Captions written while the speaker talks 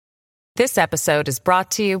This episode is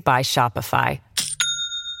brought to you by Shopify.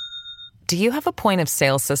 Do you have a point of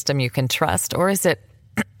sale system you can trust, or is it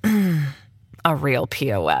a real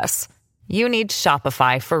POS? You need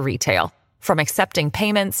Shopify for retail. From accepting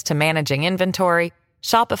payments to managing inventory,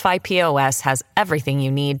 Shopify POS has everything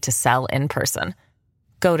you need to sell in person.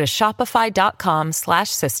 Go to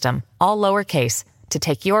shopify.com/system, all lowercase, to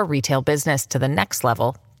take your retail business to the next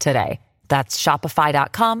level today. That's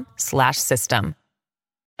shopify.com/system.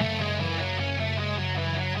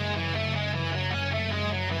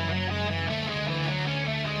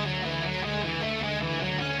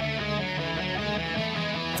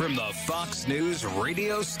 From the Fox News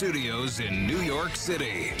radio studios in New York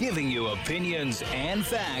City, giving you opinions and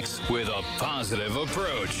facts with a positive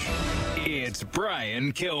approach. It's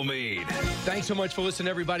Brian Kilmeade. Thanks so much for listening,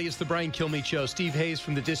 everybody. It's the Brian Kilmeade Show. Steve Hayes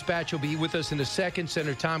from the Dispatch will be with us in a second.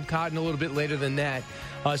 Senator Tom Cotton a little bit later than that.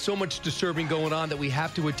 So much disturbing going on that we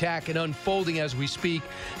have to attack and unfolding as we speak.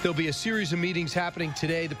 There'll be a series of meetings happening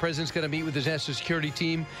today. The president's going to meet with his national security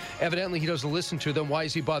team. Evidently, he doesn't listen to them. Why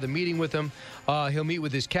does he bother meeting with them? He'll meet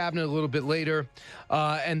with his cabinet a little bit later.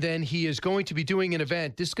 And then he is going to be doing an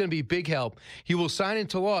event. This is going to be big help. He will sign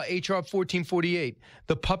into law H.R. 1448,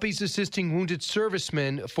 the Puppies Assisting Wounded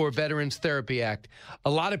Servicemen for Veterans Therapy Act. A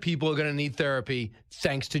lot of people are going to need therapy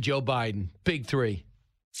thanks to Joe Biden. Big three.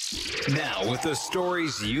 Now, with the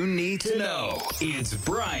stories you need to know, it's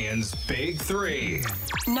Brian's Big Three.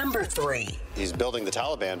 Number 3. He's building the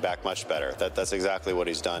Taliban back much better. That's exactly what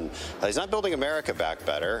he's done. He's not building America back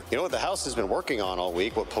better. You know what the House has been working on all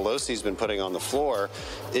week, what Pelosi's been putting on the floor,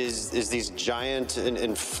 is these giant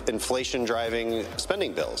inflation-driving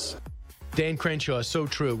spending bills. Dan Crenshaw, so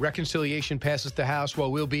true. Reconciliation passes the House while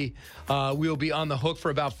we'll be on the hook for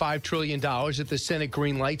about $5 trillion if the Senate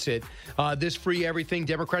green lights it. This free everything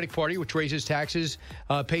Democratic Party, which raises taxes,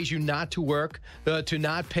 pays you not to work, to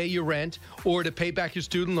not pay your rent, or to pay back your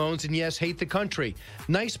student loans, and yes, hate the country.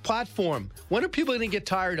 Nice platform. When are people going to get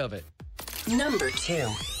tired of it? Number 2.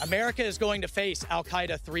 America is going to face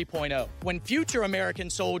Al-Qaeda 3.0. When future American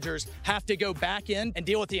soldiers have to go back in and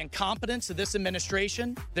deal with the incompetence of this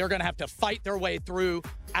administration, they're going to have to fight their way through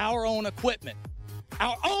our own equipment,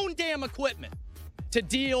 our own damn equipment, to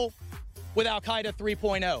deal with Al-Qaeda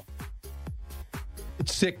 3.0.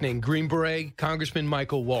 It's sickening. Green Beret, Congressman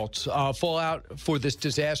Michael Waltz. Fallout for this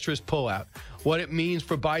disastrous pullout. What it means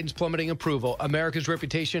for Biden's plummeting approval, America's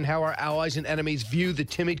reputation, how our allies and enemies view the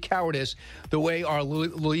timid cowardice, the way our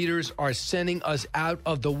leaders are sending us out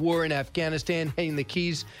of the war in Afghanistan, handing the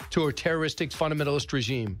keys to a terroristic fundamentalist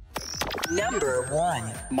regime. Number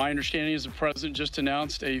 1. My understanding is the president just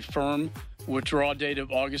announced a firm withdrawal date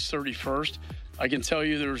of August 31st. I can tell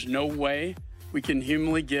you there's no way we can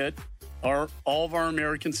humanly get all of our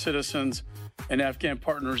American citizens and Afghan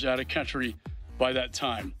partners out of country by that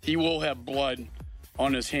time. He will have blood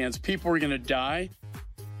on his hands. People are going to die.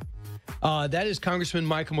 That is Congressman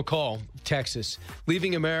Michael McCaul, Texas.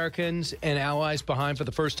 Leaving Americans and allies behind for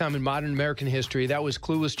the first time in modern American history. That was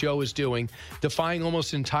Clueless Joe is doing. Defying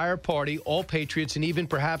almost the entire party, all patriots, and even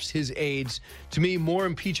perhaps his aides. To me, more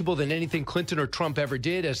impeachable than anything Clinton or Trump ever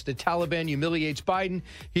did. As the Taliban humiliates Biden,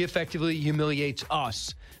 he effectively humiliates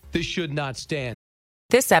us. This should not stand.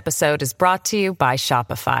 This episode is brought to you by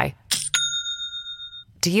Shopify.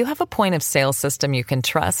 Do you have a point of sale system you can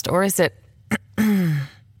trust, or is it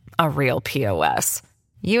a real POS?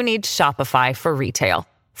 You need Shopify for retail.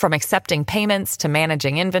 From accepting payments to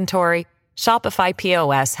managing inventory, Shopify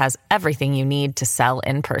POS has everything you need to sell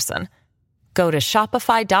in person. Go to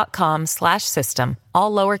shopify.com/system,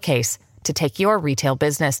 all lowercase, to take your retail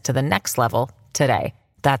business to the next level today.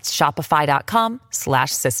 That's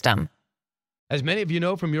shopify.com/system. As many of you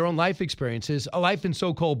know from your own life experiences, a life in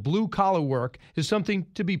so-called blue-collar work is something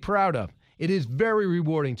to be proud of. It is very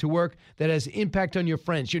rewarding to work that has impact on your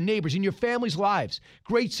friends, your neighbors, and your family's lives.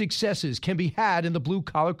 Great successes can be had in the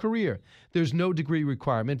blue-collar career. There's no degree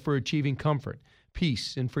requirement for achieving comfort,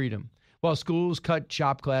 peace, and freedom. While schools cut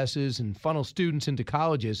shop classes and funnel students into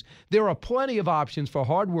colleges, there are plenty of options for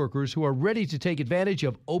hard workers who are ready to take advantage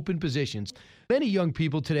of open positions. Many young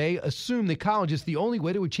people today assume that college is the only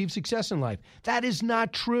way to achieve success in life. That is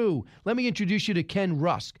not true. Let me introduce you to Ken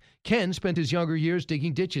Rusk. Ken spent his younger years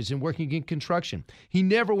digging ditches and working in construction. He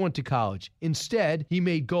never went to college. Instead, he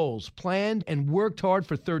made goals, planned, and worked hard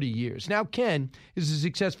for 30 years. Now, Ken is a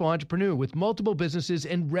successful entrepreneur with multiple businesses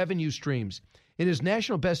and revenue streams. In his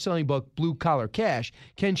national best-selling book, Blue Collar Cash,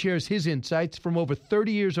 Ken shares his insights from over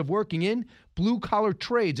 30 years of working in blue-collar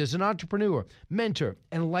trades as an entrepreneur, mentor,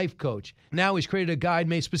 and life coach. Now he's created a guide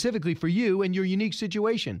made specifically for you and your unique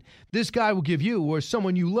situation. This guide will give you or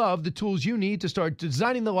someone you love the tools you need to start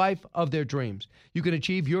designing the life of their dreams. You can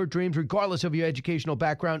achieve your dreams regardless of your educational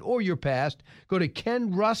background or your past. Go to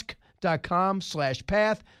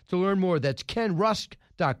kenrusk.com/path to learn more. That's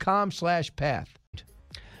kenrusk.com/path.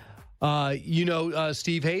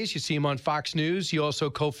 Steve Hayes, you see him on Fox News. He also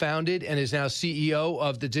co-founded and is now CEO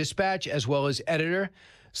of The Dispatch as well as editor.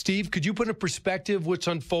 Steve, could you put in perspective what's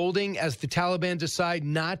unfolding as the Taliban decide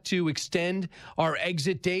not to extend our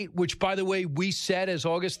exit date, which, by the way, we set as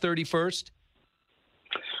August 31st?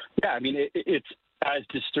 Yeah, I mean, it's as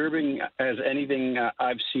disturbing as anything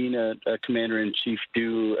I've seen a commander-in-chief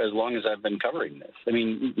do as long as I've been covering this. I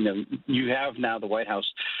mean, you have now the White House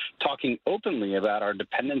talking openly about our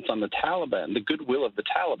dependence on the Taliban, the goodwill of the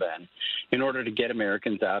Taliban, in order to get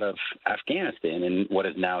Americans out of Afghanistan in what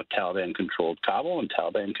is now Taliban-controlled Kabul and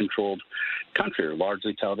Taliban-controlled country, or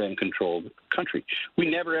largely Taliban-controlled country. We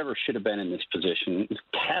never, ever should have been in this position. It's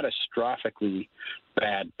catastrophically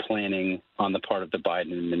bad planning on the part of the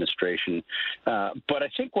Biden administration. But I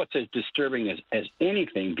think what's as disturbing as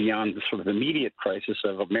anything beyond the sort of immediate crisis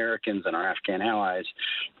of Americans and our Afghan allies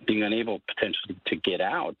being unable potentially to get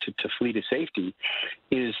out, to flee to safety,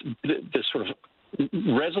 is the sort of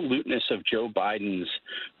resoluteness of Joe Biden's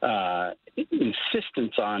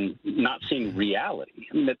insistence on not seeing reality.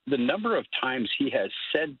 I mean, the number of times he has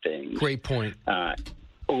said things. Great point.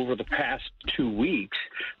 Over the past 2 weeks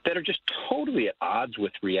that are just totally at odds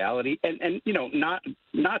with reality, and not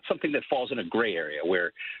something that falls in a gray area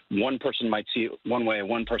where one person might see it one way and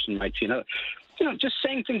one person might see another. Just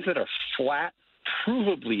saying things that are flat,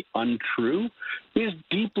 provably untrue is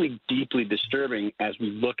deeply, deeply disturbing as we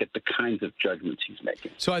look at the kinds of judgments he's making.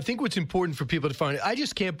 So I think what's important for people to find, I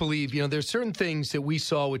just can't believe, there's certain things that we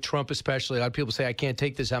saw with Trump especially. A lot of people say, I can't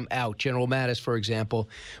take this, I'm out. General Mattis, for example,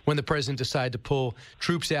 when the president decided to pull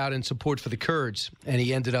troops out in support for the Kurds, and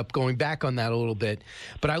he ended up going back on that a little bit.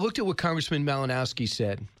 But I looked at what Congressman Malinowski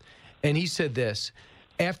said, and he said this,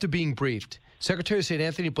 after being briefed, Secretary of State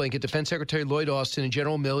Anthony Blinken, Defense Secretary Lloyd Austin, and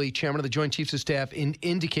General Milley, Chairman of the Joint Chiefs of Staff,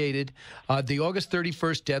 indicated the August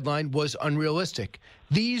 31st deadline was unrealistic.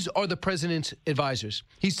 These are the president's advisors.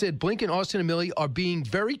 He said Blinken, Austin, and Milley are being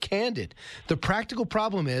very candid. The practical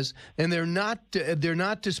problem is, and they're not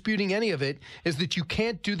disputing any of it, is that you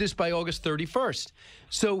can't do this by August 31st.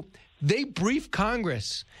 So they brief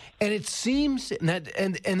Congress, and it seems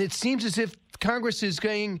it seems as if Congress is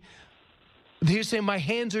saying, they're saying my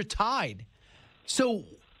hands are tied. So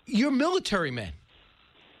you're military men.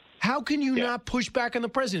 How can you not push back on the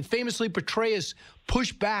president? Famously, Petraeus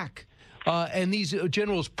pushed back, and these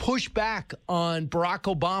generals pushed back on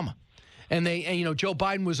Barack Obama. And Joe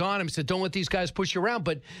Biden was on him and said, don't let these guys push you around.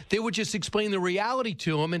 But they would just explain the reality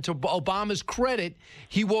to him. And to Obama's credit,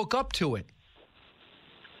 he woke up to it.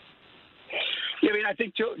 Yeah, I mean, I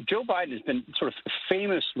think Joe Biden has been sort of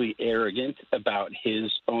famously arrogant about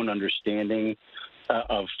his own understanding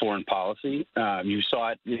of foreign policy. You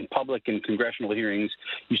saw it in public and congressional hearings.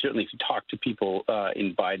 You certainly, if you talk to people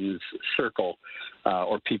in Biden's circle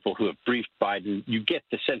or people who have briefed Biden, you get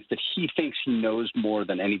the sense that he thinks he knows more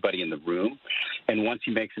than anybody in the room. And once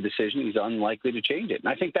he makes a decision, he's unlikely to change it. And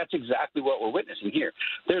I think that's exactly what we're witnessing here.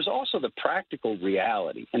 There's also the practical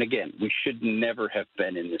reality, and again, we should never have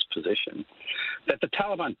been in this position, that the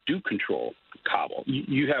Taliban do control Kabul.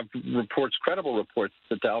 You have reports, credible reports,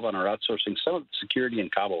 that the Taliban are outsourcing some of the security in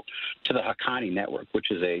Kabul to the Haqqani network,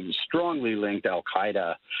 which is a strongly linked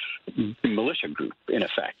al-Qaeda militia group, in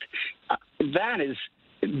effect. That is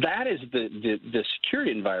the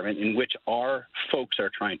security environment in which our folks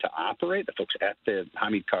are trying to operate, the folks at the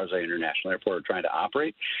Hamid Karzai International Airport are trying to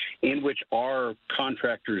operate, in which our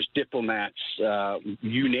contractors, diplomats,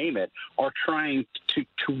 you name it, are trying to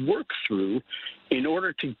work through in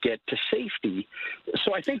order to get to safety.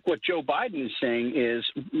 So I think what Joe Biden is saying is,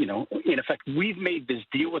 in effect, we've made this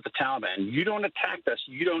deal with the Taliban. You don't attack us.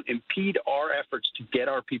 You don't impede our efforts to get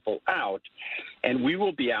our people out, and we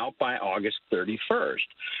will be out by August 31st.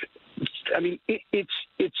 I mean,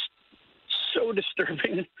 it's so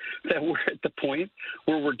disturbing that we're at the point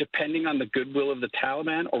where we're depending on the goodwill of the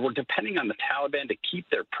Taliban, or we're depending on the Taliban to keep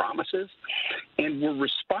their promises, and we're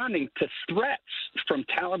responding to threats from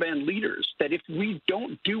Taliban leaders that if we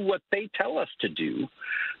don't do what they tell us to do,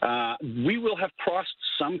 we will have crossed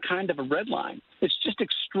some kind of a red line. It's just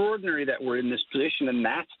extraordinary that we're in this position, and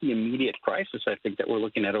that's the immediate crisis, I think, that we're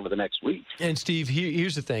looking at over the next week. And, Steve,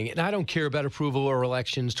 here's the thing, and I don't care about approval or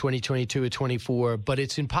elections 2022 or 24, but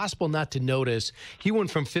it's impossible not to notice he went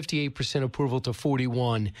from 58% approval to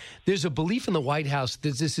 41. There's a belief in the White House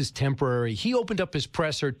that this is temporary. He opened up his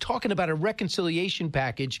presser talking about a reconciliation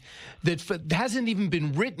package that hasn't even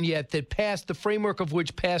been written yet, that passed, the framework of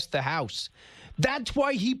which passed the House. That's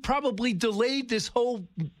why he probably delayed this whole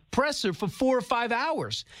presser for 4 or 5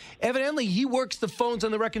 hours. Evidently, he works the phones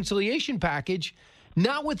on the reconciliation package,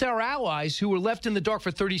 not with our allies who were left in the dark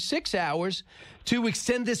for 36 hours to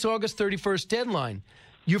extend this August 31st deadline.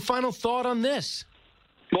 Your final thought on this?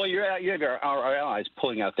 Well, you have our allies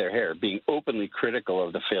pulling out their hair, being openly critical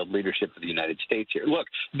of the failed leadership of the United States here. Look,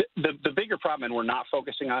 the bigger problem, and we're not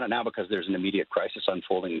focusing on it now because there's an immediate crisis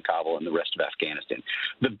unfolding in Kabul and the rest of Afghanistan.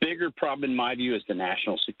 The bigger problem, in my view, is the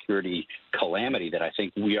national security calamity that I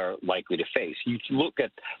think we are likely to face. You look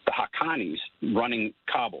at the Haqqanis running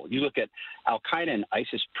Kabul. You look at al-Qaeda and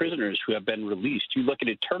ISIS prisoners who have been released. You look at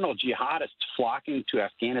eternal jihadists flocking to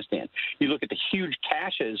Afghanistan. You look at the huge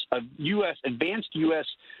caches of advanced U.S.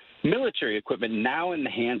 military equipment now in the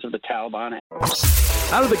hands of the Taliban.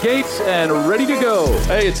 Out of the gates and ready to go.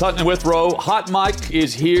 Hey, it's Hutton and Withrow. Hot Mike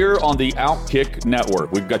is here on the Outkick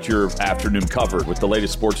Network. We've got your afternoon covered with the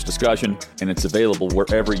latest sports discussion, and it's available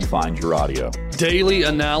wherever you find your audio. Daily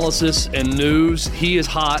analysis and news. He is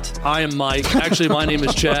hot. I am Mike. Actually, my name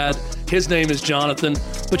is Chad. His name is Jonathan,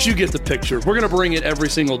 but you get the picture. We're going to bring it every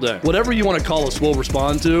single day. Whatever you want to call us, we'll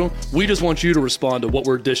respond to. We just want you to respond to what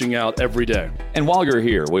we're dishing out every day. And while you're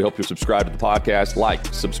here, we hope you subscribe to the podcast, like,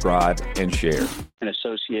 subscribe, and share. And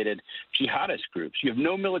associated jihadist groups. You have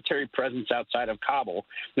no military presence outside of Kabul.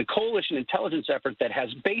 The coalition intelligence effort that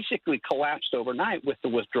has basically collapsed overnight with the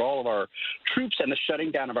withdrawal of our troops and the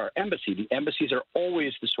shutting down of our embassy. The embassies are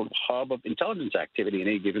always the sort of hub of intelligence activity in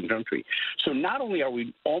any given country. So not only are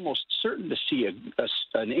we almost certain to see an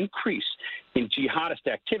increase in jihadist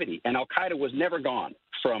activity, and al-Qaeda was never gone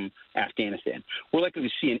from Afghanistan, we're likely to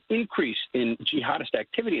see an increase in jihadist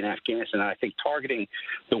activity in Afghanistan, and I think targeting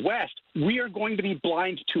the West. We are going to be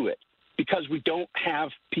blind to it because we don't have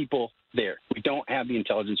people there. We don't have the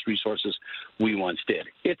intelligence resources we once did.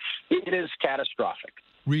 It is catastrophic.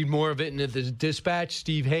 Read more of it in the Dispatch.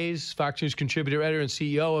 Steve Hayes, Fox News contributor, editor, and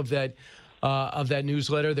CEO of that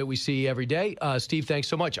newsletter that we see every day. Steve, thanks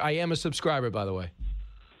so much. I am a subscriber, by the way.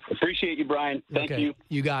 Appreciate you, Brian. Thank you.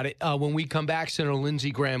 You got it. When we come back, Senator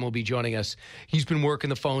Lindsey Graham will be joining us. He's been working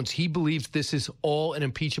the phones. He believes this is all an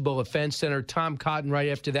impeachable offense. Senator Tom Cotton right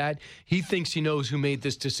after that. He thinks he knows who made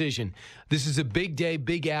this decision. This is a big day,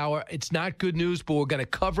 big hour. It's not good news, but we're going to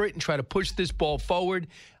cover it and try to push this ball forward.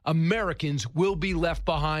 Americans will be left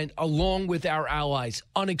behind along with our allies.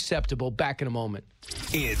 Unacceptable. Back in a moment.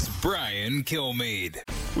 It's Brian Kilmeade.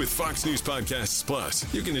 With Fox News Podcasts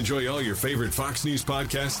Plus, you can enjoy all your favorite Fox News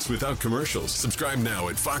podcasts without commercials. Subscribe now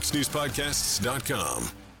at foxnewspodcasts.com.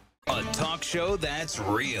 A talk show that's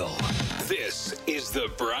real. This is the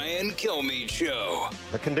Brian Kilmeade Show.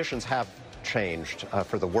 The conditions have changed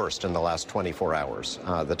for the worst in the last 24 hours.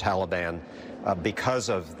 The Taliban, because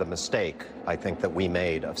of the mistake, I think, that we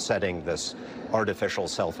made of setting this artificial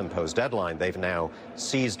self-imposed deadline, they've now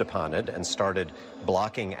seized upon it and started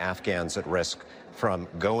blocking Afghans at risk from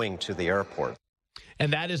going to the airport.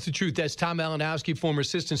 And that is the truth. That's Tom Malinowski, former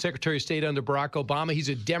Assistant Secretary of State under Barack Obama. He's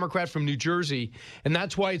a Democrat from New Jersey, and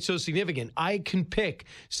that's why it's so significant. I can pick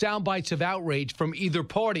sound bites of outrage from either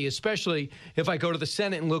party, especially if I go to the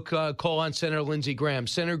Senate and call on Senator Lindsey Graham.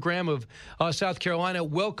 Senator Graham of South Carolina,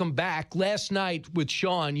 welcome back. Last night with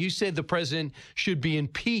Sean, you said the president should be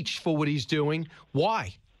impeached for what he's doing.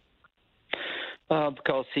 Why?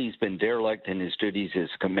 Because he's been derelict in his duties as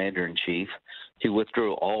commander-in-chief. He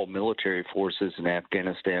withdrew all military forces in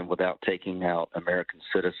Afghanistan without taking out American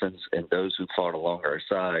citizens and those who fought along our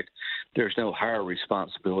side. There's no higher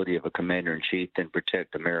responsibility of a commander-in-chief than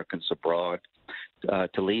protect Americans abroad.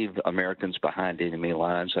 To leave Americans behind enemy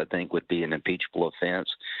lines, I think, would be an impeachable offense.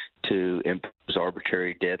 To impose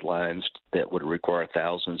arbitrary deadlines that would require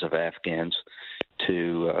thousands of Afghans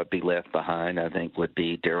to be left behind, I think, would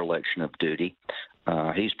be dereliction of duty.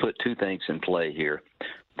 He's put two things in play here: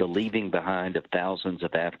 the leaving behind of thousands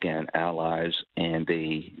of Afghan allies and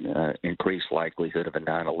the increased likelihood of a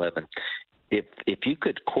 9/11. If you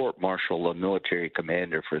could court-martial a military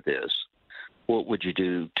commander for this, what would you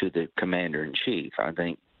do to the commander-in-chief? I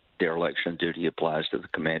think dereliction of duty applies to the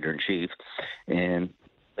commander-in-chief, and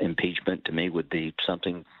impeachment to me would be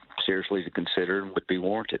something seriously to consider and would be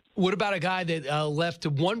warranted. What about a guy that left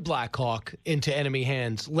one Black Hawk into enemy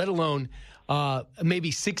hands, let alone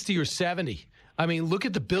maybe 60 or 70? I mean, look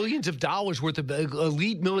at the billions of dollars worth of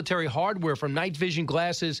elite military hardware, from night vision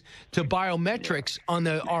glasses to biometrics on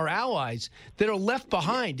our allies that are left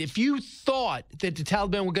behind. If you thought that the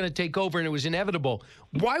Taliban were going to take over and it was inevitable,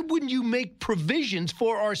 why wouldn't you make provisions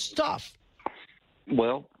for our stuff?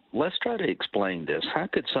 Well, let's try to explain this. How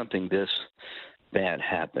could something this bad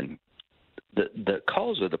happen? The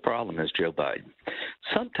cause of the problem is Joe Biden.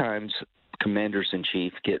 Sometimes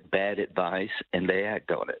commanders-in-chief get bad advice and they act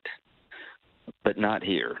on it, but not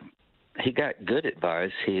here. He got good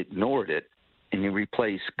advice, he ignored it, and he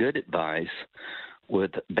replaced good advice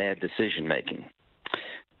with bad decision-making.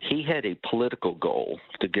 He had a political goal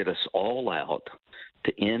to get us all out,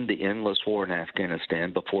 to end the endless war in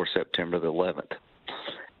Afghanistan before September the 11th.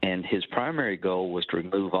 And his primary goal was to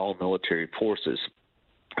remove all military forces.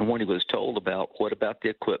 And when he was told about what about the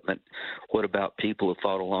equipment, what about people who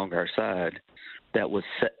fought along our side, that was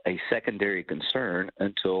a secondary concern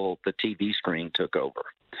until the TV screen took over.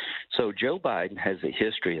 So Joe Biden has a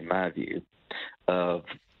history, in my view, of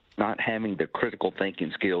not having the critical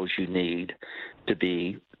thinking skills you need to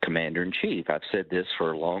be commander-in-chief. I've said this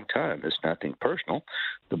for a long time. It's nothing personal.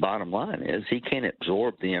 The bottom line is he can't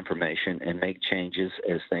absorb the information and make changes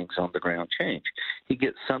as things on the ground change. He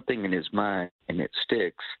gets something in his mind and it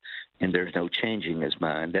sticks, and there's no changing his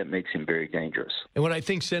mind. That makes him very dangerous. And what I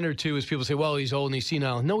think, Senator, too, is people say, well, he's old and he's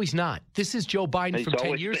senile. No, he's not. This is Joe Biden from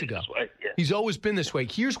 10 years ago. Yeah. He's always been this way.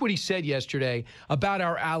 Here's what he said yesterday about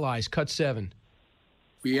our allies. Cut 7.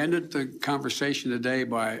 We ended the conversation today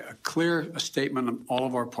by a clear statement on all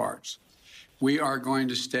of our parts. We are going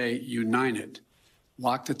to stay united,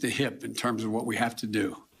 locked at the hip in terms of what we have to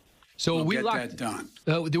do. So we'll we get locked that done.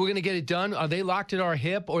 We're going to get it done. Are they locked at our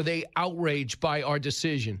hip, or are they outraged by our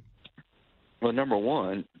decision? Well, number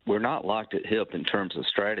one, we're not locked at hip in terms of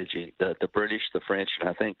strategy. The British, the French, and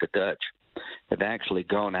I think the Dutch have actually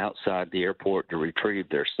gone outside the airport to retrieve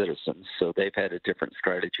their citizens. So they've had a different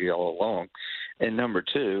strategy all along. And number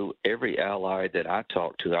two, every ally that I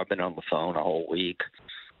talk to, I've been on the phone all week,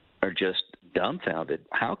 are just dumbfounded.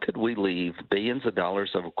 How could we leave billions of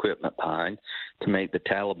dollars of equipment behind to make the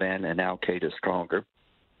Taliban and al-Qaeda stronger?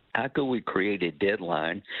 How could we create a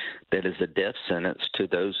deadline that is a death sentence to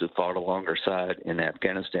those who fought along our side in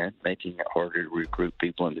Afghanistan, making it harder to recruit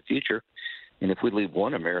people in the future? And if we leave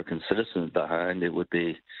one American citizen behind, it would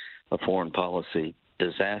be a foreign policy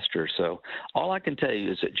disaster. So all I can tell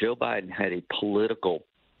you is that Joe Biden had a political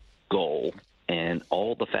goal, and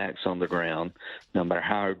all the facts on the ground, no matter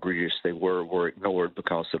how egregious they were ignored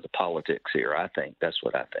because of the politics here. I think that's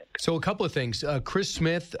what I think. So a couple of things. Chris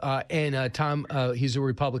Smith and Tom, he's a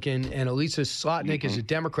Republican, and Elisa Slotnick is a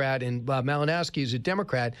Democrat, and Malinowski is a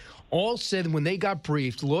Democrat, all said when they got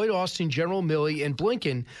briefed, Lloyd Austin, General Milley, and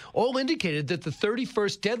Blinken all indicated that the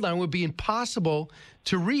 31st deadline would be impossible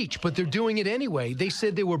to reach, but they're doing it anyway. They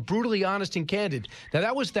said they were brutally honest and candid. Now,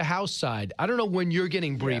 that was the House side. I don't know when you're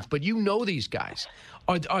getting briefed, but you know these guys.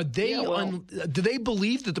 Are they? Do they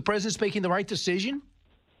believe that the president's making the right decision?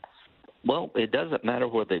 Well, it doesn't matter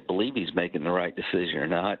whether they believe he's making the right decision or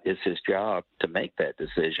not. It's his job to make that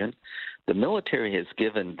decision. The military has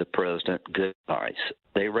given the president good advice.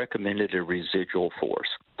 They recommended a residual force.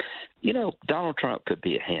 You know, Donald Trump could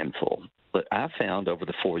be a handful, but I found over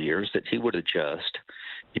the 4 years that he would adjust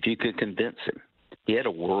if you could convince him. He had a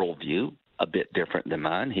worldview a bit different than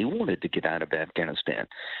mine. He wanted to get out of Afghanistan,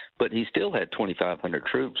 but he still had 2,500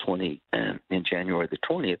 troops when he in January the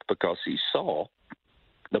 20th because he saw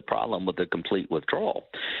the problem with the complete withdrawal.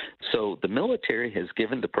 So the military has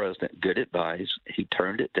given the president good advice. He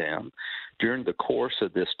turned it down. During the course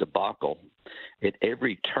of this debacle, at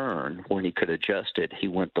every turn when he could adjust it, he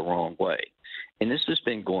went the wrong way. And this has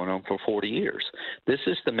been going on for 40 years. This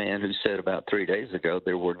is the man who said about 3 days ago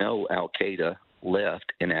there were no al-Qaeda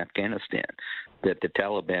left in Afghanistan, that the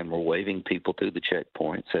Taliban were waving people through the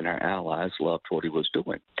checkpoints and our allies loved what he was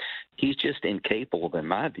doing. He's just incapable, in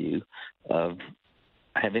my view, of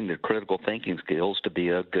having the critical thinking skills to be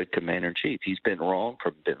a good commander-in-chief. He's been wrong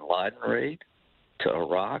from bin Laden raid to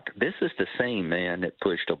Iraq. This is the same man that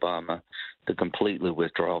pushed Obama to completely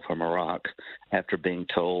withdraw from Iraq after being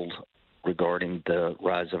told regarding the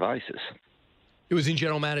rise of ISIS. It was in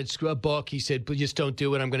General Matt's book. He said, but just don't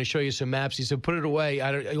do it. I'm going to show you some maps. He said, put it away.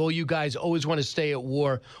 All you guys always want to stay at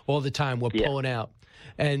war all the time. We're pulling out.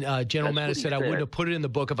 And General Mattis said, I wouldn't have put it in the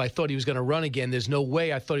book if I thought he was going to run again. There's no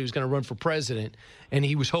way I thought he was going to run for president. And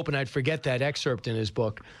he was hoping I'd forget that excerpt in his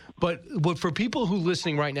book. But for people who are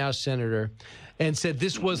listening right now, Senator, and said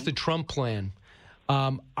this was the Trump plan,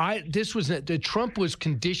 Trump was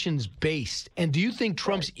conditions based. And do you think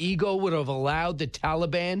Trump's ego would have allowed the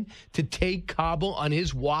Taliban to take Kabul on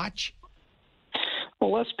his watch?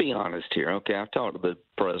 Well, let's be honest here. Okay, I've talked to the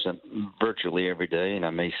president virtually every day, and I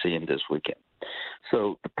may see him this weekend.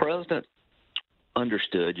 So the president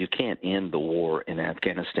understood you can't end the war in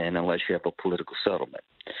Afghanistan unless you have a political settlement.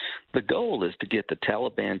 The goal is to get the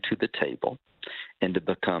Taliban to the table and to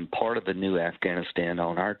become part of the new Afghanistan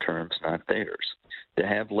on our terms, not theirs, to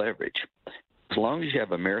have leverage. As long as you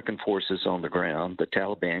have American forces on the ground, the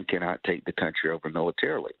Taliban cannot take the country over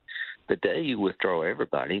militarily. The day you withdraw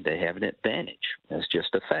everybody, they have an advantage. That's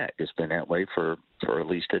just a fact. It's been that way for at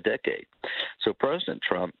least a decade. So President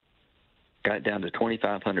Trump got down to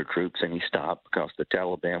 2,500 troops, and he stopped because the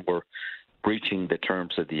Taliban were breaching the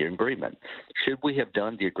terms of the agreement. Should we have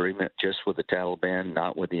done the agreement just with the Taliban,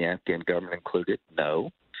 not with the Afghan government included? No.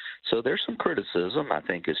 So there's some criticism I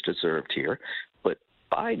think is deserved here. But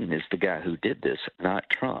Biden is the guy who did this, not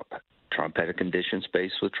Trump. Trump had a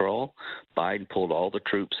conditions-based withdrawal. Biden pulled all the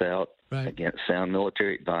troops out against sound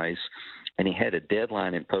military advice, and he had a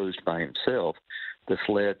deadline imposed by himself that's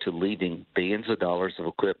led to leaving billions of dollars of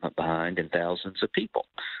equipment behind and thousands of people.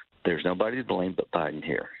 There's nobody to blame but Biden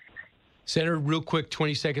here. Senator, real quick,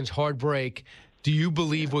 20 seconds, hard break. Do you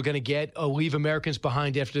believe we're going to leave Americans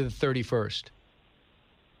behind after the 31st?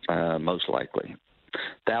 Most likely.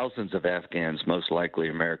 Thousands of Afghans, most likely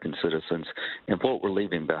American citizens. And what we're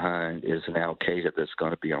leaving behind is an al-Qaeda that's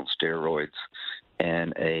going to be on steroids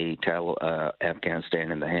and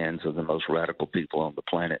Afghanistan in the hands of the most radical people on the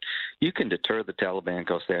planet. You can deter the Taliban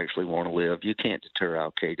because they actually want to live. You can't deter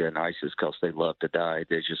al-Qaeda and ISIS because they love to die.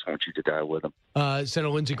 They just want you to die with them. Senator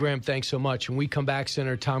Lindsey Graham, thanks so much. When we come back,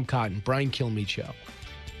 Senator Tom Cotton, Brian Kilmeade Show.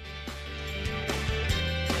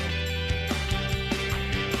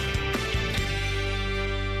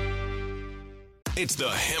 It's the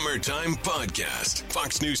Hammer Time Podcast.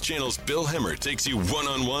 Fox News Channel's Bill Hemmer takes you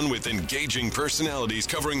one-on-one with engaging personalities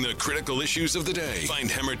covering the critical issues of the day.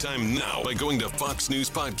 Find Hammer Time now by going to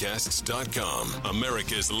foxnewspodcasts.com.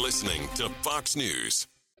 America's listening to Fox News.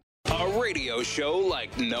 A radio show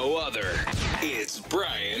like no other. It's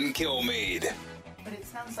Brian Kilmeade. But it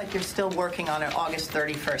sounds like you're still working on an August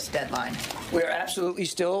 31st deadline. We're absolutely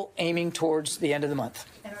still aiming towards the end of the month.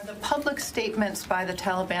 And are the public statements by the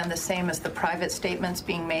Taliban the same as the private statements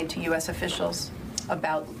being made to U.S. officials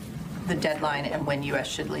about the deadline and when U.S.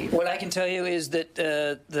 should leave? What I can tell you is that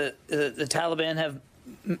the Taliban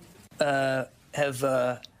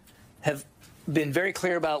have been very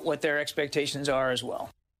clear about what their expectations are as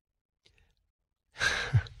well.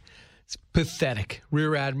 It's pathetic.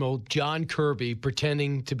 Rear Admiral John Kirby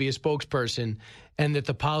pretending to be a spokesperson and that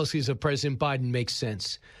the policies of President Biden make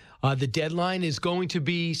sense. The deadline is going to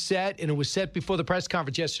be set, and it was set before the press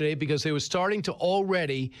conference yesterday because they were starting to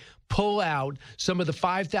already pull out some of the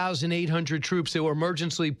 5,800 troops that were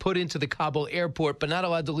emergently put into the Kabul airport but not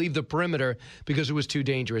allowed to leave the perimeter because it was too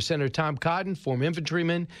dangerous. Senator Tom Cotton, former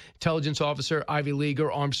infantryman, intelligence officer, Ivy Leaguer,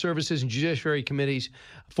 Armed Services and Judiciary Committees,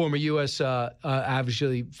 former U.S.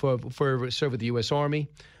 obviously served with the U.S. Army.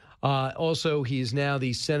 Also, he is now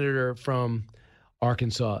the senator from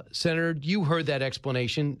Arkansas. Senator, you heard that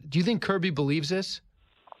explanation. Do you think Kirby believes this?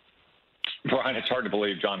 Brian, it's hard to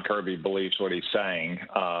believe John Kirby believes what he's saying.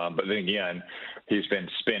 But then again, he's been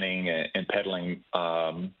spinning and peddling,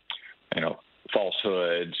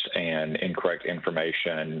 falsehoods and incorrect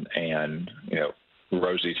information and,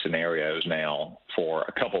 rosy scenarios now for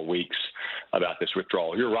a couple of weeks about this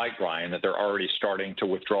withdrawal. You're right, Brian, that they're already starting to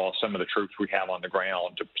withdraw some of the troops we have on the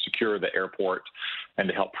ground to secure the airport and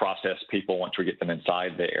to help process people once we get them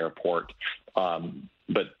inside the airport.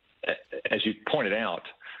 But as you pointed out,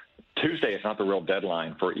 Tuesday is not the real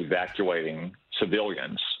deadline for evacuating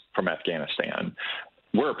civilians from Afghanistan.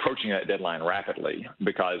 We're approaching that deadline rapidly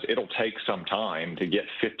because it'll take some time to get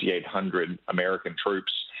 5,800 American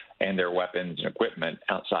troops and their weapons and equipment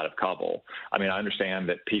outside of Kabul. I mean, I understand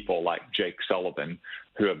that people like Jake Sullivan,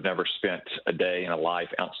 who have never spent a day in a life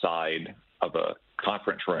outside of a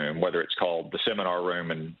conference room, whether it's called the seminar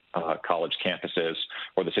room in college campuses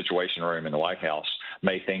or the Situation Room in the White House,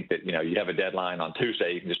 may think that, you have a deadline on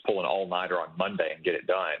Tuesday, you can just pull an all-nighter on Monday and get it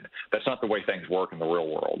done. That's not the way things work in the real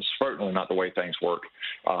world. It's certainly not the way things work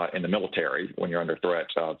in the military when you're under threat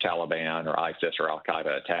of Taliban or ISIS or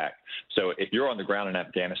al-Qaeda attack. So if you're on the ground in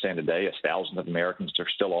Afghanistan today, as thousands of Americans there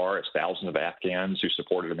still are, as thousands of Afghans who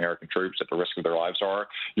supported American troops at the risk of their lives are,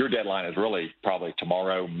 your deadline is really probably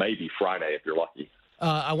tomorrow, maybe Friday if you're lucky.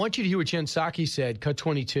 I want you to hear what Jen Psaki said, cut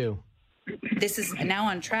 22. This is now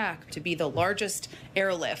on track to be the largest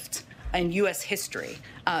airlift in U.S. history.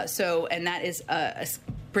 And that is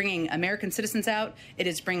bringing American citizens out. It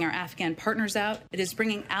is bringing our Afghan partners out. It is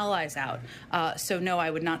bringing allies out. So no, I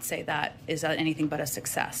would not say that is anything but a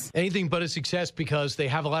success. Anything but a success because they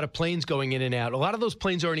have a lot of planes going in and out. A lot of those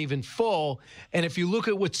planes aren't even full. And if you look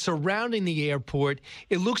at what's surrounding the airport,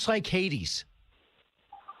 it looks like Hades.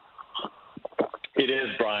 It is,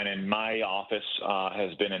 Brian, and my office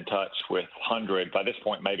has been in touch with hundreds, by this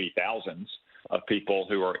point maybe thousands, of people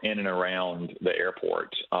who are in and around the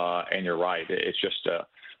airport. And you're right, it's just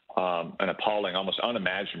an appalling, almost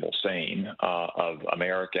unimaginable scene of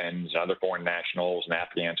Americans, other foreign nationals, and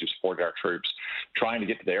Afghans who support our troops trying to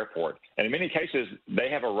get to the airport. And in many cases, they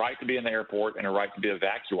have a right to be in the airport and a right to be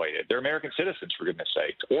evacuated. They're American citizens, for goodness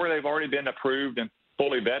sake, or they've already been approved and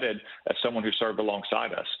fully vetted as someone who served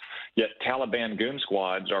alongside us. Yet Taliban goon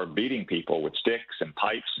squads are beating people with sticks and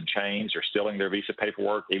pipes and chains. They're stealing their visa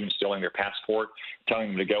paperwork, even stealing their passport, telling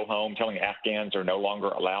them to go home, telling Afghans are no longer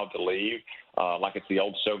allowed to leave, like it's the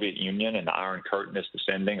old Soviet Union, and the Iron Curtain is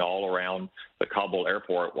descending all around the Kabul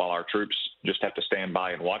airport while our troops just have to stand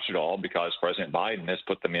by and watch it all because President Biden has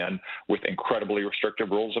put them in with incredibly restrictive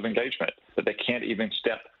rules of engagement that they can't even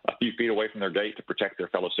step a few feet away from their gate to protect their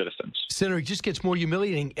fellow citizens. Senator, it just gets more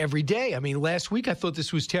humiliating every day. I mean, last week I thought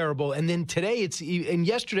this was terrible, and then today and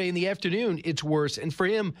yesterday in the afternoon it's worse. And for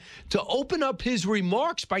him to open up his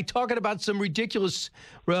remarks by talking about some ridiculous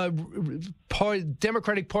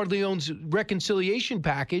Democratic Party-owned reconciliation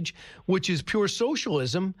package, which is pure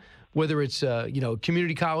socialism, whether it's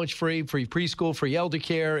community college free preschool, free elder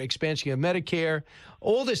care, expansion of Medicare,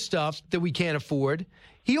 all this stuff that we can't afford.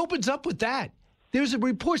 He opens up with that. There's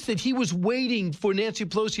reports that he was waiting for Nancy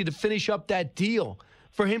Pelosi to finish up that deal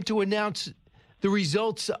for him to announce the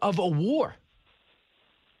results of a war.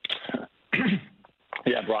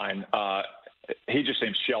 Yeah, Brian, he just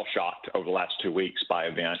seems shell-shocked over the last 2 weeks by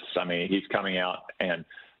events. I mean, he's coming out and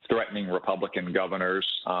threatening Republican governors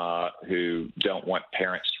who don't want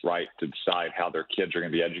parents' right to decide how their kids are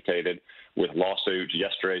going to be educated with lawsuits.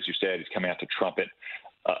 Yesterday, as you said, he's coming out to trumpet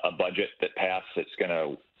a budget that passed that's going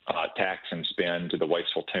to tax and spend to the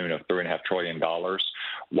wasteful tune of $3.5 trillion,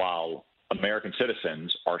 while American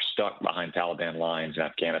citizens are stuck behind Taliban lines in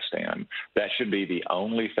Afghanistan. That should be the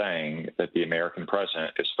only thing that the American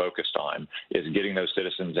president is focused on, is getting those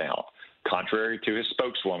citizens out. Contrary to his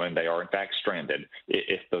spokeswoman, they are in fact stranded.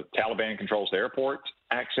 If the Taliban controls the airport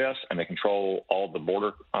access and they control all the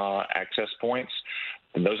border access points,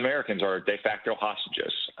 then those Americans are de facto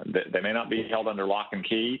hostages. They may not be held under lock and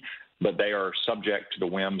key, but they are subject to the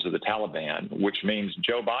whims of the Taliban, which means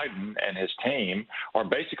Joe Biden and his team are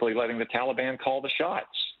basically letting the Taliban call the shots.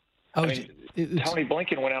 Tony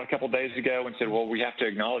Blinken went out a couple of days ago and said, well, we have to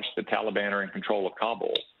acknowledge the Taliban are in control of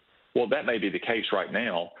Kabul. Well, that may be the case right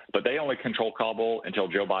now, but they only control Kabul until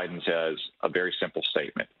Joe Biden says a very simple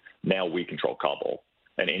statement. Now we control Kabul.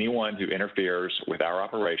 And anyone who interferes with our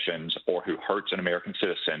operations or who hurts an American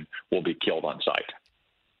citizen will be killed on sight.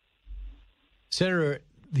 Senator,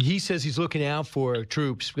 he says he's looking out for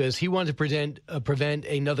troops because he wanted to prevent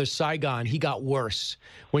another Saigon. He got worse.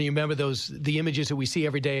 When you remember the images that we see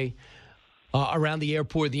every day around the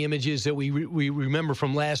airport, the images that we remember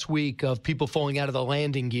from last week of people falling out of the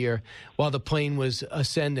landing gear while the plane was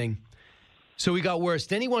ascending. So he got worse.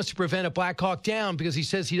 Then he wants to prevent a Black Hawk Down because he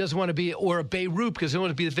says he doesn't want to be, or a Beirut because he doesn't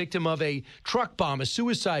want to be the victim of a truck bomb, a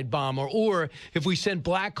suicide bomb, or if we send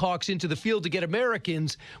Black Hawks into the field to get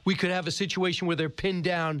Americans, we could have a situation where they're pinned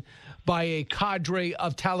down by a cadre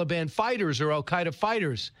of Taliban fighters or Al-Qaeda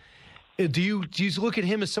fighters. Do you look at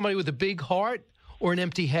him as somebody with a big heart or an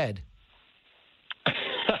empty head?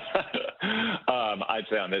 I'd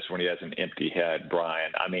say on this one he has an empty head,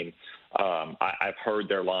 Brian. I mean, I've heard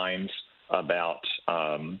their lines about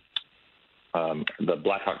the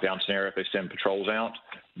Black Hawk Down scenario if they send patrols out,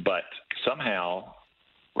 but somehow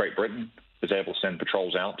Great Britain is able to send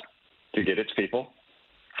patrols out to get its people.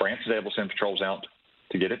 France is able to send patrols out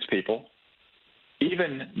to get its people.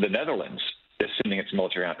 Even the Netherlands is sending its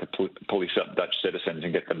military out to police up Dutch citizens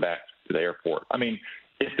and get them back to the airport. I mean,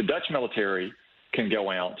 if the Dutch military can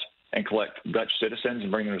go out and collect Dutch citizens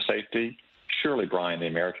and bring them to safety, surely, Brian, the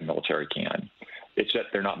American military can. It's that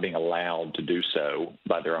they're not being allowed to do so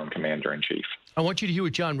by their own commander-in-chief. I want you to hear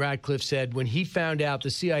what John Ratcliffe said when he found out the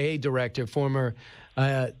CIA director, former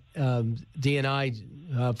DNI,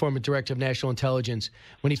 former director of national intelligence,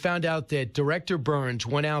 when he found out that Director Burns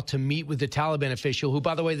went out to meet with the Taliban official, who,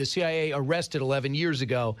 by the way, the CIA arrested 11 years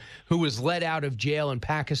ago, who was let out of jail in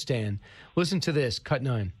Pakistan. Listen to this, cut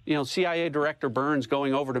 9. You know, CIA Director Burns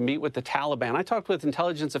going over to meet with the Taliban. I talked with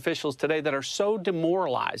intelligence officials today that are so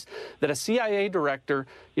demoralized that a CIA director,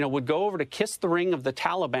 you know, would go over to kiss the ring of the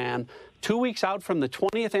Taliban 2 weeks out from the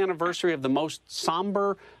 20th anniversary of the most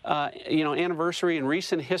somber, anniversary in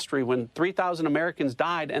recent history when 3,000 Americans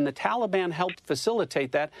died, and the Taliban helped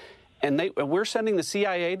facilitate that. And we're sending the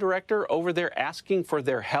CIA director over there asking for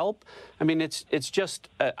their help. I mean, it's just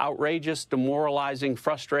outrageous, demoralizing,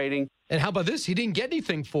 frustrating. And how about this? He didn't get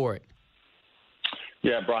anything for it.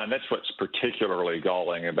 Yeah, Brian, that's what's particularly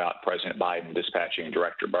galling about President Biden dispatching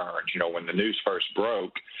Director Burns. You know, when the news first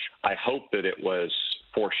broke, I hoped that it was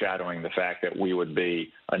foreshadowing the fact that we would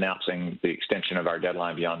be announcing the extension of our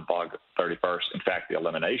deadline beyond August 31st. In fact, the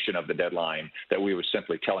elimination of the deadline, that we were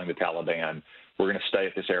simply telling the Taliban, we're going to stay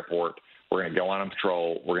at this airport, we're going to go on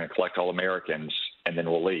patrol, we're going to collect all Americans, and then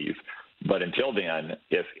we'll leave. But until then,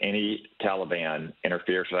 if any Taliban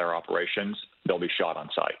interferes with our operations, they'll be shot on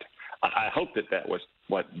sight. I hope that was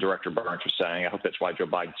what Director Burns was saying. I hope that's why Joe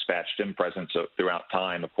Biden dispatched him. Presidents throughout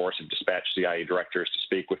time, of course, have dispatched CIA directors to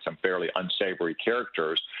speak with some fairly unsavory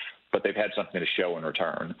characters, but they've had something to show in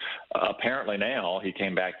return. Apparently now he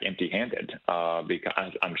came back empty-handed,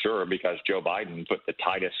 because Joe Biden put the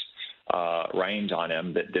tightest reins on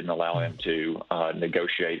him that didn't allow him to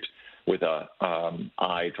negotiate with a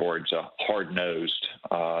eye towards a hard-nosed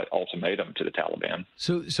ultimatum to the Taliban.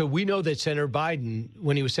 So we know that Senator Biden,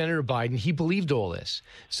 when he was Senator Biden, he believed all this.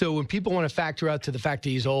 So when people want to factor out to the fact that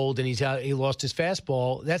he's old and he lost his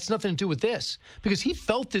fastball, that's nothing to do with this. Because he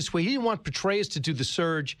felt this way. He didn't want Petraeus to do the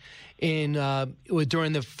surge during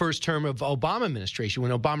the first term of Obama administration,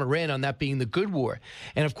 when Obama ran on that being the good war.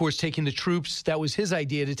 And, of course, taking the troops, that was his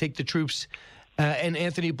idea, to take the troops and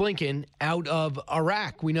Anthony Blinken out of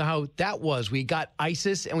Iraq. We know how that was. We got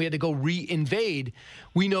ISIS and we had to go re-invade.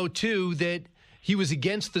 We know, too, that he was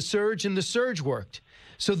against the surge and the surge worked.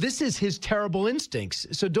 So this is his terrible instincts.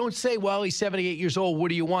 So don't say, well, he's 78 years old. What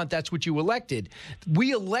do you want? That's what you elected.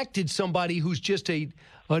 We elected somebody who's just a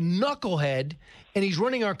knucklehead, and he's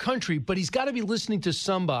running our country, but he's got to be listening to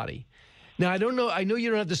somebody. Now, I don't know. I know you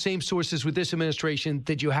don't have the same sources with this administration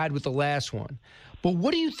that you had with the last one. But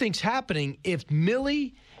what do you think's happening if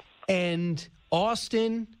Milley and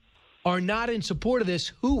Austin are not in support of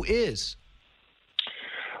this? Who is?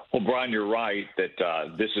 Well, Brian, you're right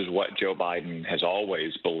that this is what Joe Biden has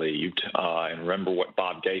always believed. And remember what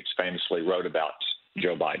Bob Gates famously wrote about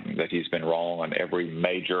Joe Biden, that he's been wrong on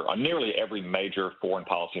nearly every major foreign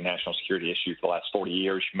policy and national security issue for the last 40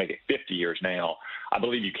 years. You make it 50 years now. I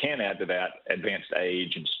believe you can add to that advanced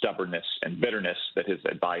age and stubbornness and bitterness that his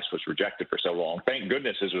advice was rejected for so long. Thank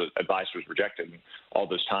goodness his advice was rejected all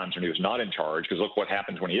those times when he was not in charge, because look what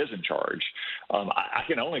happens when he is in charge. I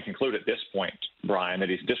can only conclude at this point, Brian, that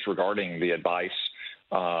he's disregarding the advice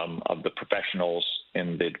of the professionals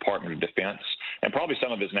in the Department of Defense and probably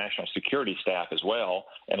some of his national security staff as well,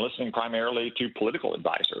 and listening primarily to political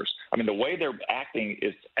advisors. I mean, the way they're acting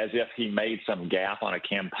is as if he made some gaffe on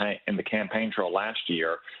the campaign trail last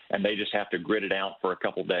year, and they just have to grit it out for a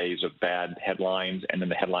couple days of bad headlines, and then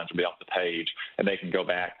the headlines will be off the page, and they can go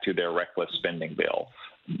back to their reckless spending bill.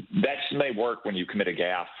 That may work when you commit a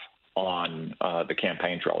gaffe on the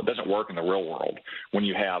campaign trail. It doesn't work in the real world when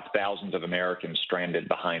you have thousands of Americans stranded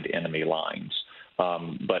behind enemy lines.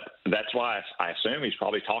 But that's why I assume he's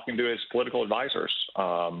probably talking to his political advisors,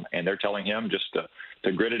 and they're telling him just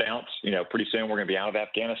to grit it out. You know, pretty soon we're going to be out of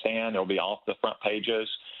Afghanistan. They'll be off the front pages.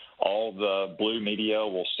 All the blue media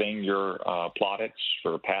will sing your plaudits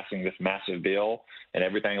for passing this massive bill, and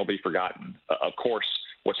everything will be forgotten. Of course,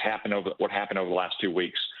 what happened over the last 2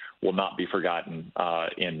 weeks will not be forgotten.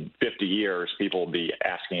 In 50 years, people will be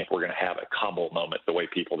asking if we're going to have a Kabul moment the way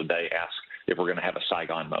people today ask if we're going to have a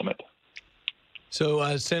Saigon moment.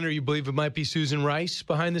 So, Senator, you believe it might be Susan Rice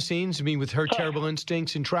behind the scenes? I mean, with her terrible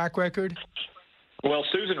instincts and track record? Well,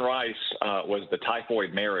 Susan Rice was the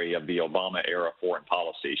typhoid Mary of the Obama-era foreign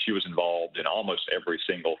policy. She was involved in almost every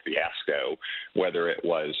single fiasco, whether it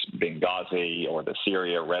was Benghazi or the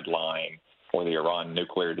Syria Red Line or the Iran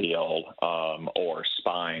nuclear deal, or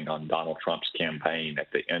spying on Donald Trump's campaign at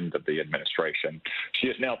the end of the administration. She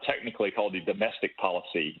is now technically called the Domestic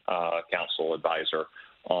Policy Council Advisor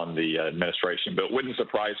on the administration, but it wouldn't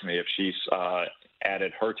surprise me if she's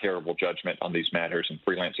added her terrible judgment on these matters in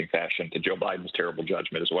freelancing fashion to Joe Biden's terrible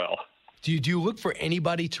judgment as well. Do you look for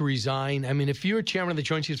anybody to resign? I mean, if you're chairman of the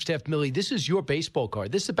Joint Chiefs of Staff, Milley, this is your baseball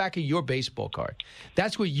card. This is the back of your baseball card.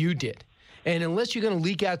 That's what you did. And unless you're going to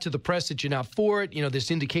leak out to the press that you're not for it, there's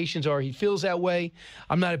indications are he feels that way.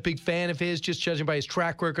 I'm not a big fan of his, just judging by his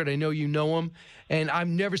track record. I know you know him. And I've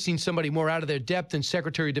never seen somebody more out of their depth than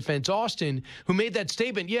Secretary of Defense Austin, who made that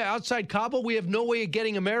statement, outside Kabul, we have no way of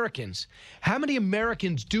getting Americans. How many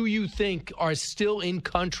Americans do you think are still in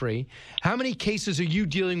country? How many cases are you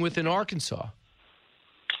dealing with in Arkansas?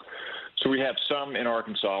 So we have some in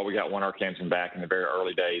Arkansas. We got one Arkansan back in the very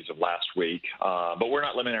early days of last week. But we're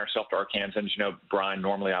not limiting ourselves to Arkansans. Brian,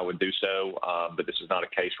 normally I would do so, but this is not a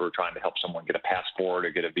case where we're trying to help someone get a passport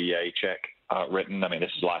or get a VA check written. I mean,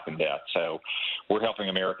 this is life and death. So we're helping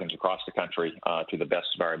Americans across the country to the best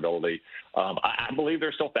of our ability. I believe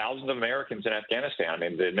there's still thousands of Americans in Afghanistan. I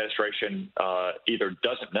mean, the administration either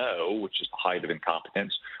doesn't know, which is the height of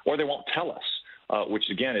incompetence, or they won't tell us. Which,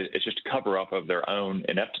 again, is just a cover-up of their own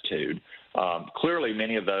ineptitude. Clearly,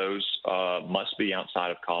 many of those must be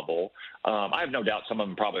outside of Kabul. I have no doubt some of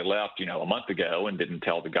them probably left, a month ago and didn't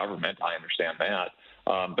tell the government. I understand that.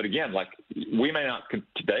 But, again, we may not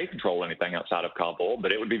today control anything outside of Kabul,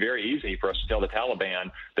 but it would be very easy for us to tell the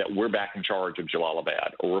Taliban that we're back in charge of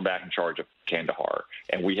Jalalabad or we're back in charge of Kandahar,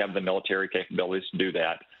 and we have the military capabilities to do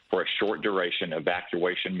that for a short duration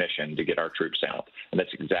evacuation mission to get our troops out. And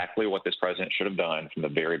that's exactly what this president should have done from the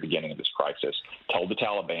very beginning of this crisis. Told the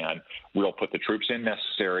Taliban, we'll put the troops in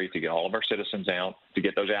necessary to get all of our citizens out, to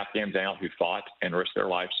get those Afghans out who fought and risked their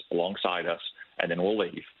lives alongside us, and then we'll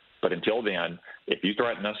leave. But until then, if you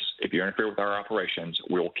threaten us, if you interfere with our operations,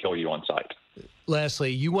 we will kill you on sight.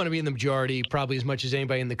 Lastly, you want to be in the majority probably as much as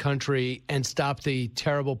anybody in the country and stop the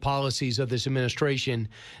terrible policies of this administration.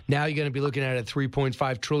 Now you're going to be looking at a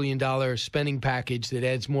 $3.5 trillion spending package that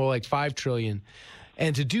adds more like $5 trillion.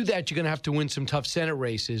 And to do that, you're going to have to win some tough Senate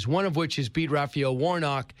races, one of which is beat Raphael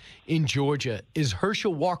Warnock in Georgia. Is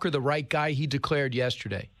Herschel Walker the right guy he declared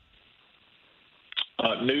yesterday?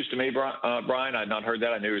 News to me, Brian. I had not heard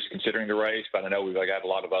that. I knew he was considering the race, but I know we've got a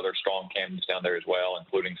lot of other strong candidates down there as well,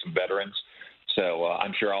 including some veterans. So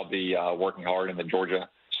I'm sure I'll be working hard in the Georgia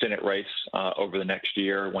Senate race over the next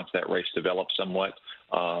year once that race develops somewhat.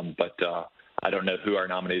 But I don't know who our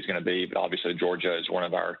nominee is going to be, but obviously Georgia is one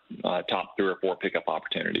of our top 3 or 4 pickup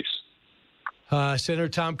opportunities. Senator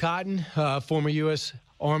Tom Cotton, former U.S.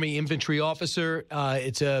 Army infantry officer.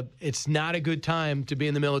 It's not a good time to be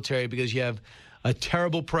in the military because you have a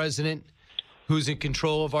terrible president who's in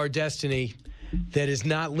control of our destiny that is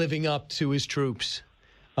not living up to his troops.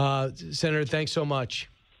 Senator, thanks so much.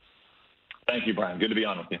 Thank you, Brian. Good to be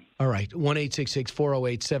on with you. All right.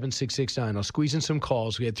 1-866-408-7669. I'll squeeze in some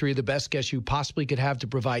calls. We had 3 of the best guests you possibly could have to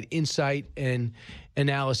provide insight and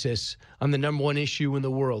analysis on the number one issue in the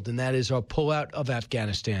world, and that is our pullout of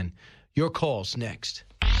Afghanistan. Your calls next.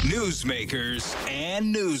 Newsmakers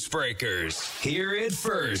and newsbreakers. Hear it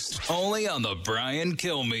first, only on the Brian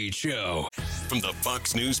Kilmeade Show. From the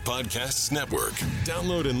Fox News Podcasts Network.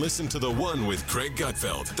 Download and listen to The One with Craig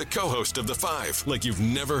Gutfeld, the co-host of The Five, like you've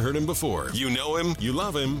never heard him before. You know him, you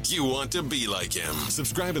love him, you want to be like him.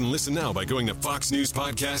 Subscribe and listen now by going to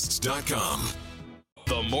foxnewspodcasts.com.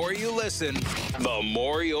 The more you listen, the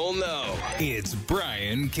more you'll know. It's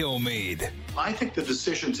Brian Kilmeade. I think the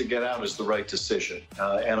decision to get out is the right decision.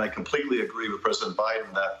 And I completely agree with President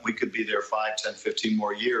Biden that we could be there 5, 10, 15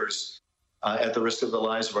 more years at the risk of the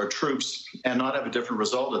lives of our troops and not have a different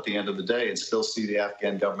result at the end of the day and still see the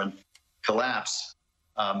Afghan government collapse.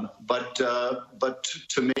 But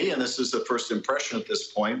to me, and this is the first impression at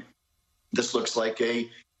this point, this looks like a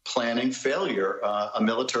planning failure, a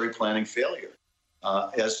military planning failure.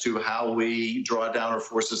 As to how we draw down our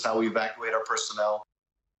forces, how we evacuate our personnel.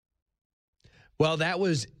 Well, that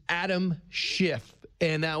was Adam Schiff,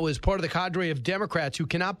 and that was part of the cadre of Democrats who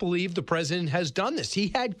cannot believe the president has done this.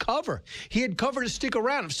 He had cover. He had cover to stick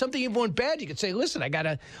around. If something even went bad, you could say, listen, I got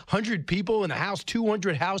 100 people in the House,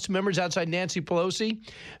 200 House members outside Nancy Pelosi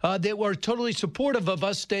that were totally supportive of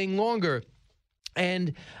us staying longer.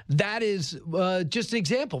 And that is just an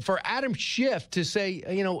example for Adam Schiff to say,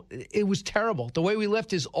 it was terrible. The way we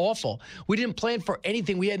left is awful. We didn't plan for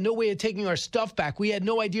anything. We had no way of taking our stuff back. We had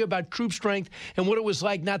no idea about troop strength and what it was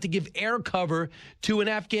like not to give air cover to an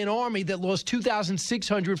Afghan army that lost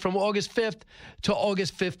 2,600 from August 5th to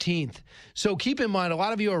August 15th. So keep in mind, a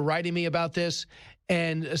lot of you are writing me about this,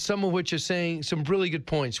 and some of which are saying some really good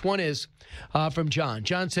points. One is from John.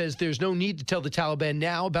 John says there's no need to tell the Taliban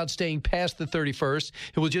now about staying past the 31st.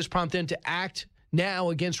 It will just prompt them to act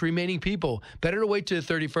now against remaining people. Better to wait to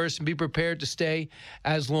the 31st and be prepared to stay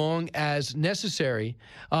as long as necessary.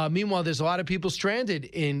 Meanwhile, there's a lot of people stranded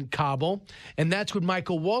in Kabul, and that's what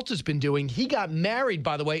Michael Waltz has been doing. He got married,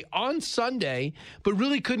 by the way, on Sunday, but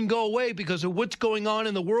really couldn't go away because of what's going on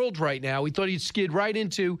in the world right now. We thought he'd skid right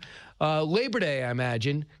into Labor Day, I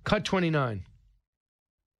imagine, cut 29.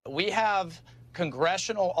 We have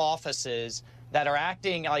congressional offices that are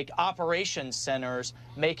acting like operations centers,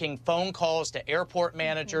 making phone calls to airport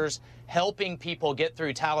managers, helping people get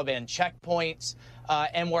through Taliban checkpoints,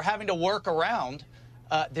 and we're having to work around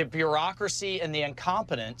the bureaucracy and the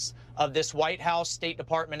incompetence of this White House, State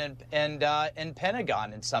Department, and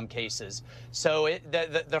Pentagon in some cases. So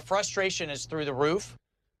the frustration is through the roof.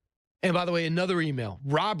 And by the way, another email.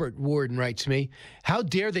 Robert Warden writes me, how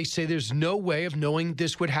dare they say there's no way of knowing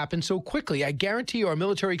this would happen so quickly? I guarantee you our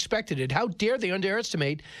military expected it. How dare they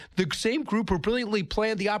underestimate the same group who brilliantly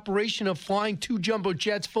planned the operation of flying 2 jumbo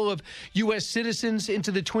jets full of U.S. citizens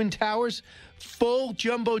into the Twin Towers? Full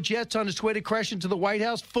jumbo jets on its way to crash into the White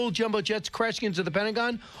House, full jumbo jets crashing into the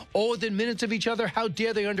Pentagon, all within minutes of each other. How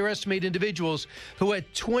dare they underestimate individuals who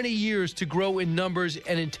had 20 years to grow in numbers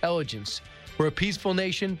and intelligence? We're a peaceful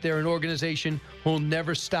nation. They're an organization who will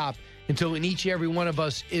never stop until each and every one of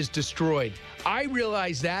us is destroyed. I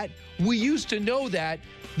realize that. We used to know that.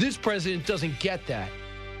 This president doesn't get that.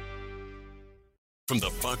 From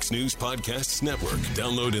the Fox News Podcasts Network,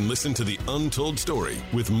 download and listen to The Untold Story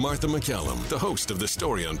with Martha McCallum. The host of The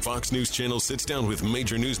Story on Fox News Channel sits down with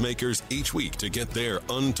major newsmakers each week to get their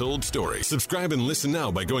untold story. Subscribe and listen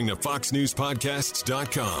now by going to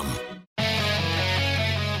foxnewspodcasts.com.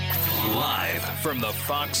 Live from the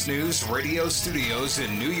Fox News radio studios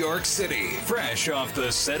in New York City, fresh off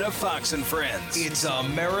the set of Fox and Friends, it's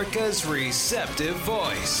America's receptive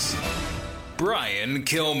voice, Brian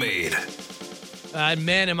Kilmeade.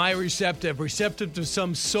 Man, am I receptive to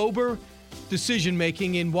some sober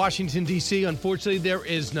decision-making in Washington, D.C. Unfortunately, there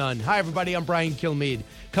is none. Hi, everybody. I'm Brian Kilmeade,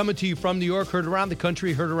 coming to you from New York, heard around the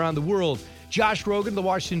country, heard around the world. Josh Rogan, The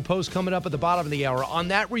Washington Post, coming up at the bottom of the hour. On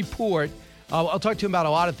that report, I'll talk to him about a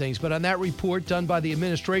lot of things, but on that report done by the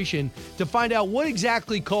administration to find out what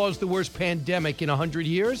exactly caused the worst pandemic in 100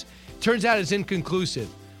 years, turns out it's inconclusive.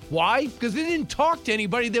 Why? Because they didn't talk to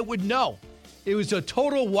anybody that would know. It was a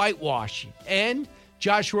total whitewash. And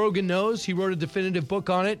Josh Rogan knows. He wrote a definitive book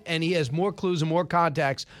on it, and he has more clues and more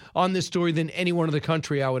contacts on this story than anyone in the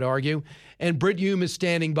country, I would argue. And Brit Hume is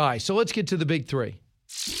standing by. So let's get to the big three.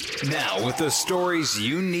 Now, with the stories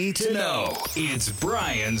you need to know, it's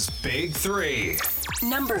Brian's Big Three.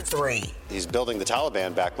 Number 3. He's building the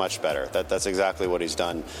Taliban back much better. That's exactly what he's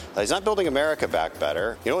done. He's not building America back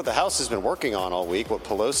better. You know what the House has been working on all week, what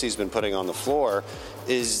Pelosi's been putting on the floor,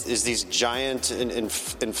 is these giant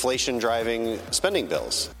inflation-driving spending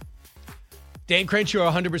bills. Dan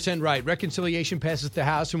Crenshaw, 100% right. Reconciliation passes the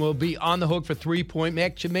House and will be on the hook for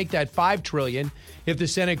should make that $5 trillion if the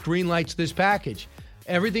Senate greenlights this package.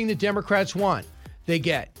 Everything the Democrats want, they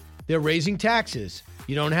get. They're raising taxes.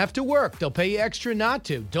 You don't have to work. They'll pay you extra not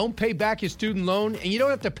to. Don't pay back your student loan, and you don't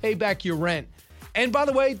have to pay back your rent. And by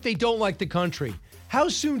the way, they don't like the country. How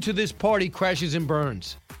soon till this party crashes and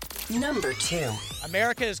burns? Number 2.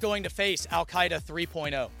 America is going to face Al-Qaeda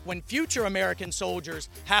 3.0. When future American soldiers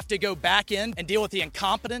have to go back in and deal with the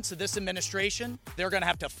incompetence of this administration, they're going to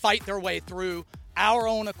have to fight their way through our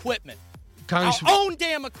own equipment, our own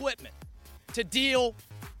damn equipment, to deal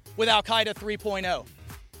with Al-Qaeda 3.0.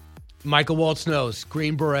 Michael Waltz knows.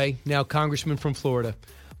 Green Beret, now congressman from Florida.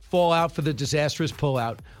 Fallout for the disastrous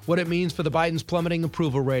pullout. What it means for the Biden's plummeting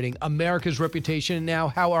approval rating. America's reputation, and now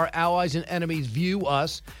how our allies and enemies view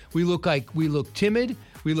us. We look timid.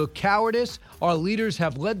 We look cowardice. Our leaders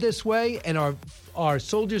have led this way, and our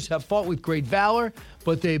soldiers have fought with great valor,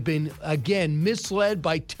 but they've been, again, misled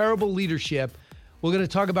by terrible leadership. We're going to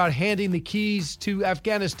talk about handing the keys to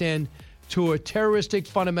Afghanistan to a terroristic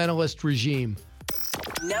fundamentalist regime.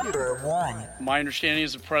 Number 1. My understanding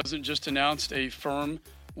is the president just announced a firm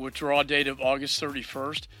withdrawal date of August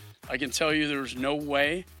 31st. I can tell you there's no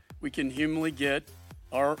way we can humanly get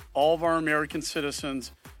all of our American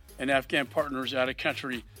citizens and Afghan partners out of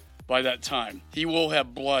country by that time. He will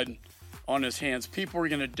have blood on his hands. People are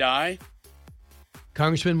going to die.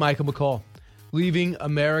 Congressman Michael McCaul, leaving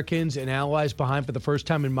Americans and allies behind for the first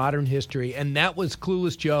time in modern history. And that was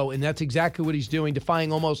Clueless Joe, and that's exactly what he's doing,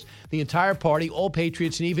 defying almost the entire party, all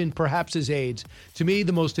patriots, and even perhaps his aides. To me,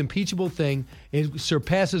 the most impeachable thing, it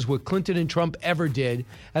surpasses what Clinton and Trump ever did,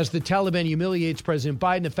 as the Taliban humiliates President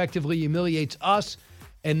Biden, effectively humiliates us,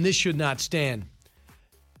 and this should not stand.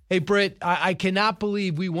 Hey, Britt, I cannot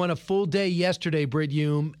believe we won a full day yesterday, Britt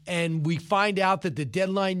Hume, and we find out that the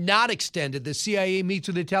deadline not extended. The CIA meets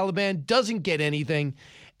with the Taliban, doesn't get anything,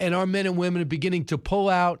 and our men and women are beginning to pull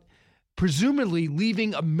out, presumably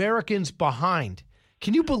leaving Americans behind.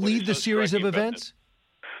 Can you believe the series of events?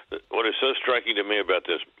 What is so striking to me about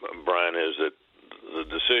this, Brian, is that the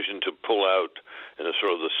decision to pull out in a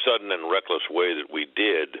sort of the sudden and reckless way that we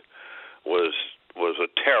did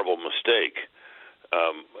terrible mistake.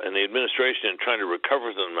 And the administration, in trying to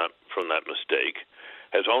recover from that mistake,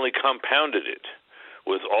 has only compounded it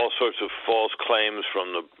with all sorts of false claims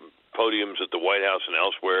from the podiums at the White House and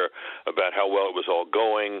elsewhere about how well it was all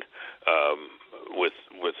going, with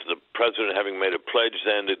the president having made a pledge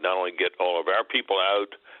then to not only get all of our people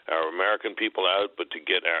out, our American people out, but to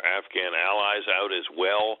get our Afghan allies out as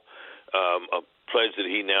well, a pledge that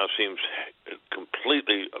he now seems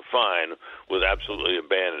completely fine with absolutely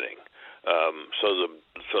abandoning. So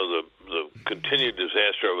the continued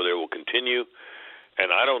disaster over there will continue,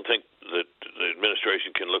 and I don't think that the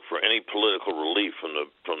administration can look for any political relief from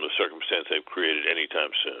the circumstance they've created anytime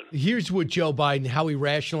soon. Here's what Joe Biden, how he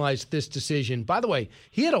rationalized this decision. By the way,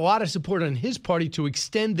 he had a lot of support on his party to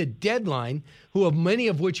extend the deadline, many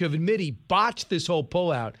of which have admitted he botched this whole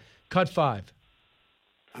pullout. Cut 5.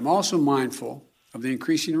 I'm also mindful of the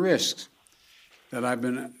increasing risks that I've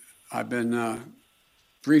been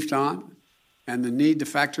briefed on, and the need to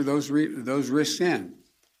factor those risks in.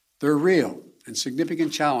 They're real and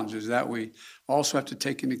significant challenges that we also have to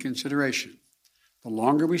take into consideration. The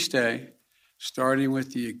longer we stay, starting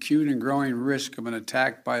with the acute and growing risk of an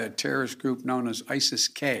attack by a terrorist group known as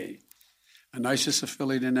ISIS-K, an ISIS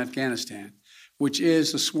affiliate in Afghanistan, which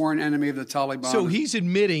is a sworn enemy of the Taliban. So he's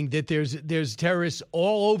admitting that there's terrorists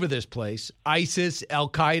all over this place. ISIS,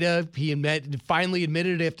 Al-Qaeda, he finally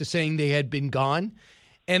admitted after saying they had been gone.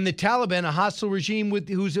 And the Taliban, a hostile regime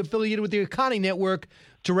who's affiliated with the Haqqani network,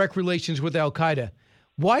 direct relations with Al-Qaeda.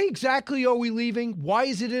 Why exactly are we leaving? Why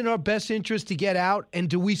is it in our best interest to get out? And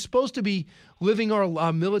do we supposed to be living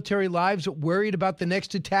our military lives worried about the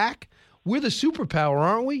next attack? We're the superpower,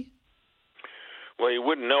 aren't we? Well, you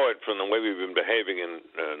wouldn't know it from the way we've been behaving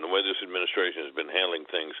and the way this administration has been handling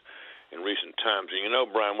things in recent times. And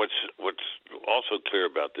Brian, what's also clear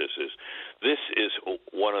about this is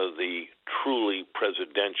one of the truly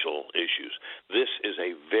presidential issues. This is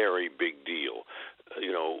a very big deal.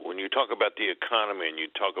 When you talk about the economy and you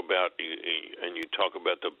talk about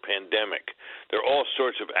the pandemic, there are all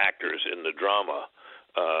sorts of actors in the drama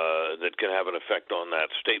that can have an effect on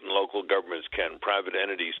that. State and local governments can, private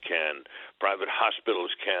entities can, private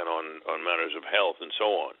hospitals can on matters of health and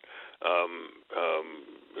so on.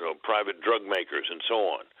 Private drug makers and so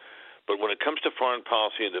on. But when it comes to foreign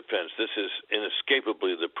policy and defense, this is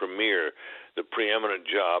inescapably the preeminent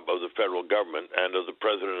job of the federal government and of the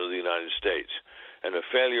President of the United States. And a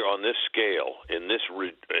failure on this scale, in this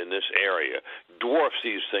area, dwarfs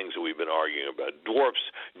these things that we've been arguing about, dwarfs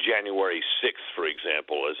January 6th, for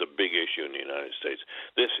example, as a big issue in the United States.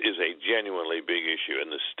 This is a genuinely big issue,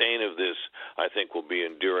 and the stain of this, I think, will be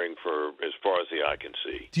enduring for as far as the eye can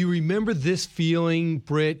see. Do you remember this feeling,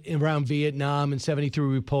 Britt, around Vietnam in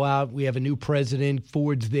 73 we pull out, we have a new president,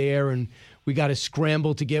 Ford's there, and we got to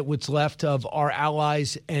scramble to get what's left of our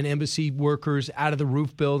allies and embassy workers out of the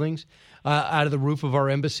roof buildings? Out of the roof of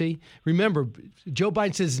our embassy. Remember, Joe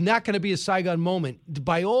Biden says it's not going to be a Saigon moment.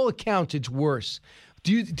 By all accounts, it's worse.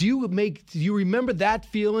 Do you remember that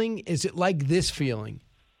feeling? Is it like this feeling?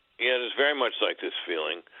 Yeah, it is very much like this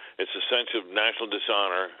feeling. It's a sense of national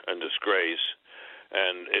dishonor and disgrace,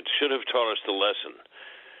 and it should have taught us the lesson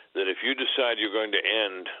that if you decide you're going to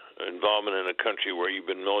end involvement in a country where you've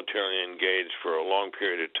been militarily engaged for a long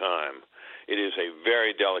period of time, it is a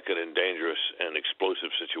very delicate and dangerous and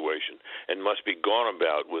explosive situation and must be gone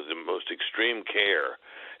about with the most extreme care.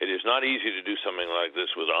 It is not easy to do something like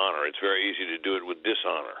this with honor. It's very easy to do it with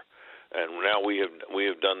dishonor. And now we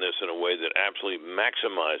have done this in a way that absolutely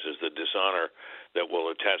maximizes the dishonor that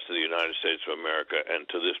will attach to the United States of America and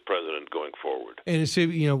to this president going forward. And it's,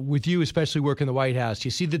 with you especially working in the White House,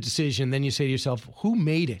 you see the decision, then you say to yourself, who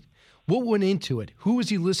made it? What went into it? Who was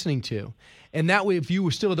he listening to? And that way, if you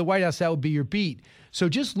were still at the White House, that would be your beat. So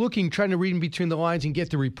just trying to read in between the lines and get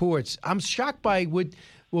the reports, I'm shocked by what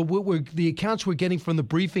the accounts we're getting from the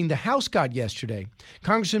briefing the House got yesterday.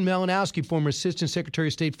 Congressman Malinowski, former Assistant Secretary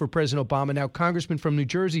of State for President Obama, now Congressman from New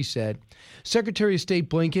Jersey, said Secretary of State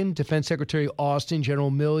Blinken, Defense Secretary Austin,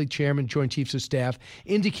 General Milley, Chairman, Joint Chiefs of Staff,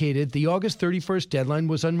 indicated the August 31st deadline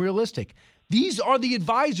was unrealistic. These are the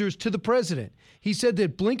advisors to the president. He said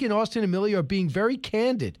that Blinken, Austin, and Milley are being very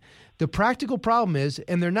candid. The practical problem is,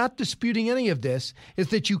 and they're not disputing any of this, is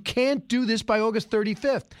that you can't do this by August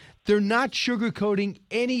 35th. They're not sugarcoating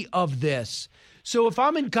any of this. So if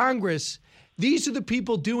I'm in Congress, these are the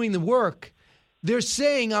people doing the work. They're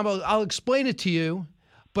saying, I'll explain it to you,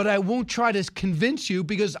 but I won't try to convince you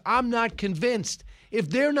because I'm not convinced. If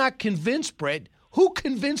they're not convinced, Brett, who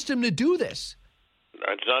convinced them to do this?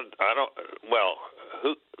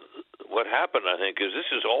 What happened, I think, is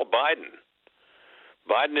this is all Biden.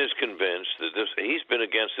 Biden is convinced that he's been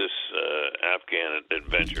against this Afghan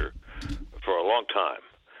adventure for a long time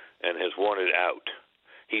and has wanted out.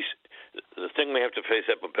 The thing we have to face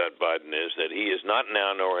up about Biden is that he is not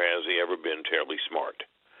now, nor has he ever been, terribly smart.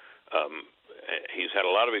 He's had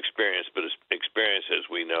a lot of experience, but his experience, as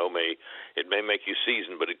we know, may make you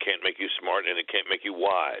seasoned, but it can't make you smart, and it can't make you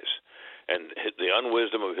wise. And the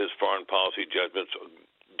unwisdom of his foreign policy judgments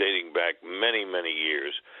dating back many, many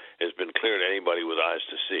years has been clear to anybody with eyes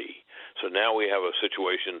to see. So now we have a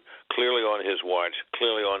situation clearly on his watch,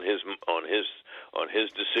 clearly on his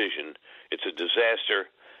decision. It's a disaster,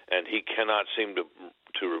 and he cannot seem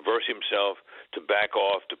to reverse himself, to back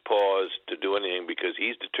off, to pause, to do anything, because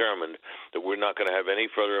he's determined that we're not going to have any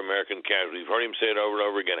further American casualties. We've heard him say it over and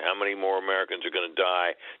over again, how many more Americans are going to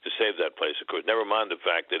die to save that place. Of course, never mind the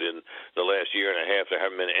fact that in the last year and a half there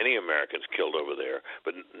haven't been any Americans killed over there.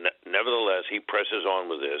 But nevertheless, he presses on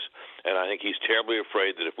with this, and I think he's terribly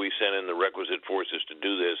afraid that if we send in the requisite forces to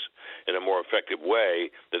do this in a more effective way,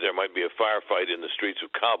 that there might be a firefight in the streets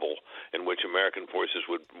of Kabul in which American forces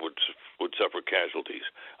would suffer casualties.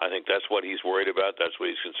 I think that's what he's worried about. That's what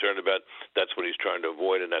he's concerned about. That's what he's trying to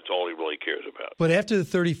avoid, and that's all he really cares about. But after the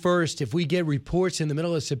 31st, if we get reports in the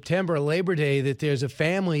middle of September, Labor Day, that there's a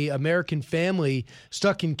family, American family,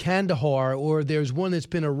 stuck in Kandahar, or there's one that's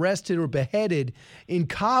been arrested or beheaded in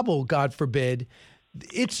Kabul, God forbid,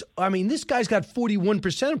 this guy's got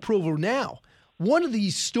 41% approval now. One of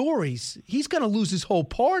these stories, he's going to lose his whole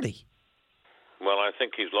party. Well, I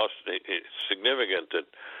think he's lost. It's significant that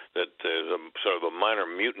there's a sort of a minor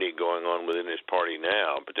mutiny going on within his party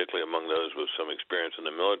now, particularly among those with some experience in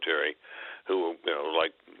the military, who,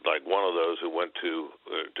 like one of those who went to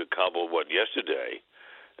Kabul yesterday,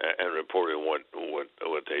 and reported what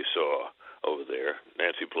they saw over there.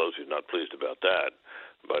 Nancy Pelosi's not pleased about that.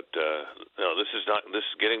 But this is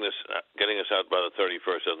getting us out by the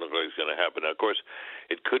 31st doesn't look like it's going to happen. Now, of course,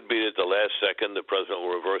 it could be at the last second the president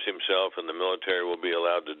will reverse himself and the military will be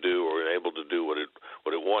allowed to do or able to do what it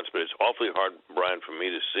wants. But it's awfully hard, Brian, for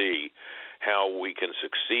me to see how we can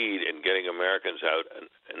succeed in getting Americans out, and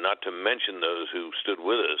not to mention those who stood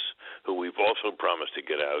with us, who we've also promised to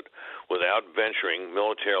get out, without venturing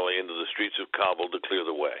militarily into the streets of Kabul to clear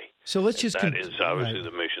the way. So let's just that is obviously the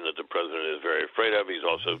mission that the president is very afraid of. He's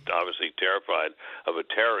also obviously terrified of a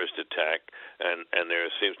terrorist attack, and there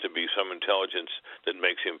seems to be some intelligence that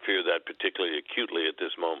makes him fear that particularly acutely at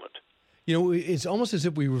this moment. It's almost as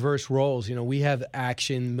if we reverse roles. We have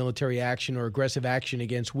action, military action, or aggressive action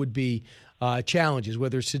against would-be challenges,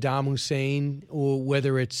 whether it's Saddam Hussein or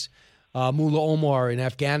whether it's Mullah Omar in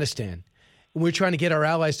Afghanistan. And we're trying to get our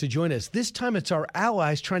allies to join us. This time it's our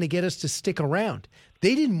allies trying to get us to stick around.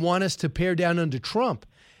 They didn't want us to pare down under Trump.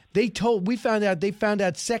 They found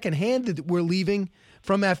out secondhand that we're leaving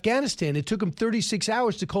from Afghanistan. It took them 36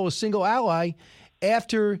 hours to call a single ally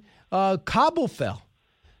after Kabul fell.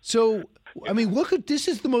 So, look at this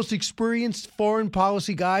is the most experienced foreign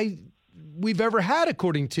policy guy we've ever had,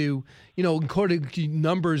 according to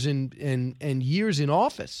numbers and years in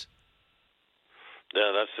office. Yeah,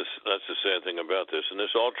 that's the sad thing about this, and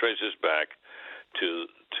this all traces back to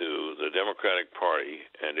the Democratic Party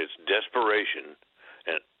and its desperation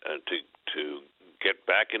and to get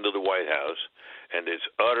back into the White House and its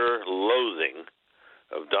utter loathing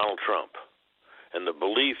of Donald Trump. And the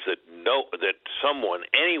belief that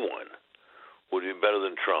anyone would be better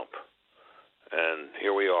than Trump. And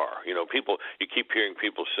here we are. You keep hearing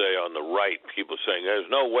people say on the right, people saying,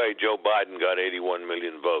 there's no way Joe Biden got 81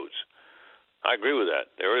 million votes. I agree with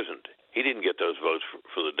that. There isn't. He didn't get those votes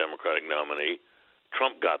for the Democratic nominee.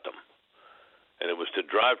 Trump got them. And it was to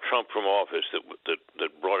drive Trump from office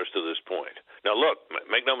that brought us to this point. Now, look,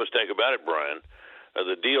 make no mistake about it, Brian.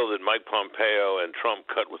 The deal that Mike Pompeo and Trump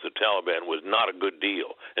cut with the Taliban was not a good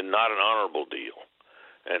deal and not an honorable deal.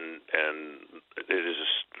 And it is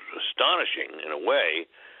astonishing in a way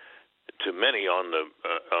to many on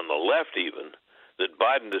the left even that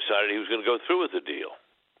Biden decided he was going to go through with the deal.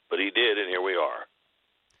 But he did, and here we are.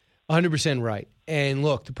 100% right. And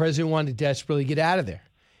look, the president wanted to desperately get out of there.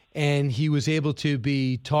 And he was able to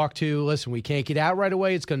be talked to. Listen, we can't get out right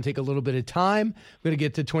away. It's going to take a little bit of time. We're going to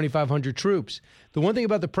get to 2,500 troops. The one thing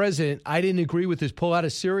about the president, I didn't agree with his pull out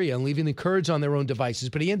of Syria and leaving the Kurds on their own devices,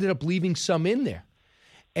 but he ended up leaving some in there.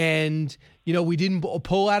 And, we didn't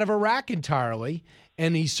pull out of Iraq entirely.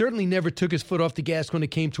 And he certainly never took his foot off the gas when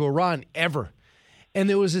it came to Iran, ever. And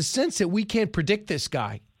there was a sense that we can't predict this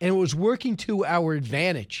guy. And it was working to our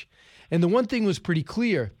advantage. And the one thing was pretty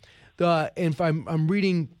clear. And if I'm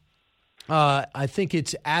reading... I think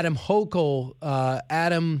it's Adam Hochul.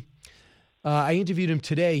 I interviewed him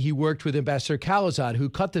today. He worked with Ambassador Khalilzad, who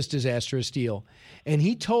cut this disastrous deal. And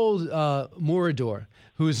he told Murador,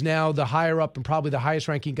 who is now the higher up and probably the highest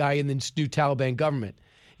ranking guy in this new Taliban government,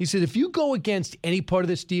 he said, if you go against any part of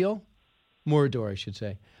this deal, Murador, I should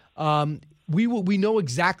say, we know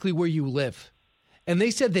exactly where you live. And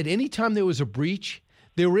they said that anytime there was a breach,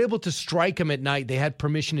 they were able to strike him at night. They had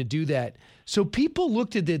permission to do that. So people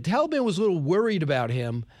looked at the Taliban was a little worried about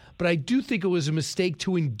him, but I do think it was a mistake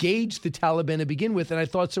to engage the Taliban to begin with, and I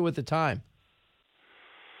thought so at the time.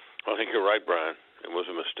 I think you're right, Brian. It was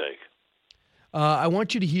a mistake. I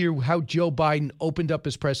want you to hear how Joe Biden opened up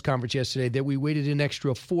his press conference yesterday that we waited an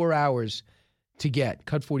extra 4 hours to get.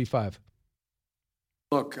 Cut 45.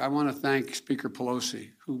 Look, I want to thank Speaker Pelosi,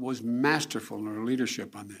 who was masterful in her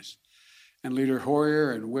leadership on this, and Leader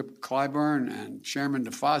Hoyer and Whip Clyburn and Chairman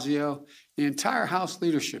DeFazio, the entire House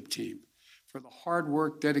leadership team, for the hard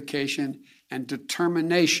work, dedication, and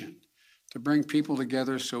determination to bring people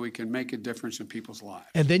together so we can make a difference in people's lives.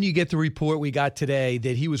 And then you get the report we got today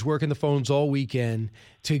that he was working the phones all weekend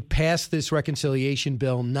to pass this reconciliation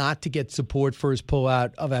bill, not to get support for his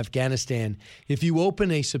pullout of Afghanistan. If you open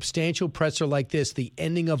a substantial presser like this, the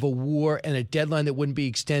ending of a war and a deadline that wouldn't be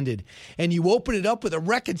extended, and you open it up with a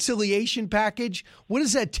reconciliation package, what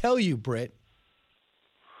does that tell you, Britt?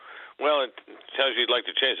 Well, it tells you he'd like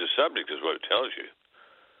to change the subject is what it tells you.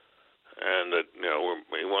 And that,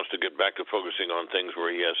 he wants to get back to focusing on things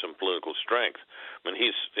where he has some political strength. I mean,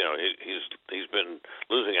 he's been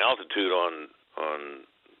losing altitude on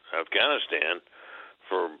Afghanistan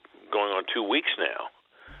for going on 2 weeks now.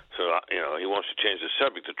 So, he wants to change the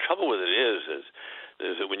subject. The trouble with it is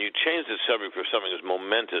that when you change the subject for something as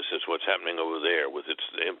momentous as what's happening over there, with its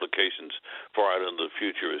implications far out into the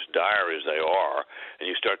future, as dire as they are, and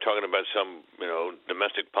you start talking about some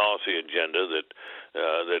domestic policy agenda that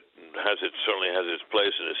certainly has its place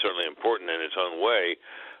and is certainly important in its own way,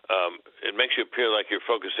 it makes you appear like you're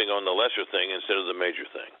focusing on the lesser thing instead of the major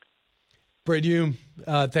thing. Britt Hume,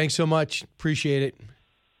 thanks so much. Appreciate it.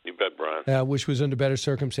 You bet, Brian. Wish was under better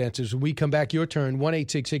circumstances. When we come back, your turn,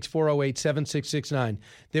 1-866-408-7669.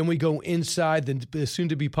 Then we go inside the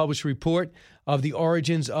soon-to-be-published report of the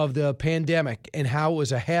origins of the pandemic and how it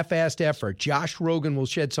was a half-assed effort. Josh Rogan will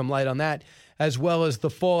shed some light on that, as well as the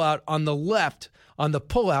fallout on the left on the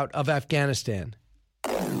pullout of Afghanistan.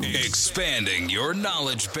 Expanding your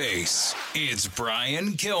knowledge base. It's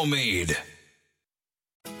Brian Kilmeade.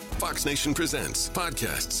 Fox Nation presents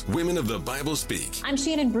podcasts Women of the Bible Speak. I'm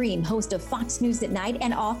Shannon Bream, host of Fox News at Night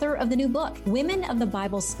and author of the new book, Women of the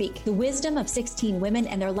Bible Speak, the wisdom of 16 women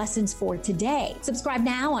and their lessons for today. Subscribe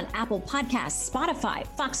now on Apple Podcasts, Spotify,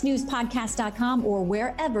 FoxNewsPodcast.com, or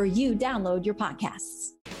wherever you download your podcasts.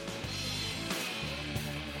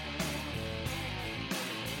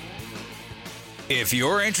 If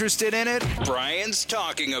you're interested in it, Brian's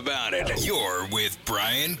talking about it. You're with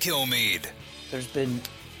Brian Kilmeade. There's been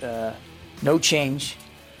no change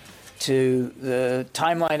to the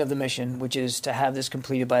timeline of the mission, which is to have this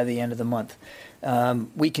completed by the end of the month.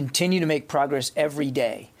 We continue to make progress every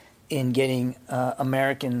day in getting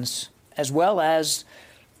Americans, as well as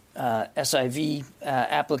SIV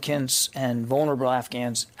applicants and vulnerable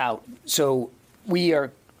Afghans, out. So we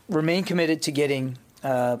remain committed to getting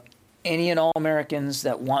any and all Americans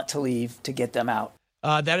that want to leave, to get them out.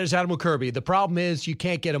 That is Admiral Kirby. The problem is you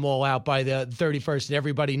can't get them all out by the 31st, and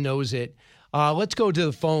everybody knows it. Let's go to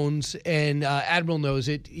the phones, and Admiral knows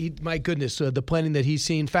it. My goodness, the planning that he's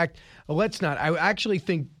seen. In fact, let's not. I actually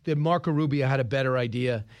think that Marco Rubio had a better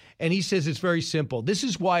idea, and he says it's very simple. This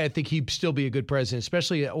is why I think he'd still be a good president,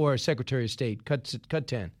 especially or a Secretary of State. Cut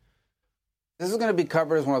 10. This is going to be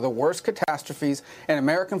covered as one of the worst catastrophes in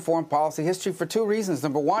American foreign policy history for two reasons.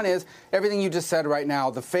 Number one is everything you just said right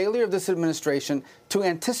now, the failure of this administration to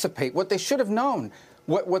anticipate what they should have known.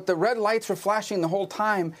 What the red lights were flashing the whole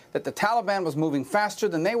time, that the Taliban was moving faster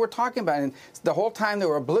than they were talking about. And the whole time they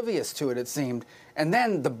were oblivious to it, it seemed. And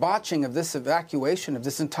then the botching of this evacuation, of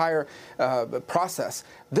this entire process.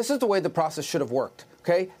 This is the way the process should have worked.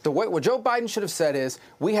 Okay, what Joe Biden should have said is,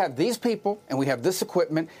 we have these people and we have this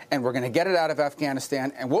equipment and we're going to get it out of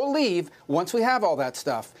Afghanistan and we'll leave once we have all that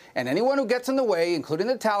stuff. And anyone who gets in the way, including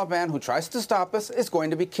the Taliban, who tries to stop us, is going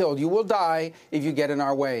to be killed. You will die if you get in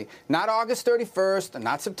our way. Not August 31st,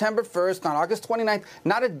 not September 1st, not August 29th,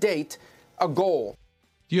 not a date, a goal.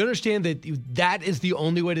 Do you understand that that is the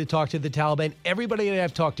only way to talk to the Taliban? Everybody that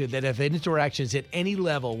I've talked to that have interactions at any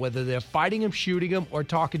level, whether they're fighting them, shooting them, or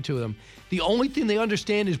talking to them, the only thing they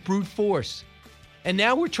understand is brute force. And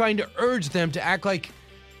now we're trying to urge them to act like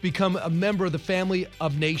become a member of the family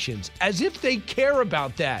of nations, as if they care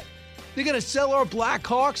about that. They're going to sell our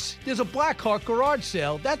Blackhawks? There's a Blackhawk garage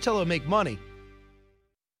sale. That's how they'll make money.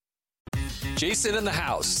 Jason in the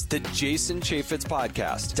House, the Jason Chaffetz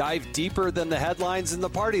podcast. Dive deeper than the headlines and the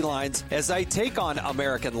party lines as I take on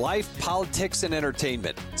American life, politics, and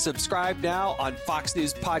entertainment. Subscribe now on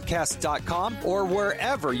foxnewspodcast.com or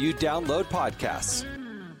wherever you download podcasts.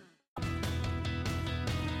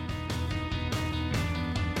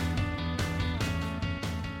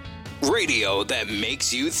 Radio that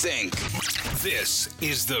makes you think. This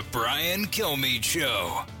is the Brian Kilmeade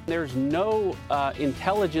Show. There's no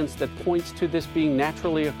intelligence that points to this being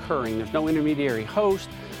naturally occurring. There's no intermediary host.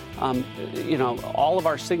 All of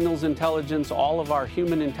our signals intelligence, all of our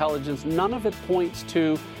human intelligence, none of it points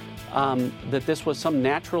to that this was some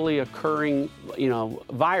naturally occurring,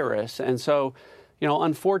 virus. And so,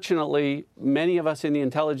 unfortunately, many of us in the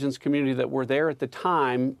intelligence community that were there at the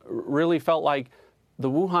time really felt like the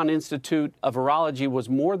Wuhan Institute of Virology was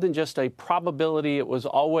more than just a probability. It was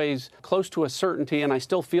always close to a certainty, and I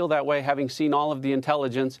still feel that way having seen all of the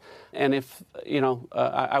intelligence. And if,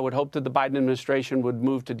 I would hope that the Biden administration would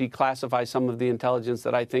move to declassify some of the intelligence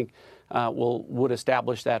that I think would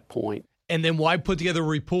establish that point. And then why put together a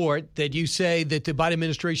report that you say that the Biden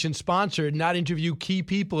administration sponsored, not interview key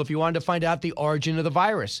people if you wanted to find out the origin of the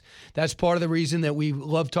virus? That's part of the reason that we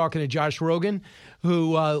love talking to Josh Rogin,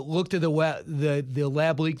 who looked at the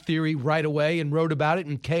lab leak theory right away and wrote about it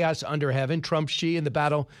in Chaos Under Heaven, Trump, Xi, and the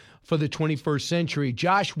Battle for the 21st Century.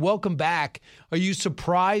 Josh, welcome back. Are you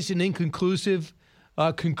surprised an inconclusive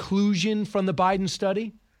conclusion from the Biden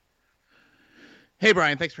study? Hey,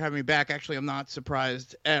 Brian, thanks for having me back. Actually, I'm not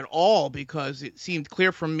surprised at all because it seemed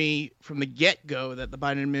clear from me from the get-go that the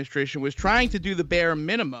Biden administration was trying to do the bare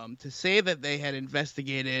minimum to say that they had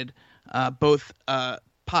investigated both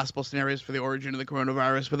possible scenarios for the origin of the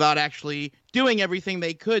coronavirus without actually doing everything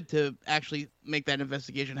they could to actually make that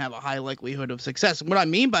investigation have a high likelihood of success. And what I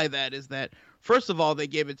mean by that is that, first of all, they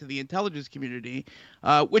gave it to the intelligence community,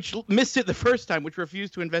 which missed it the first time, which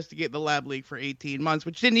refused to investigate the lab leak for 18 months,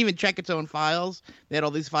 which didn't even check its own files. They had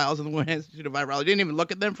all these files in the Wuhan Institute of Virology. Didn't even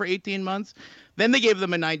look at them for 18 months. Then they gave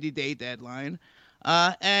them a 90-day deadline.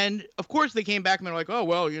 And, of course, they came back and they're like, oh,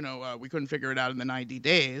 well, we couldn't figure it out in the 90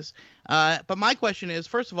 days. But my question is,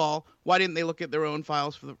 first of all, why didn't they look at their own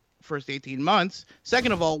files for the first 18 months?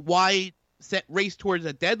 Second of all, why race towards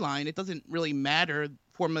a deadline? It doesn't really matter.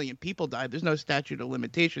 4 million people died. There's no statute of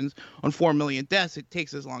limitations on 4 million deaths. It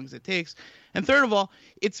takes as long as it takes. And third of all,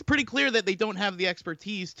 it's pretty clear that they don't have the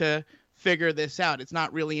expertise to figure this out. It's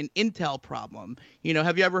not really an intel problem.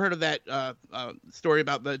 Have you ever heard of that story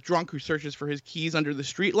about the drunk who searches for his keys under the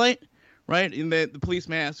streetlight? Right? And the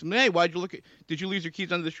policeman asks him, hey, did you lose your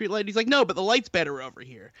keys under the streetlight? He's like, no, but the light's better over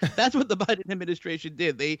here. That's what the Biden administration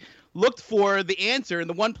did. They looked for the answer in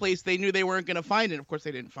the one place they knew they weren't going to find it. Of course,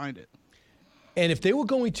 they didn't find it. And if they were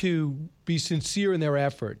going to be sincere in their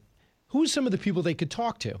effort, who are some of the people they could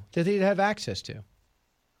talk to that they'd have access to?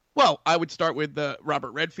 Well, I would start with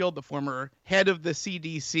Robert Redfield, the former head of the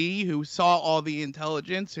CDC, who saw all the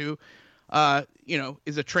intelligence, who,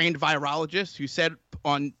 is a trained virologist, who said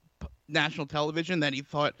on national television that he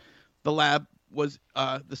thought the lab was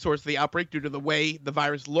the source of the outbreak due to the way the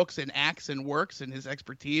virus looks and acts and works and his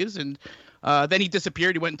expertise. And then he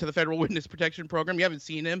disappeared. He went into the Federal Witness Protection Program. You haven't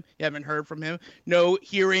seen him. You haven't heard from him. No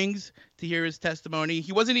hearings to hear his testimony.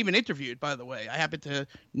 He wasn't even interviewed, by the way. I happen to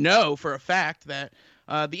know for a fact that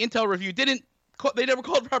the Intel Review they never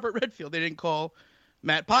called Robert Redfield. They didn't call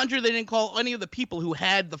Matt Pottinger. They didn't call any of the people who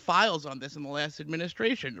had the files on this in the last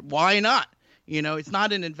administration. Why not? It's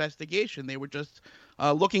not an investigation. They were just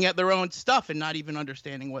looking at their own stuff and not even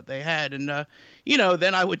understanding what they had. And,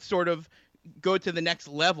 then I would sort of go to the next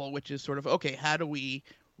level, which is sort of, okay, how do we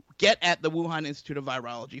get at the Wuhan Institute of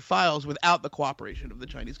Virology files without the cooperation of the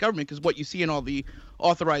Chinese government? Because what you see in all the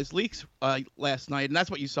authorized leaks last night, and that's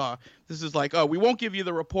what you saw, this is like, oh, we won't give you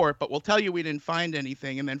the report, but we'll tell you we didn't find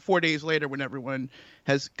anything. And then 4 days later, when everyone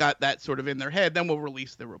has got that sort of in their head, then we'll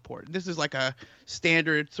release the report. This is like a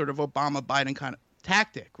standard sort of Obama-Biden kind of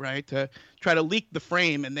tactic, right, to try to leak the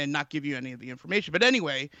frame and then not give you any of the information. But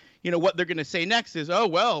anyway, what they're going to say next is, oh,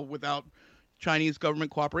 well, without Chinese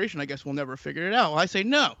government cooperation, I guess we'll never figure it out. Well, I say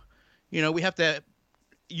no. We have to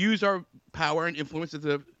use our power and influence as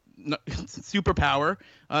a superpower,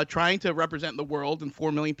 trying to represent the world and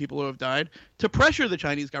 4 million people who have died, to pressure the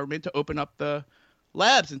Chinese government to open up the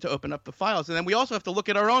labs and to open up the files. And then we also have to look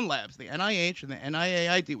at our own labs, the NIH and the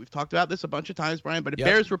NIAID. We've talked about this a bunch of times, Brian, but it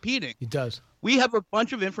bears repeating. It does. We have a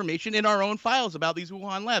bunch of information in our own files about these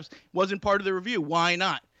Wuhan labs. It wasn't part of the review. Why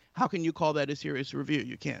not? How can you call that a serious review?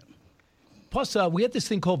 You can't. Plus, we have this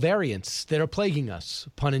thing called variants that are plaguing us,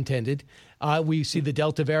 pun intended. We see the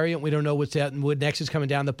Delta variant. We don't know what next is coming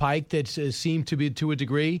down the pike that seem to be, to a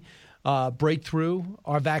degree, breakthrough.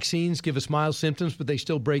 Our vaccines give us mild symptoms, but they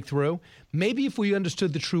still break through. Maybe if we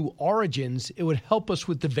understood the true origins, it would help us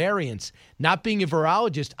with the variants. Not being a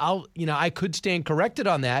virologist, I could stand corrected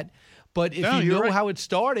on that. But if you know how it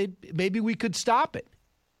started, maybe we could stop it.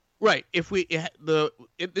 Right.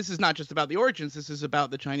 This is not just about the origins. This is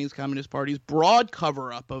about the Chinese Communist Party's broad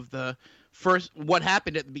cover-up of the what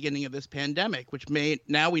happened at the beginning of this pandemic, which may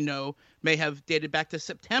have dated back to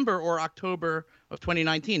September or October of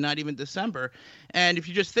 2019, not even December. And if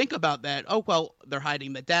you just think about that, they're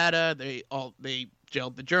hiding the data. They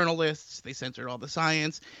jailed the journalists. They censored all the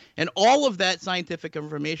science, and all of that scientific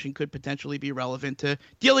information could potentially be relevant to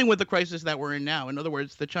dealing with the crisis that we're in now. In other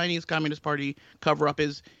words, the Chinese Communist Party cover-up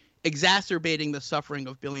is exacerbating the suffering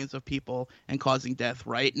of billions of people and causing death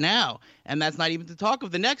right now. And that's not even to talk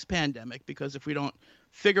of the next pandemic, because if we don't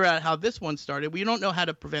figure out how this one started, we don't know how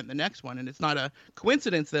to prevent the next one. And it's not a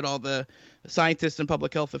coincidence that all the scientists and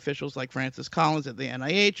public health officials like Francis Collins at the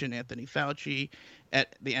NIH and Anthony Fauci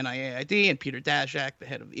at the NIAID and Peter Daszak, the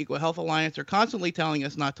head of the EcoHealth Alliance, are constantly telling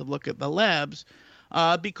us not to look at the labs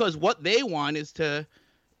because what they want is to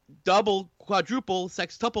double, quadruple,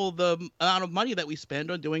 sextuple the amount of money that we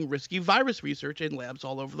spend on doing risky virus research in labs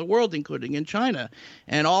all over the world, including in China.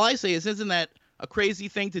 And all I say is, isn't that a crazy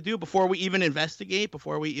thing to do before we even investigate,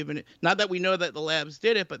 not that we know that the labs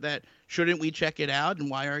did it, but that shouldn't we check it out? And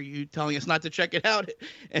why are you telling us not to check it out?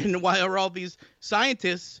 And why are all these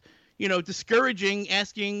scientists, discouraging,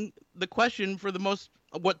 asking the question for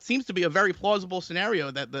what seems to be a very plausible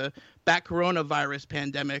scenario that the bat coronavirus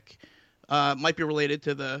pandemic might be related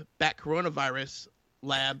to the bat coronavirus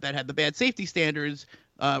lab that had the bad safety standards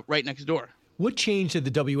right next door. What changed at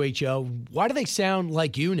the WHO? Why do they sound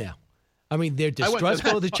like you now? I mean, they're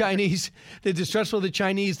distrustful of the Chinese. They're distrustful of the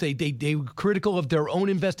Chinese. They were critical of their own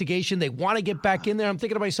investigation. They want to get back in there. I'm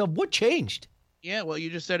thinking to myself, what changed? Yeah, well, you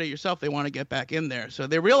just said it yourself. They want to get back in there. So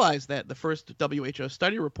they realized that the first WHO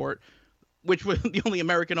study report, which was the only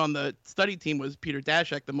American on the study team, was Peter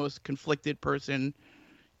Daszak, the most conflicted person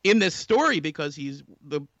in this story because he's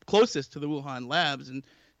the closest to the Wuhan labs and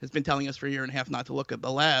has been telling us for a year and a half not to look at the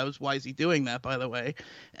labs. Why is he doing that, by the way?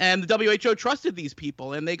 And the WHO trusted these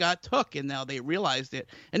people, and they got took, and now they realized it.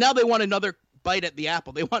 And now they want another bite at the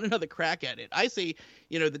apple. They want another crack at it. I say,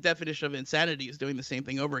 the definition of insanity is doing the same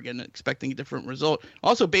thing over again, expecting a different result.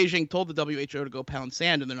 Also, Beijing told the WHO to go pound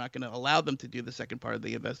sand, and they're not going to allow them to do the second part of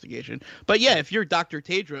the investigation. But yeah, if you're Dr.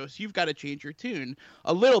 Tedros, you've got to change your tune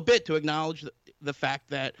a little bit to acknowledge the fact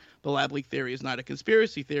that the lab leak theory is not a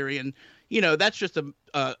conspiracy theory. And, that's just an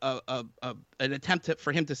attempt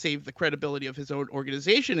for him to save the credibility of his own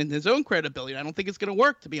organization and his own credibility. I don't think it's going to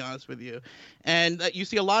work, to be honest with you. And you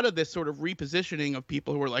see a lot of this sort of repositioning of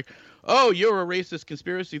people who are like, oh, you're a racist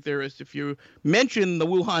conspiracy theorist if you mention the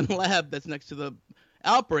Wuhan lab that's next to the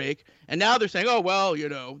outbreak. And now they're saying, oh, well,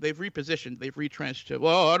 they've repositioned, they've retrenched to,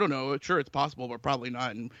 well, I don't know, sure, it's possible, but probably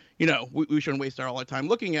not. And, we shouldn't waste all our time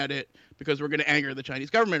looking at it because we're going to anger the Chinese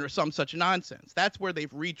government or some such nonsense. That's where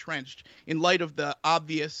they've retrenched in light of the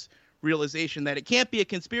obvious realization that it can't be a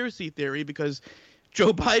conspiracy theory because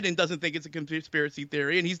Joe Biden doesn't think it's a conspiracy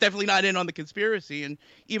theory, and he's definitely not in on the conspiracy. And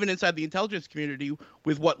even inside the intelligence community,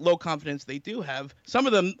 with what low confidence they do have, some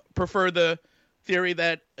of them prefer the theory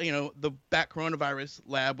that, the bat coronavirus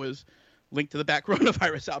lab was linked to the bat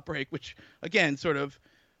coronavirus outbreak, which, again, sort of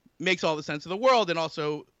makes all the sense of the world and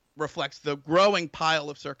also reflects the growing pile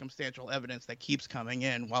of circumstantial evidence that keeps coming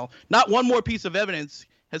in. While not one more piece of evidence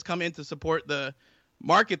has come in to support the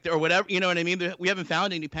market or whatever, you know what I mean? We haven't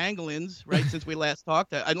found any pangolins, right, since we last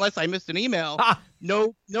talked, unless I missed an email.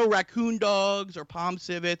 No raccoon dogs or palm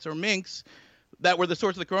civets or minks that were the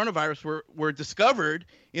source of the coronavirus were discovered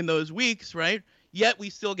in those weeks, right? Yet we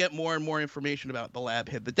still get more and more information about the lab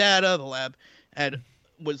hid the data, the lab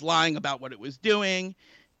was lying about what it was doing.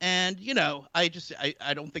 And,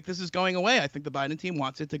 I don't think this is going away. I think the Biden team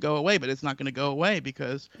wants it to go away, but it's not going to go away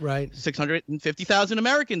because 650,000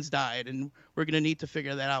 Americans died, and we're going to need to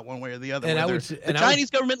figure that out one way or the other, whether the Chinese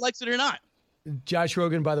government likes it or not. Josh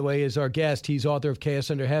Rogin, by the way, is our guest. He's author of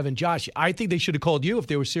Chaos Under Heaven. Josh, I think they should have called you if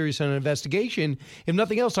they were serious on an investigation. If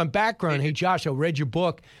nothing else, on background. Hey, Josh, I read your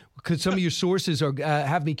book because some of your sources are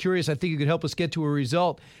have me curious. I think you could help us get to a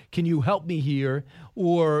result. Can you help me here?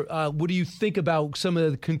 Or what do you think about some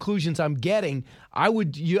of the conclusions I'm getting?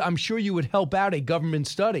 I'm sure you would help out a government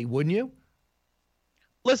study, wouldn't you?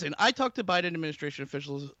 Listen, I talk to Biden administration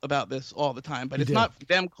officials about this all the time, but it's not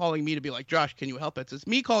them calling me to be like, Josh, can you help us? It's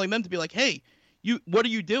me calling them to be like, hey, what are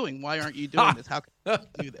you doing? Why aren't you doing this? How can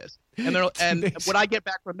you do this? And what I get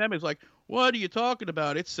back from them is like, what are you talking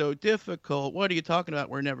about? It's so difficult. What are you talking about?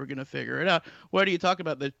 We're never going to figure it out. What are you talking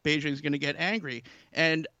about? That Beijing's going to get angry.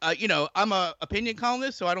 And, I'm a opinion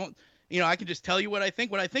columnist, so I don't, I can just tell you what I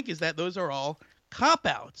think. What I think is that those are all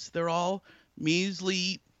cop-outs. They're all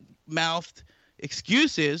measly-mouthed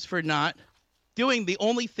excuses for not doing the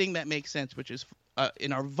only thing that makes sense, which is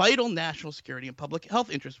in our vital national security and public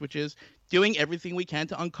health interest, which is doing everything we can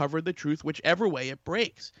to uncover the truth, whichever way it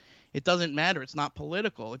breaks. It doesn't matter. It's not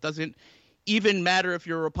political. It doesn't even matter if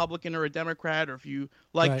you're a Republican or a Democrat, or if you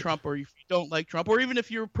like Trump or if you don't like Trump, or even if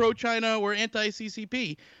you're pro-China or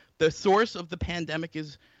anti-CCP. The source of the pandemic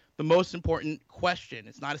is the most important question.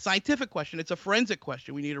 It's not a scientific question. It's a forensic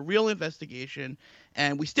question. We need a real investigation,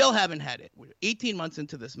 and we still haven't had it. We're 18 months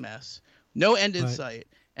into this mess. No end in sight.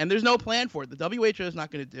 And there's no plan for it. The WHO is not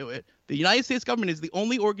going to do it. The United States government is the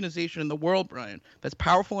only organization in the world, Brian, that's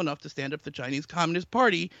powerful enough to stand up to the Chinese Communist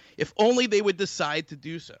Party if only they would decide to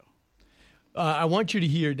do so. I want you to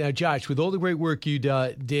hear now, Josh, with all the great work you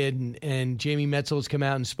did, and Jamie Metzl has come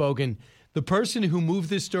out and spoken, the person who moved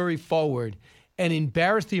this story forward and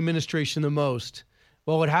embarrassed the administration the most,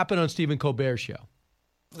 well, what happened on Stephen Colbert's show.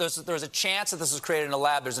 There's a chance that this was created in a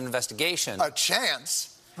lab. There's an investigation. A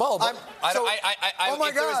chance? Well, oh my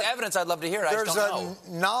if there was God. evidence, I'd love to hear it. There's I just don't know.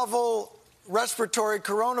 a novel respiratory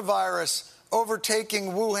coronavirus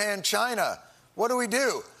overtaking Wuhan, China. What do we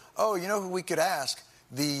do? Oh, you know who we could ask?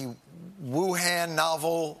 The Wuhan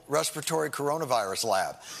Novel Respiratory Coronavirus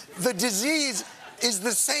Lab. The disease is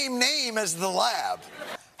the same name as the lab.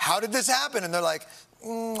 How did this happen? And they're like,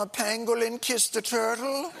 a pangolin kissed a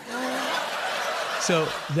turtle. So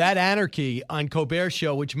that anarchy on Colbert's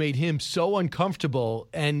show, which made him so uncomfortable,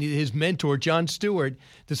 and his mentor, Jon Stewart,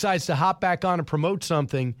 decides to hop back on and promote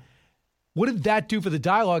something. What did that do for the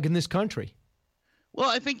dialogue in this country? Well,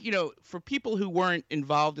 I think, for people who weren't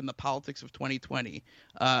involved in the politics of 2020,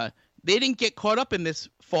 they didn't get caught up in this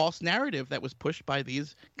false narrative that was pushed by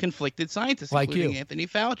these conflicted scientists, like including Anthony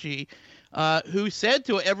Fauci, who said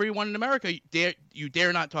to everyone in America, you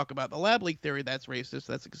dare not talk about the lab leak theory. That's racist.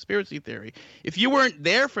 That's a conspiracy theory. If you weren't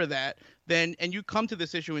there for that, then, and you come to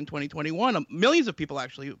this issue in 2021, millions of people I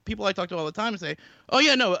talk to all the time say, oh,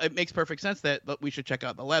 yeah, no, it makes perfect sense that we should check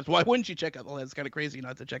out the labs. Why wouldn't you check out the labs? It's kind of crazy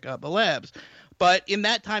not to check out the labs. But in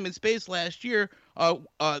that time and space last year,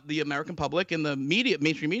 the American public and the media,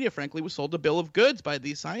 mainstream media, frankly, was sold a bill of goods by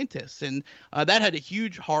these scientists. And that had a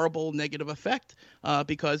huge, horrible negative effect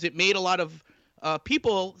because it made a lot of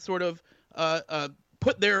people sort of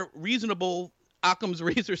put their reasonable Occam's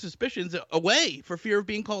razor suspicions away for fear of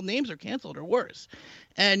being called names or canceled or worse.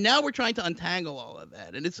 And now we're trying to untangle all of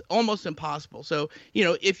that, and it's almost impossible. So,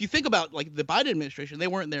 if you think about like the Biden administration, they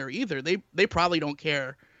weren't there either. They probably don't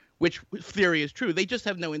care which theory is true. They just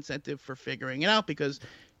have no incentive for figuring it out, because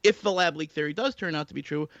if the lab leak theory does turn out to be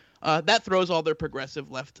true, that throws all their progressive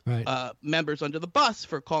left members under the bus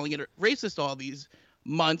for calling it racist all these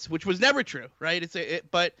months, which was never true, right?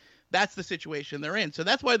 But that's the situation they're in. So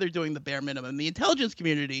that's why they're doing the bare minimum. The intelligence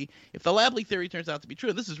community, if the lab leak theory turns out to be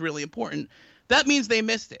true, and this is really important, that means they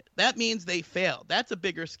missed it. That means they failed. That's a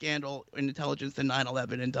bigger scandal in intelligence than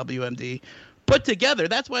 9/11 and WMD put together.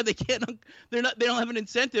 That's why they don't have an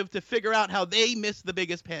incentive to figure out how they missed the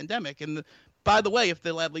biggest pandemic. And by the way, if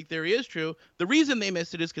the lab leak theory is true, the reason they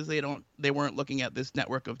missed it is because they weren't looking at this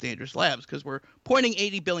network of dangerous labs, because we're pointing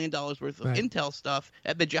 $80 billion worth of intel stuff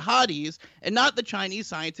at the jihadis and not the Chinese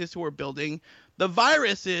scientists who are building the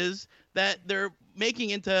viruses that they're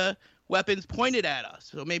making into weapons pointed at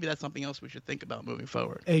us. So maybe that's something else we should think about moving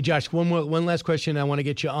forward. Hey, Josh, one last question. I want to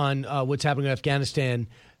get you on what's happening in Afghanistan.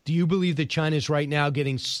 Do you believe that China's right now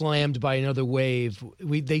getting slammed by another wave?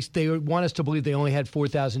 They want us to believe they only had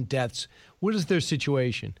 4,000 deaths. What is their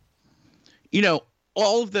situation?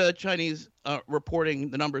 All of the Chinese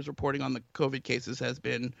numbers reporting on the COVID cases has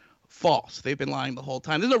been false. They've been lying the whole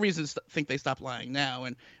time. There's no reason to think they stopped lying now.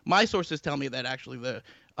 And my sources tell me that actually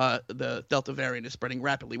the Delta variant is spreading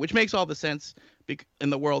rapidly, which makes all the sense in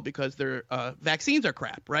the world because their vaccines are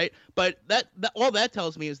crap, right? But that all that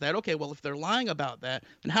tells me is that, okay, well, if they're lying about that,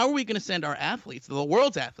 then how are we going to send our athletes, the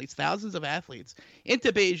world's athletes, thousands of athletes,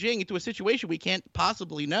 into Beijing, into a situation we can't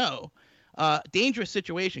possibly know? Dangerous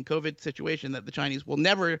situation, COVID situation that the Chinese will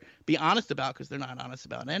never be honest about because they're not honest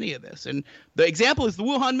about any of this. And the example is the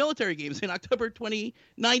Wuhan military games in October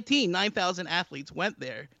 2019. 9,000 athletes went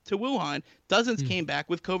there to Wuhan. Dozens came back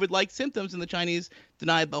with COVID-like symptoms, and the Chinese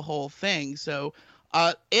denied the whole thing. So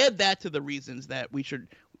add that to the reasons that we should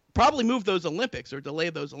probably move those Olympics or delay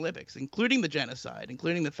those Olympics, including the genocide,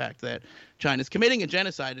 including the fact that China's committing a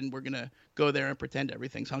genocide and we're going to go there and pretend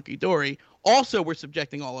everything's hunky-dory. Also, we're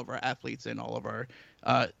subjecting all of our athletes and all of our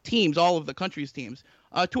teams, all of the country's teams,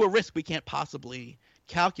 to a risk we can't possibly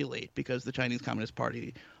calculate because the Chinese Communist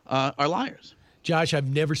Party are liars. Josh,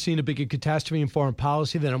 I've never seen a bigger catastrophe in foreign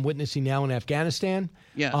policy than I'm witnessing now in Afghanistan.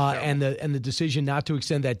 Yeah, and the decision not to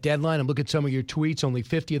extend that deadline. I'm looking at some of your tweets. Only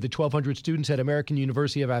 50 of the 1,200 students at American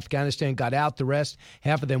University of Afghanistan got out. The rest,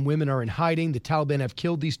 half of them women, are in hiding. The Taliban have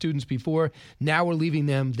killed these students before. Now we're leaving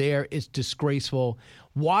them there. It's disgraceful.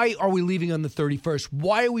 Why are we leaving on the 31st?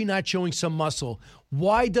 Why are we not showing some muscle?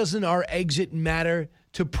 Why doesn't our exit matter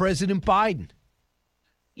to President Biden?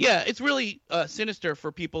 Yeah, it's really sinister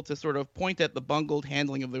for people to sort of point at the bungled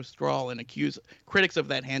handling of the withdrawal and accuse critics of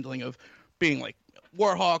that handling of being like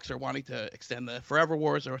war hawks or wanting to extend the forever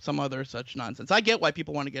wars or some other such nonsense. I get why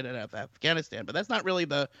people want to get out of Afghanistan, but that's not really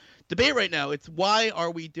the debate right now. It's why are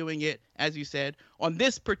we doing it, as you said, on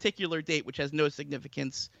this particular date, which has no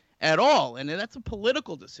significance at all. And that's a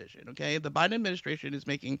political decision, okay? The Biden administration is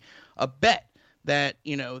making a bet that,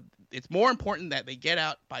 it's more important that they get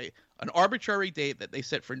out by an arbitrary date that they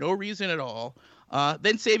set for no reason at all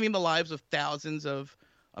than saving the lives of thousands of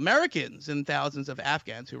Americans and thousands of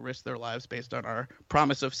Afghans who risk their lives based on our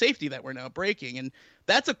promise of safety that we're now breaking. And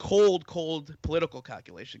that's a cold political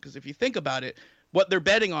calculation, because if you think about it, what they're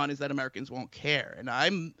betting on is that Americans won't care. And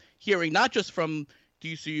I'm hearing not just from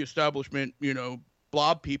DC establishment,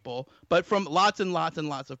 blob people, but from lots and lots and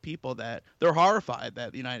lots of people that they're horrified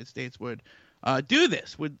that the United States would do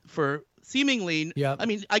this for seemingly. Yeah. I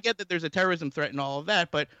mean, I get that there's a terrorism threat and all of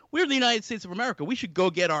that, but we're the United States of America. We should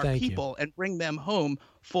go get our people and bring them home,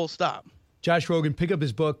 full stop. Josh Rogin, pick up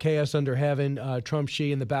his book, Chaos Under Heaven, Trump,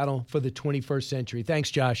 Xi, and the Battle for the 21st Century.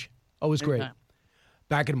 Thanks, Josh. Always great. Anytime.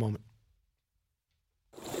 Back in a moment.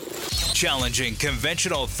 Challenging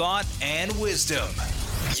conventional thought and wisdom.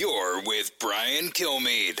 You're with Brian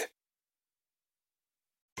Kilmeade.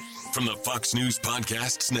 From the Fox News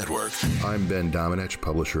Podcasts Network. I'm Ben Domenech,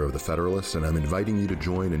 publisher of The Federalist, and I'm inviting you to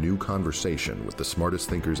join a new conversation with the smartest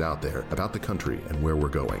thinkers out there about the country and where we're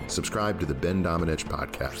going. Subscribe to the Ben Domenech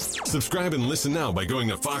Podcast. Subscribe and listen now by going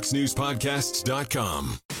to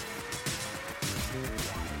foxnewspodcasts.com.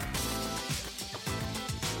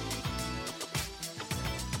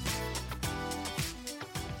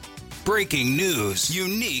 Breaking news,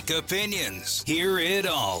 unique opinions. Hear it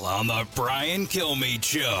all on the Brian Kilmeade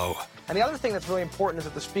Show. And the other thing that's really important is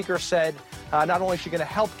that the Speaker said not only is she going to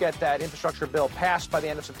help get that infrastructure bill passed by the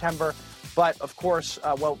end of September, but, of course,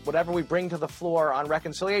 whatever we bring to the floor on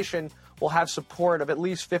reconciliation will have support of at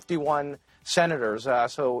least 51 senators.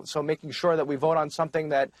 So making sure that we vote on something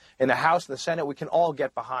that in the House and the Senate we can all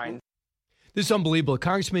get behind. This is unbelievable.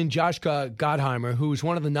 Congressman Josh Gottheimer, who is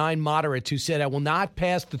one of the 9 moderates who said, I will not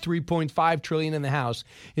pass the $3.5 trillion in the House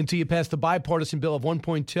until you pass the bipartisan bill of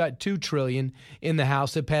 $1.2 trillion in the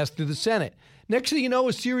House that passed through the Senate. Next thing you know,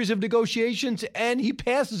 a series of negotiations, and he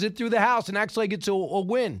passes it through the House and acts like it's a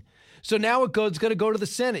win. So now it's going to go to the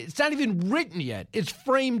Senate. It's not even written yet. It's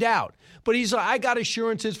framed out. But he's like, I got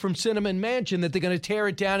assurances from Sinema and Manchin that they're going to tear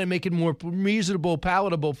it down and make it more reasonable,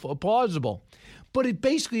 palatable, plausible. But it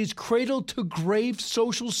basically is cradle-to-grave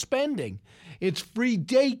social spending. It's free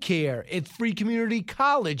daycare. It's free community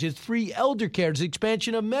college. It's free elder care. It's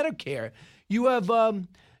expansion of Medicare. You have a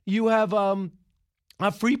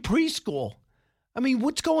free preschool. I mean,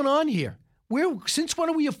 what's going on here? Since when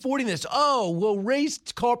are we affording this? Oh, we'll raise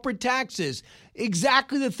corporate taxes.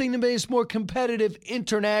 Exactly the thing that made us more competitive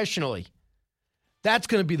internationally. That's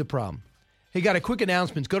going to be the problem. Hey, got a quick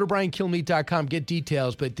announcement. Go to BrianKilmeade.com, get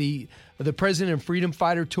details. But the President and Freedom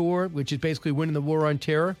Fighter Tour, which is basically winning the war on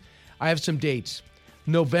terror, I have some dates.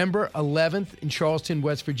 November 11th in Charleston,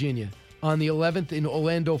 West Virginia. On the 11th in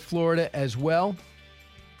Orlando, Florida as well.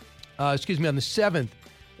 On the 7th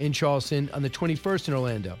in Charleston. On the 21st in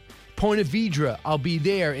Orlando. Point of Vedra, I'll be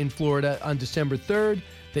there in Florida on December 3rd.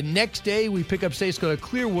 The next day, we pick up states, go to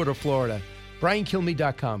Clearwater, Florida.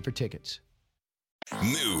 BrianKilmeade.com for tickets.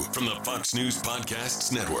 New from the Fox News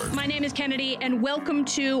Podcasts Network. My name is Kennedy, and welcome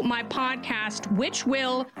to my podcast, which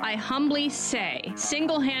will, I humbly say,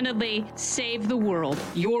 single-handedly save the world.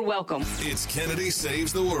 You're welcome. It's Kennedy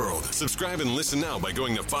Saves the World. Subscribe and listen now by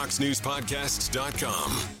going to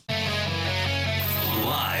foxnewspodcasts.com.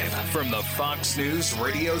 Live from the Fox News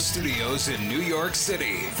radio studios in New York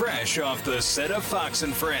City, fresh off the set of Fox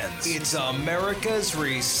and Friends, it's America's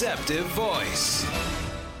receptive voice,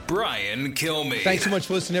 Brian Kilmeade. Thanks so much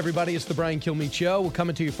for listening, everybody. It's the Brian Kilmeade Show. We're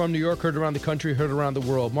coming to you from New York, heard around the country, heard around the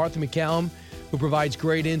world. Martha McCallum who provides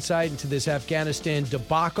great insight into this Afghanistan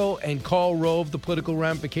debacle, and Karl Rove, the political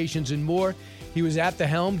ramifications and more. He was at the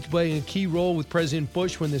helm, playing a key role with President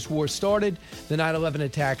Bush when this war started. The 9/11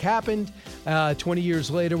 attack happened. 20 years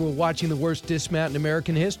later, we're watching the worst dismount in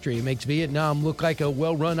American history. It makes Vietnam look like a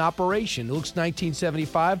well-run operation. It looks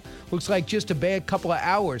 1975, looks like just a bad couple of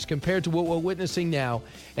hours compared to what we're witnessing now.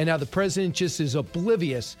 And now the president just is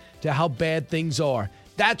oblivious to how bad things are.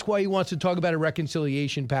 That's why he wants to talk about a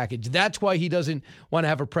reconciliation package. That's why he doesn't want to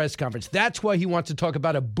have a press conference. That's why he wants to talk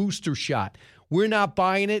about a booster shot. We're not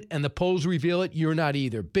buying it, and the polls reveal it. You're not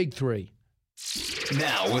either. Big three.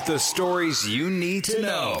 Now, with the stories you need to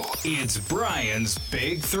know, it's Brian's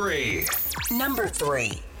Big Three. Number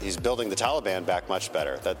 3. He's building the Taliban back much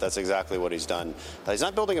better. That's exactly what he's done. He's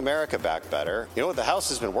not building America back better. You know what the House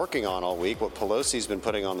has been working on all week, what Pelosi's been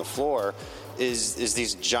putting on the floor, is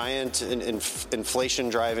these giant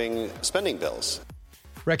inflation-driving spending bills.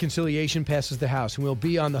 Reconciliation passes the House, and we'll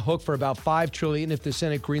be on the hook for about $5 trillion if the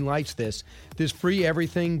Senate greenlights this. This free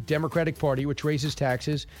everything Democratic Party, which raises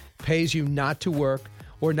taxes, pays you not to work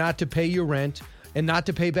or not to pay your rent and not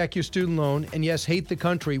to pay back your student loan, and yes, hate the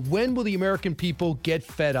country. When will the American people get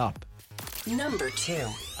fed up? Number 2.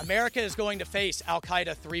 America is going to face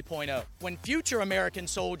Al-Qaeda 3.0. When future American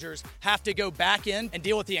soldiers have to go back in and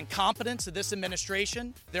deal with the incompetence of this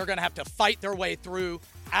administration, they're going to have to fight their way through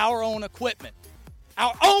our own equipment.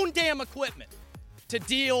 Our own damn equipment to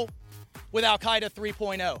deal with Al-Qaeda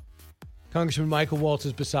 3.0. Congressman Michael Waltz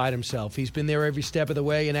is beside himself. He's been there every step of the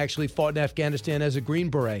way and actually fought in Afghanistan as a Green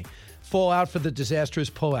Beret. Fallout for the disastrous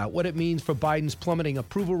pullout, what it means for Biden's plummeting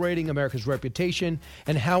approval rating, America's reputation,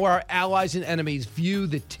 and how our allies and enemies view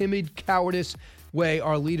the timid cowardice way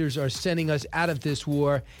our leaders are sending us out of this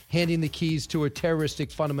war, handing the keys to a terroristic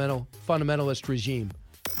fundamentalist regime.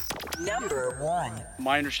 Number 1.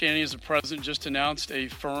 My understanding is the president just announced a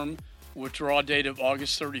firm withdrawal date of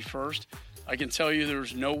August 31st. I can tell you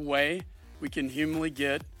there's no way we can humanly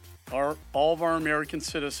get all of our American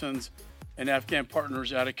citizens and Afghan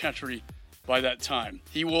partners out of country by that time.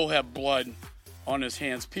 He will have blood on his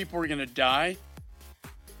hands. People are going to die.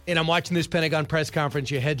 And I'm watching this Pentagon press conference.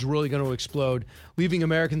 Your head's really going to explode. Leaving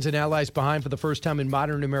Americans and allies behind for the first time in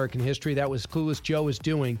modern American history. That was Clueless Joe is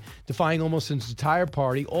doing, defying almost his entire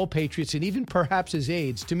party, all patriots, and even perhaps his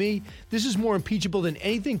aides. To me, this is more impeachable than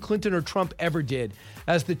anything Clinton or Trump ever did.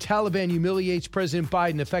 As the Taliban humiliates President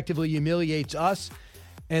Biden, effectively humiliates us,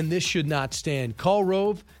 and this should not stand. Karl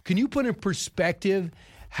Rove, can you put in perspective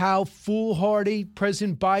how foolhardy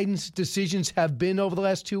President Biden's decisions have been over the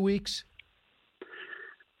last 2 weeks?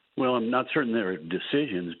 Well, I'm not certain they're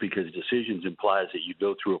decisions, because decisions implies that you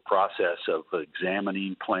go through a process of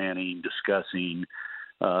examining, planning, discussing,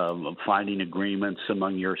 finding agreements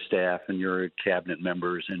among your staff and your cabinet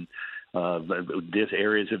members, and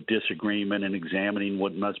areas of disagreement, and examining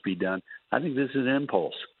what must be done. I think this is an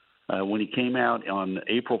impulse. When he came out on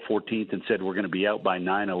April 14th and said we're going to be out by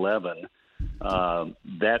 9/11,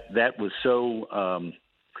 that was so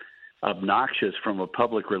obnoxious from a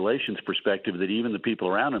public relations perspective that even the people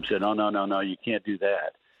around him said, "Oh, no, you can't do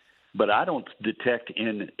that." But I don't detect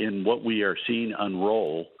in what we are seeing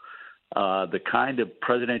unroll the kind of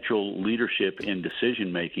presidential leadership in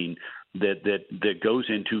decision making that goes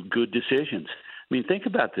into good decisions. I mean, think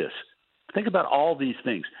about this. Think about all these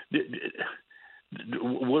things.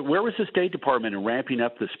 Where was the State Department in ramping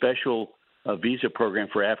up the special visa program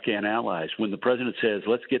for Afghan allies when the president says,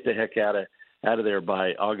 "Let's get the heck out of there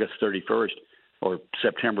by August 31st or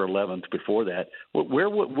September 11th before that"?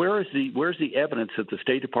 Where's the evidence that the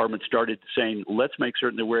State Department started saying, "Let's make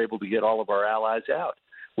certain that we're able to get all of our allies out"?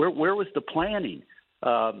 Where was the planning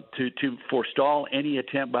to forestall any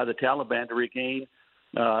attempt by the Taliban to regain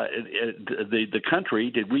the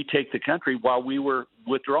country, to retake the country while we were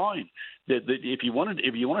withdrawing? If you want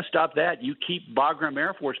to stop that, you keep Bagram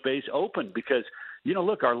Air Force Base open, because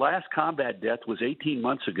look, our last combat death was 18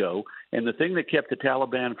 months ago, and the thing that kept the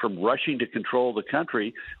Taliban from rushing to control the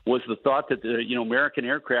country was the thought that American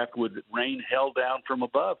aircraft would rain hell down from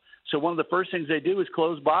above. So one of the first things they do is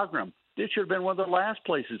close Bagram. This should have been one of the last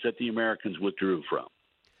places that the Americans withdrew from.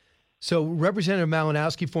 So Representative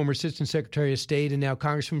Malinowski, former Assistant Secretary of State and now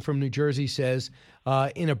Congressman from New Jersey, says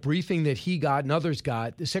in a briefing that he got and others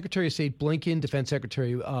got, the Secretary of State Blinken, Defense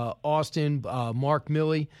Secretary Austin, Mark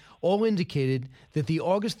Milley, all indicated that the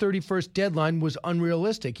August 31st deadline was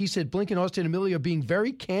unrealistic. He said Blinken, Austin, and Milley are being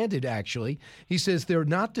very candid, actually. He says they're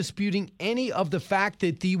not disputing any of the fact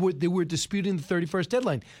that they were disputing the 31st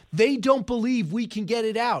deadline. They don't believe we can get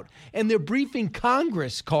it out. And they're briefing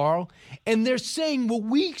Congress, Carl, and they're saying what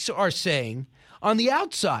we are saying on the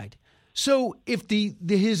outside. So if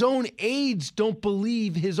his own aides don't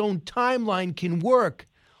believe his own timeline can work,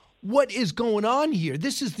 what is going on here?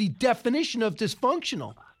 This is the definition of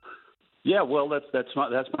dysfunctional. Yeah, well, that's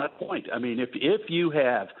my point. I mean, if you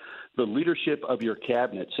have the leadership of your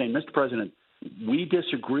cabinet saying, Mr. President, we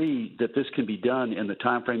disagree that this can be done in the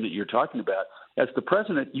time frame that you're talking about, as the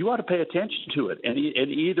president, you ought to pay attention to it and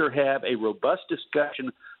either have a robust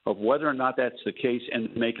discussion of whether or not that's the case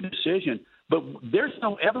and make a decision. But there's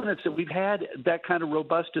no evidence that we've had that kind of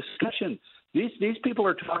robust discussion. These people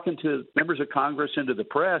are talking to members of Congress and to the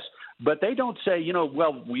press, but they don't say,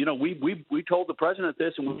 we told the president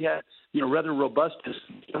this and we had, rather robust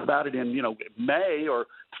discussion about it in, May or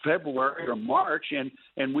February or March, and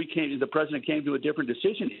the president came to a different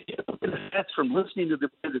decision. That's from listening to the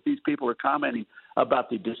way that these people are commenting about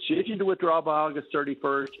the decision to withdraw by August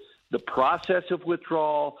 31st, the process of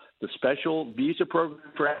withdrawal, the special visa program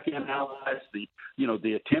for Afghan allies, the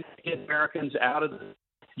attempt to get Americans out of the.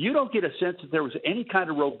 You don't get a sense that there was any kind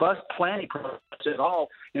of robust planning process at all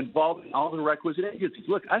involving all the requisite agencies.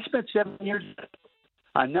 Look, I spent 7 years.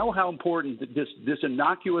 I know how important this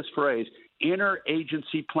innocuous phrase,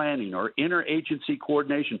 interagency planning or interagency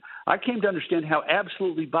coordination. I came to understand how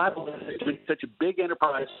absolutely vital it is to make such a big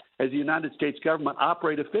enterprise as the United States government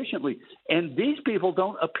operate efficiently. And these people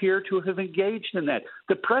don't appear to have engaged in that.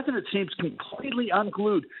 The president seems completely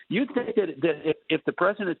unglued. You'd think that if the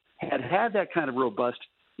president had that kind of robust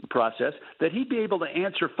process, that he'd be able to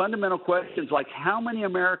answer fundamental questions like how many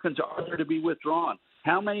Americans are there to be withdrawn?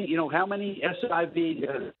 How many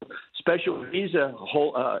SIV special visa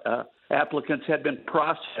applicants had been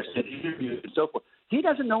processed and interviewed and so forth? He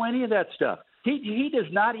doesn't know any of that stuff. He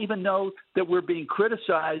does not even know that we're being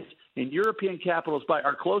criticized in European capitals by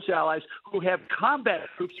our close allies who have combat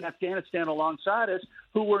troops in Afghanistan alongside us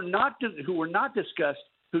who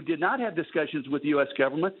did not have discussions with the U.S.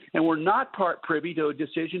 government and were not privy to a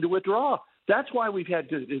decision to withdraw. That's why we've had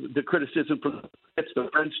the criticism from the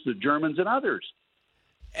French, the Germans, and others.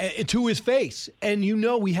 To his face. And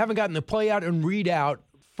we haven't gotten the play out and readout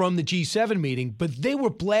from the G7 meeting, but they were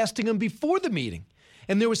blasting him before the meeting.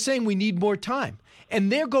 And they were saying we need more time. And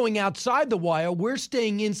they're going outside the wire. We're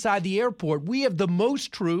staying inside the airport. We have the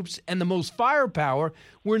most troops and the most firepower.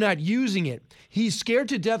 We're not using it. He's scared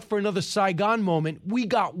to death for another Saigon moment. We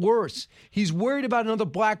got worse. He's worried about another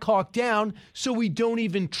Black Hawk Down, so we don't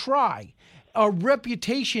even try. Our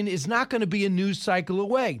reputation is not going to be a news cycle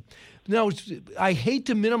away. Now, I hate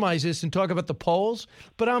to minimize this and talk about the polls,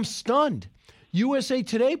 but I'm stunned. USA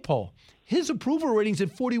Today poll, his approval rating's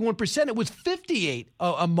at 41%. It was 58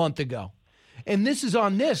 a month ago. And this is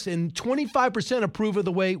on this, and 25% approve of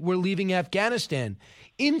the way we're leaving Afghanistan.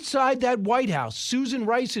 Inside that White House, Susan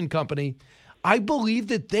Rice and company, I believe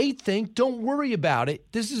that they think, don't worry about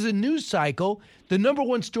it. This is a news cycle. The number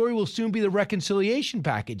one story will soon be the reconciliation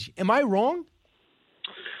package. Am I wrong?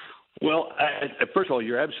 Well, first of all,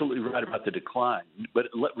 you're absolutely right about the decline. But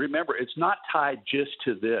remember, it's not tied just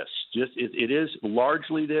to this. It is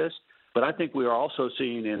largely this, but I think we are also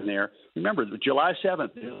seeing in there, remember, July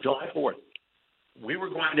 7th, July 4th, we were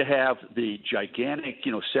going to have the gigantic,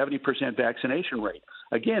 70% vaccination rate.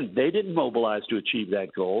 Again, they didn't mobilize to achieve that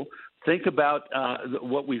goal. Think about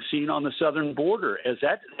what we've seen on the southern border as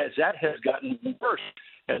that has gotten worse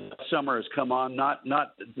as summer has come on. Not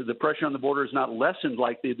the pressure on the border is not lessened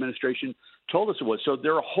like the administration told us it was. So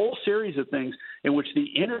there are a whole series of things in which the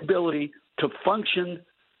inability to function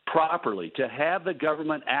properly, to have the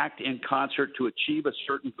government act in concert to achieve a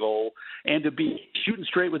certain goal, and to be shooting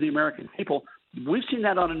straight with the American people. We've seen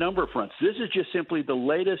that on a number of fronts. This is just simply the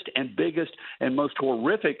latest and biggest and most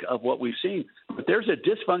horrific of what we've seen. But there's a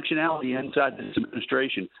dysfunctionality inside this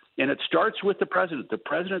administration, and it starts with the president. The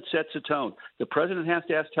president sets a tone. The president has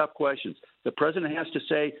to ask tough questions. The president has to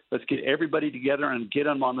say, let's get everybody together and get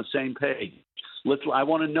them on the same page. I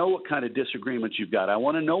want to know what kind of disagreements you've got. I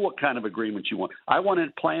want to know what kind of agreements you want. I want a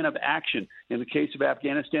plan of action in the case of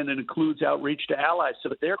Afghanistan that includes outreach to allies so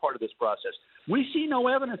that they're part of this process. We see no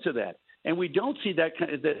evidence of that. And we don't see that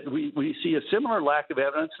we see a similar lack of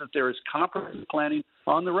evidence that there is comprehensive planning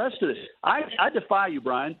on the rest of this. I defy you,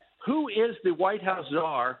 Brian. Who is the White House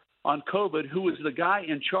czar on COVID? Who was the guy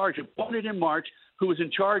in charge, appointed in March, who was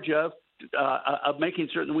in charge of making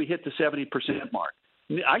certain we hit the 70% mark?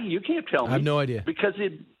 You can't tell me. I have no idea. Because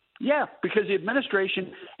the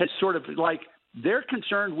administration has sort of like they're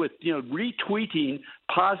concerned with retweeting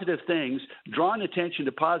positive things, drawing attention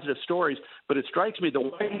to positive stories. But it strikes me the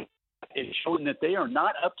way it's showing that they are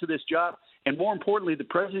not up to this job. And more importantly, the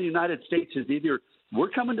President of the United States is we're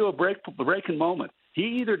coming to a breaking moment.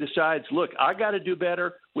 He either decides, look, I got to do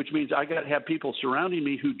better, which means I got to have people surrounding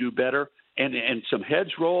me who do better, and some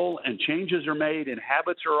heads roll and changes are made and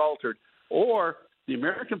habits are altered, or the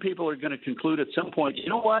American people are going to conclude at some point, you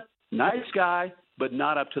know what, nice guy, but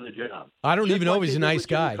not up to the job. I don't even know if he's a nice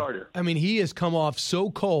guy. Carter. I mean, he has come off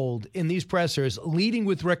so cold in these pressers, leading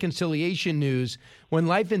with reconciliation news when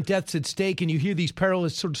life and death's at stake, and you hear these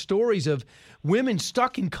perilous sort of stories of women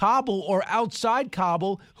stuck in Kabul or outside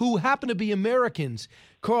Kabul who happen to be Americans.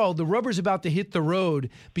 Carl, the rubber's about to hit the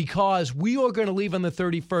road because we are going to leave on the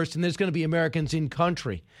 31st and there's going to be Americans in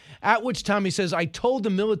country. At which time he says, I told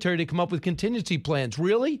the military to come up with contingency plans.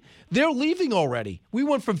 Really? They're leaving already. We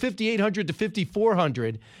went from 5,800 to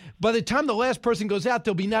 5,400. By the time the last person goes out,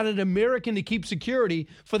 there'll be not an American to keep security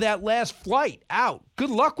for that last flight out.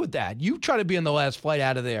 Good luck with that. You try to be on the last flight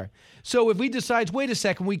out of there. So if we decide, wait a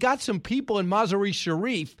second, we got some people in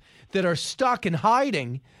Mazar-e-Sharif that are stuck and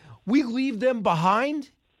hiding, we leave them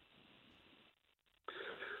behind?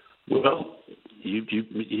 Well,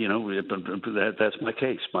 you know that's my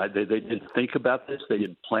case. They didn't think about this. They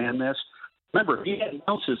didn't plan this. Remember, he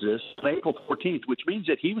announces this on April 14th, which means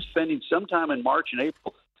that he was spending some time in March and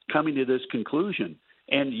April coming to this conclusion.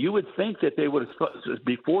 And you would think that they would have,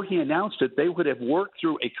 before he announced it, they would have worked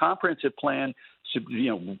through a comprehensive plan,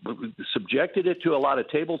 subjected it to a lot of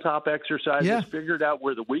tabletop exercises, figured out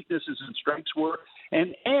where the weaknesses and strengths were,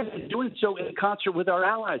 and doing so in concert with our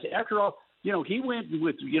allies. After all, he went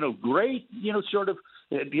with, great, sort of,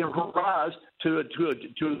 hurrahs to a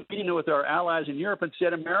meeting with our allies in Europe and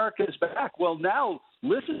said, America is back. Well, now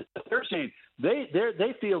listen to what they're saying.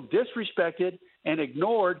 They feel disrespected and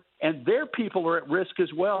ignored, and their people are at risk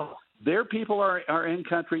as well. Their people are in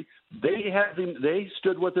country. They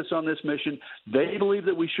stood with us on this mission. They believe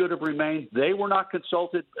that we should have remained. They were not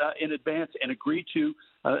consulted in advance and agreed to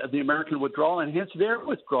the American withdrawal, and hence their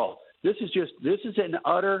withdrawal. This is an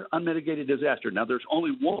utter unmitigated disaster. Now, there's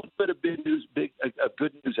only one bit of good news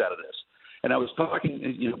out of this, and I was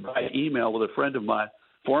talking by email with a friend of mine,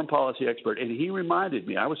 foreign policy expert, and he reminded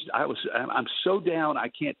me. I'm so down. I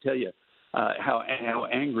can't tell you how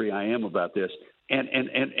angry I am about this. And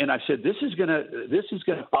I said, this is gonna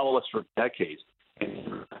follow us for decades.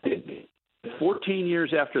 And 14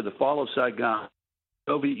 years after the fall of Saigon,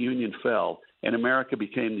 the Soviet Union fell, and America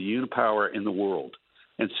became the unipower in the world.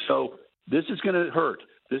 And so this is going to hurt.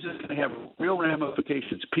 This is going to have real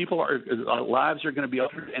ramifications. Lives are going to be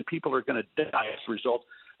altered, and people are going to die as a result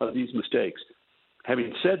of these mistakes.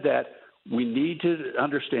 Having said that, we need to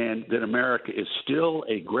understand that America is still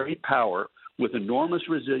a great power with enormous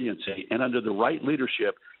resiliency, and under the right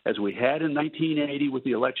leadership, as we had in 1980 with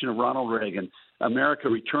the election of Ronald Reagan, America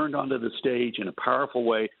returned onto the stage in a powerful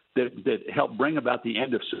way that helped bring about the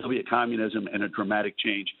end of Soviet communism and a dramatic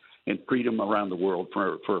change in freedom around the world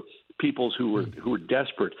for peoples who were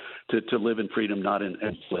desperate to live in freedom, not in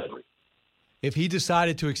slavery. If he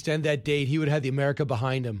decided to extend that date, he would have the America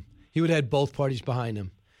behind him. He would have had both parties behind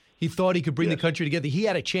him. He thought he could bring the country together. He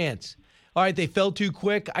had a chance. All right, they fell too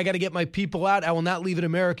quick. I got to get my people out. I will not leave an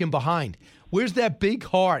American behind. Where's that big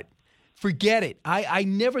heart? Forget it. I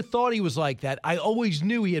never thought he was like that. I always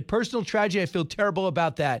knew he had personal tragedy. I feel terrible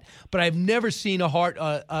about that. But I've never seen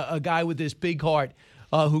a guy with this big heart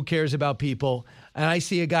who cares about people. And I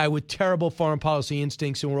see a guy with terrible foreign policy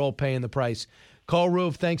instincts, and we're all paying the price. Carl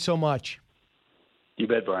Rove, thanks so much. You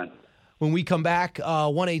bet, Brian. When we come back,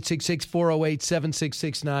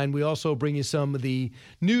 1-866-408-7669. We also bring you some of the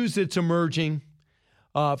news that's emerging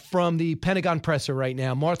from the Pentagon presser right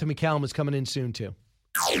now. Martha McCallum is coming in soon, too.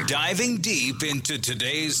 Diving deep into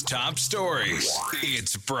today's top stories,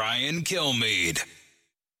 it's Brian Kilmeade.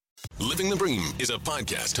 Living the Bream is a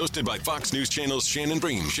podcast hosted by Fox News Channel's Shannon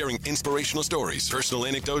Bream, sharing inspirational stories, personal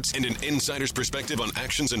anecdotes, and an insider's perspective on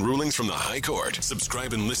actions and rulings from the High Court.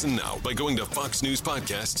 Subscribe and listen now by going to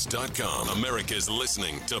foxnewspodcasts.com. America's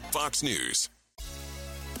listening to Fox News.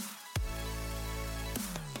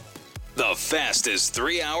 The fastest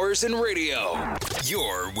 3 hours in radio.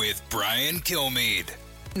 You're with Brian Kilmeade.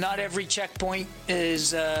 Not every checkpoint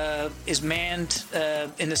is manned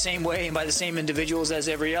in the same way and by the same individuals as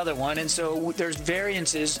every other one. And so there's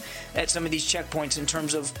variances at some of these checkpoints in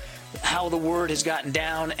terms of how the word has gotten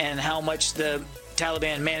down and how much the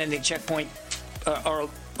Taliban manning the checkpoint are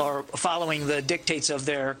following the dictates of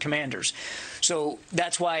their commanders. So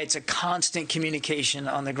that's why it's a constant communication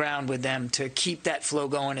on the ground with them to keep that flow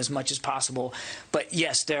going as much as possible. But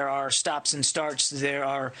yes, there are stops and starts. There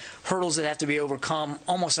are hurdles that have to be overcome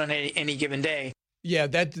almost on any given day. Yeah,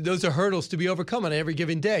 those are hurdles to be overcome on every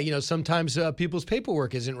given day. Sometimes people's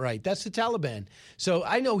paperwork isn't right. That's the Taliban. So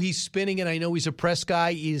I know he's spinning, and I know he's a press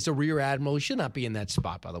guy. He's a rear admiral. He should not be in that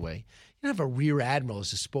spot, by the way. don't have a rear admiral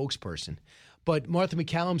as a spokesperson. But Martha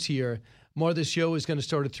MacCallum's here. Martha's show is going to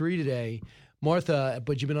start at 3 today. Martha,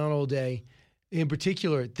 but you've been on all day. In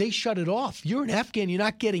particular, they shut it off. You're an Afghan, you're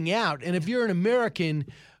not getting out. And if you're an American,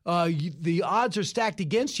 the odds are stacked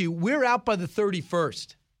against you. We're out by the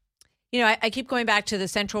 31st. You know, I keep going back to the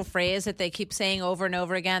central phrase that they keep saying over and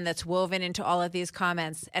over again that's woven into all of these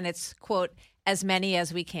comments, and it's, quote, as many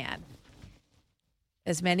as we can.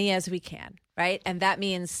 As many as we can, right? And that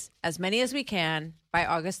means as many as we can by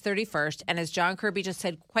August 31st. And as John Kirby just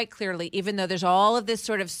said quite clearly, even though there's all of this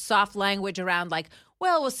sort of soft language around like,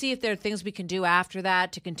 well, we'll see if there are things we can do after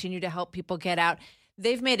that to continue to help people get out.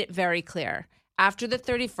 They've made it very clear. After the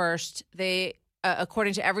 31st, they,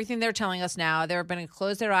 according to everything they're telling us now, they're going to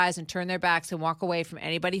close their eyes and turn their backs and walk away from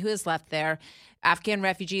anybody who is left there. Afghan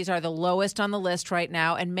refugees are the lowest on the list right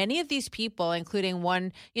now. And many of these people, including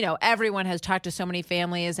one, you know, everyone has talked to so many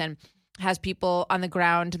families and has people on the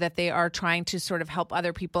ground that they are trying to sort of help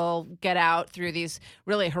other people get out through these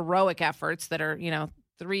really heroic efforts that are, you know,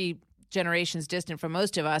 3 generations distant from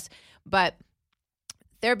most of us. But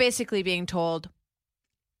they're basically being told,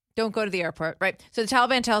 don't go to the airport, right? So the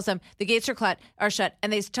Taliban tells them the gates are shut,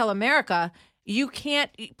 and they tell America, you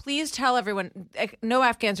can't, please tell everyone, no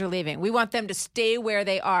Afghans are leaving. We want them to stay where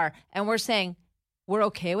they are. And we're saying, we're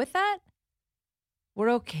okay with that?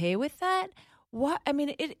 We're okay with that? What? I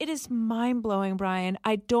mean, it is mind-blowing, Brian.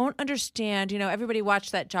 I don't understand. You know, everybody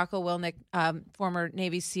watched that Jocko Willink, former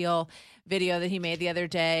Navy SEAL video that he made the other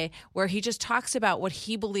day where he just talks about what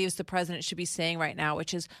he believes the president should be saying right now,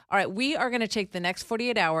 which is, all right, we are going to take the next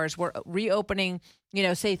 48 hours. We're reopening, you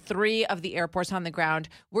know, say 3 of the airports on the ground.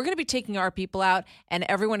 We're going to be taking our people out and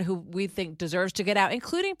everyone who we think deserves to get out,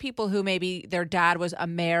 including people who maybe their dad was a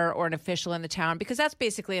mayor or an official in the town, because that's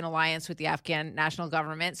basically an alliance with the Afghan national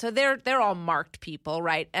government. So they're all marked people,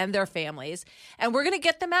 right? And their families. And we're going to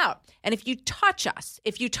get them out. And if you touch us,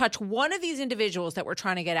 if you touch one of these individuals that we're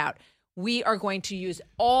trying to get out, we are going to use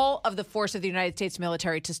all of the force of the United States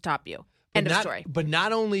military to stop you. End of story. But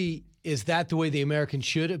not only is that the way the Americans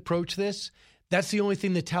should approach this, that's the only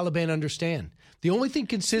thing the Taliban understand. The only thing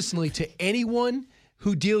consistently to anyone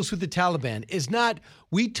who deals with the Taliban is not,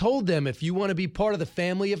 we told them if you want to be part of the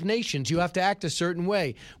family of nations, you have to act a certain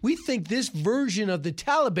way. We think this version of the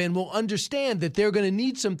Taliban will understand that they're going to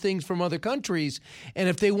need some things from other countries, and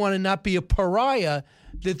if they want to not be a pariah,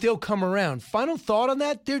 that they'll come around. Final thought on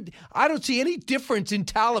that? I don't see any difference in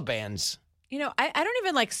Talibans. You know, I don't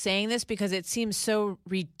even like saying this because it seems so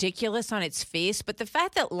ridiculous on its face, but the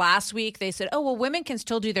fact that last week they said, oh, well, women can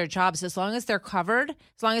still do their jobs as long as they're covered,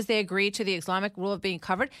 as long as they agree to the Islamic rule of being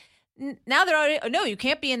covered. Now they're already, no, you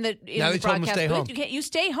can't be in the broadcast booth. You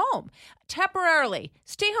stay home temporarily.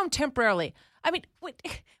 Stay home temporarily. I mean,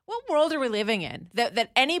 what world are we living in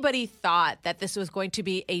that anybody thought that this was going to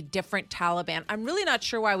be a different Taliban? I'm really not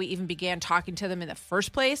sure why we even began talking to them in the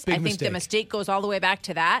first place. I think the mistake goes all the way back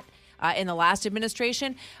to that. In the last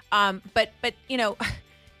administration. But you know,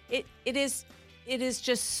 it is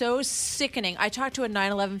just so sickening. I talked to a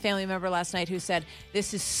 9/11 family member last night who said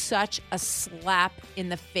this is such a slap in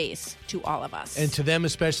the face to all of us. And to them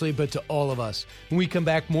especially, but to all of us. When we come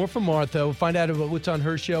back, more from Martha. We'll find out about what's on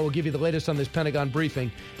her show. We'll give you the latest on this Pentagon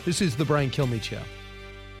briefing. This is the Brian Kilmeade Show.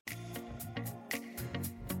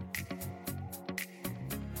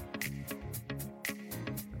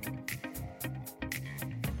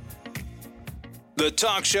 The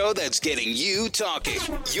talk show that's getting you talking.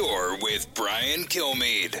 You're with Brian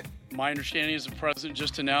Kilmeade. My understanding is the president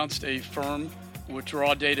just announced a firm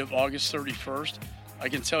withdrawal date of August 31st. I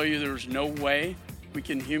can tell you there's no way we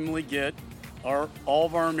can humanly get all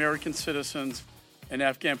of our American citizens and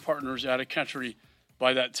Afghan partners out of country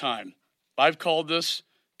by that time. I've called this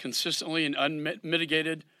consistently an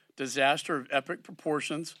unmitigated disaster of epic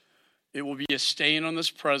proportions. It will be a stain on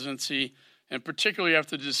this presidency, and particularly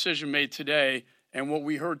after the decision made today and what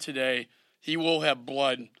we heard today, he will have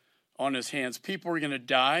blood on his hands. People are going to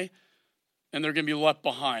die, and they're going to be left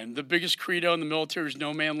behind. The biggest credo in the military is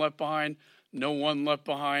no man left behind, no one left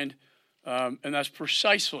behind, and that's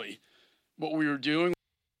precisely what we were doing.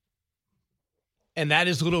 And that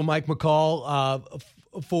is little Mike McCall,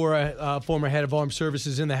 former head of armed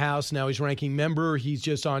services in the House. Now he's ranking member. He's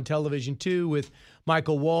just on television, too, with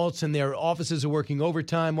Michael Waltz, and their offices are working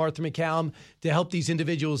overtime, Martha MacCallum, to help these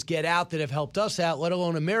individuals get out that have helped us out, let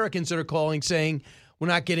alone Americans that are calling saying we're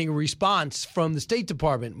not getting a response from the State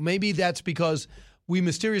Department. Maybe that's because we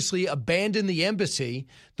mysteriously abandoned the embassy,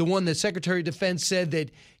 the one that Secretary of Defense said that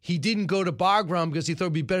he didn't go to Bagram because he thought it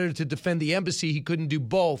would be better to defend the embassy. He couldn't do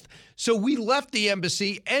both. So we left the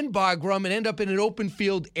embassy and Bagram and end up in an open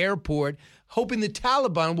field airport, hoping the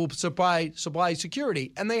Taliban will supply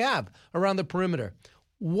security. And they have around the perimeter.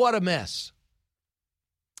 What a mess.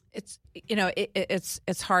 It's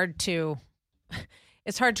hard to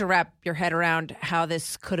wrap your head around how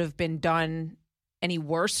this could have been done any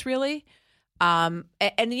worse, really. And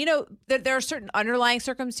there are certain underlying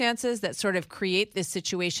circumstances that sort of create this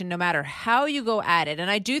situation no matter how you go at it.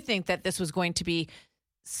 And I do think that this was going to be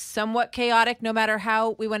somewhat chaotic no matter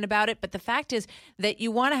how we went about it. But the fact is that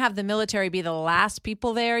you want to have the military be the last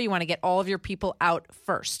people there. You want to get all of your people out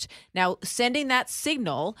first. Now, sending that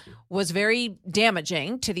signal was very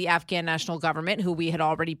damaging to the Afghan national government, who we had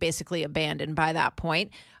already basically abandoned by that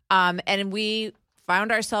point. And we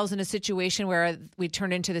found ourselves in a situation where we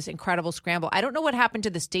turned into this incredible scramble. I don't know what happened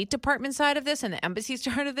to the State Department side of this and the embassy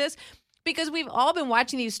side of this, because we've all been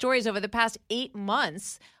watching these stories over the past 8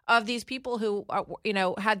 months of these people who,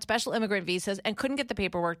 had special immigrant visas and couldn't get the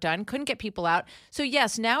paperwork done, couldn't get people out. So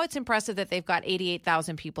yes, now it's impressive that they've got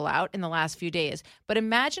 88,000 people out in the last few days. But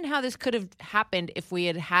imagine how this could have happened if we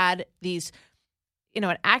had these,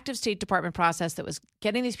 an active State Department process that was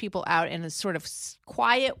getting these people out in a sort of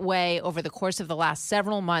quiet way over the course of the last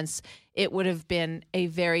several months. It would have been a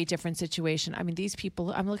very different situation. I mean, these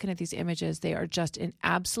people, I'm looking at these images, they are just in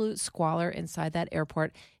absolute squalor inside that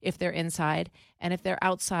airport if they're inside. And if they're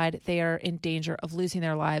outside, they are in danger of losing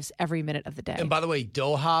their lives every minute of the day. And by the way,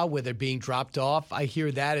 Doha, where they're being dropped off, I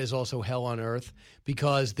hear that is also hell on earth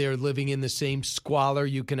because they're living in the same squalor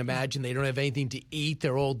you can imagine. They don't have anything to eat.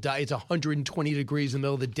 They're all it's 120 degrees in the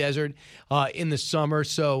middle of the desert in the summer.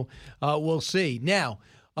 So we'll see. Now,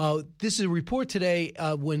 this is a report today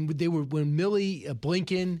when Milley,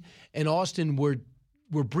 Blinken, and Austin were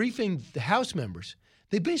briefing the House members.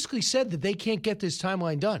 They basically said that they can't get this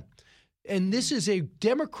timeline done. And this is a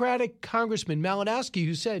Democratic Congressman, Malinowski,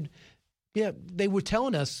 who said, yeah, they were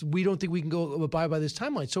telling us we don't think we can go abide by this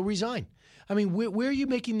timeline, so resign. I mean, where are you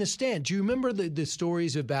making the stand? Do you remember the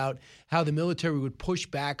stories about how the military would push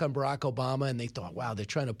back on Barack Obama and they thought, wow, they're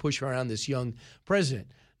trying to push around this young president?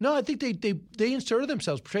 No, I think they inserted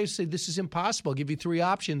themselves. Petraeus said, this is impossible. I'll give you 3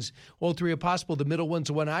 options. All 3 are possible. The middle one's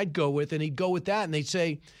the one I'd go with, and he'd go with that, and they'd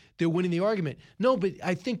say they're winning the argument. No, but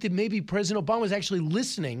I think that maybe President Obama was actually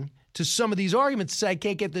listening to some of these arguments to say, I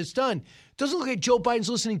can't get this done. Doesn't look like Joe Biden's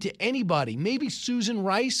listening to anybody. Maybe Susan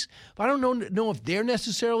Rice, but I don't know if they're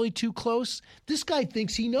necessarily too close. This guy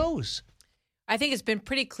thinks he knows. I think it's been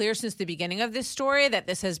pretty clear since the beginning of this story that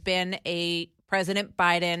this has been a President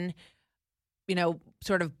Biden,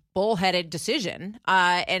 sort of bullheaded decision.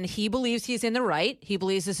 And he believes he's in the right. He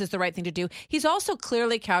believes this is the right thing to do. He's also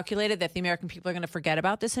clearly calculated that the American people are going to forget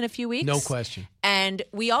about this in a few weeks. No question. And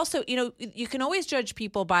we also, you can always judge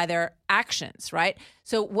people by their actions, right?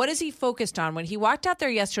 So what is he focused on? When he walked out there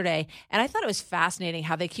yesterday, and I thought it was fascinating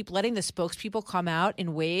how they keep letting the spokespeople come out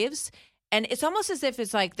in waves. And it's almost as if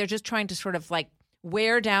it's like they're just trying to sort of like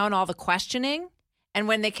wear down all the questioning. And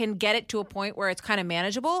when they can get it to a point where it's kind of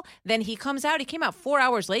manageable, then he comes out. He came out 4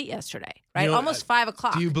 hours late yesterday, right? Almost 5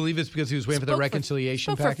 o'clock. Do you believe it's because he was waiting for the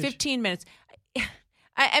reconciliation package? For 15 minutes.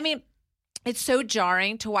 I mean, it's so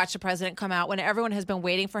jarring to watch the president come out when everyone has been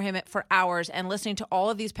waiting for him for hours and listening to all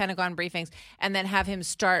of these Pentagon briefings, and then have him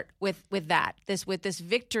start with this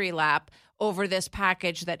victory lap over this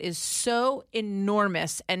package that is so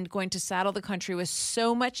enormous and going to saddle the country with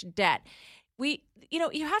so much debt.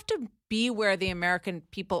 You have to be where the American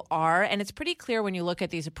people are. And it's pretty clear when you look at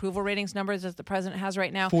these approval ratings numbers that the president has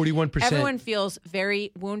right now. 41%. Everyone feels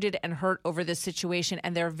very wounded and hurt over this situation.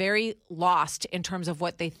 And they're very lost in terms of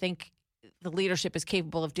what they think the leadership is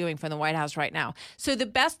capable of doing from the White House right now. So the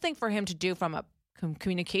best thing for him to do from a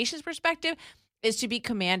communications perspective is to be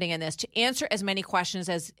commanding in this, to answer as many questions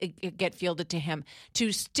as get fielded to him,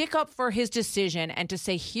 to stick up for his decision and to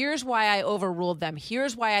say, here's why I overruled them.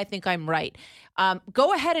 Here's why I think I'm right.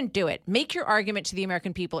 Go ahead and do it. Make your argument to the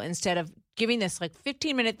American people instead of giving this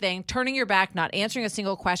 15-minute thing, turning your back, not answering a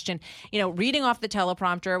single question, reading off the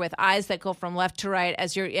teleprompter with eyes that go from left to right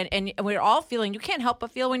as you're, and we're all feeling, you can't help but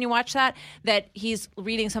feel when you watch that he's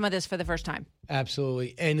reading some of this for the first time.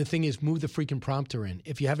 Absolutely. And the thing is, move the freaking prompter in.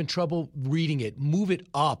 If you're having trouble reading it, move it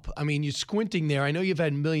up. I mean, you're squinting there. I know you've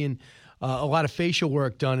had a lot of facial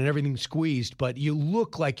work done and everything squeezed, but you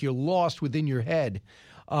look like you're lost within your head.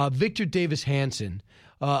 Victor Davis Hanson,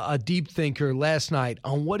 a deep thinker, last night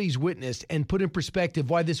on what he's witnessed and put in perspective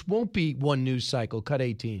why this won't be one news cycle. Cut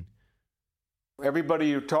 18. Everybody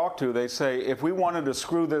you talk to, they say, if we wanted to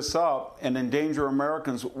screw this up and endanger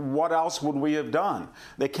Americans, what else would we have done?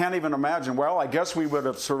 They can't even imagine, well, I guess we would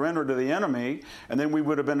have surrendered to the enemy, and then we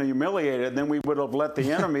would have been humiliated, and then we would have let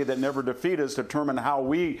the enemy that never defeat us determine how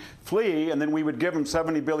we flee, and then we would give them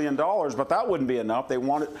 $70 billion, but that wouldn't be enough. They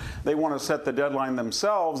want to set the deadline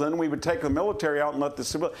themselves, then we would take the military out and let the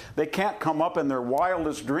civil. They can't come up in their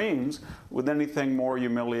wildest dreams with anything more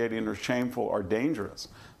humiliating or shameful or dangerous.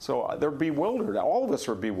 So they're bewildered. All of us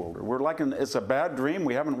are bewildered. We're like, it's a bad dream.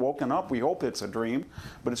 We haven't woken up. We hope it's a dream,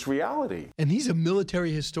 but it's reality. And he's a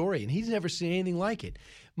military historian. He's never seen anything like it.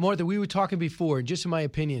 Martha, we were talking before, and just in my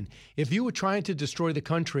opinion, if you were trying to destroy the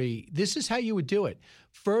country, this is how you would do it.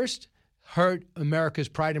 First, hurt America's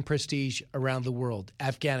pride and prestige around the world,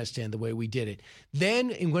 Afghanistan, the way we did it.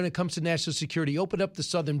 Then, when it comes to national security, open up the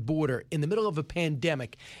southern border in the middle of a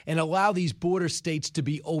pandemic and allow these border states to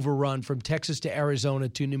be overrun from Texas to Arizona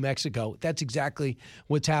to New Mexico. That's exactly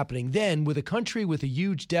what's happening. Then, with a country with a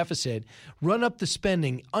huge deficit, run up the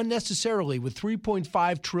spending unnecessarily with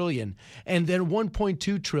 $3.5 trillion and then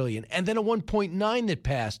 $1.2 trillion and then a $1.9 that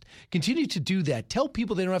passed. Continue to do that. Tell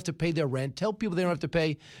people they don't have to pay their rent. Tell people they don't have to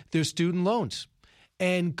pay their student loans.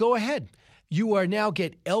 And go ahead. You are now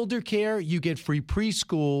get elder care, you get free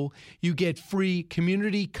preschool, you get free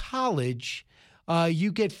community college,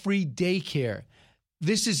 you get free daycare.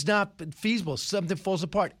 This is not feasible. Something falls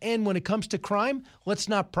apart. And when it comes to crime, let's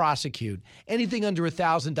not prosecute anything under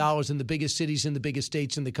 $1,000 in the biggest cities and the biggest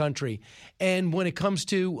states in the country. And when it comes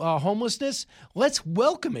to homelessness, let's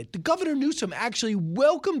welcome it. The Governor Newsom actually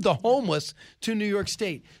welcomed the homeless to New York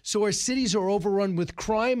State. So our cities are overrun with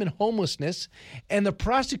crime and homelessness, and the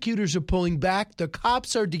prosecutors are pulling back. The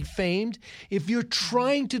cops are defamed. If you're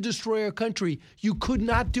trying to destroy our country, you could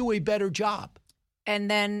not do a better job. And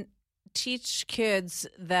then teach kids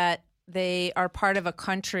that they are part of a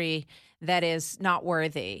country that is not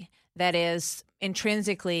worthy, that is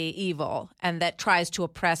intrinsically evil, and that tries to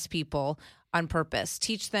oppress people on purpose.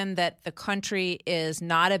 Teach them that the country is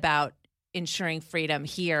not about ensuring freedom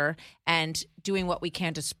here and doing what we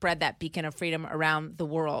can to spread that beacon of freedom around the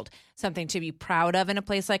world, something to be proud of in a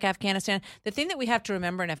place like Afghanistan. The thing that we have to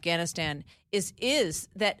remember in Afghanistan is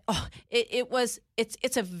that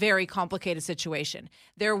it's a very complicated situation.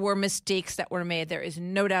 There were mistakes that were made. There is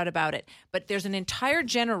no doubt about it. But there's an entire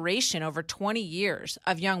generation over 20 years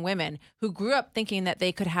of young women who grew up thinking that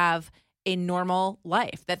they could have a normal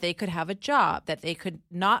life, that they could have a job, that they could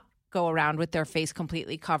not go around with their face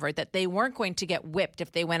completely covered, that they weren't going to get whipped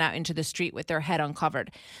if they went out into the street with their head uncovered.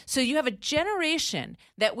 So you have a generation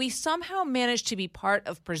that we somehow managed to be part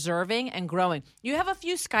of preserving and growing. You have a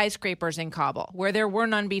few skyscrapers in Kabul where there were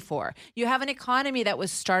none before. You have an economy that was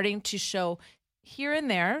starting to show here and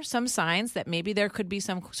there some signs that maybe there could be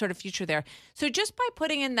some sort of future there. So just by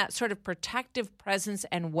putting in that sort of protective presence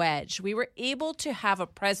and wedge, we were able to have a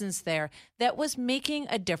presence there that was making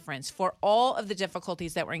a difference for all of the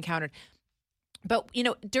difficulties that were encountered. But,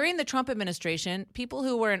 during the Trump administration, people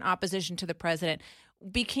who were in opposition to the president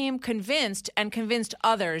became convinced and convinced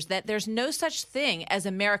others that there's no such thing as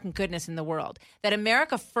American goodness in the world, that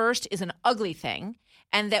America first is an ugly thing,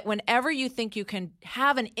 and that whenever you think you can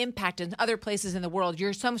have an impact in other places in the world,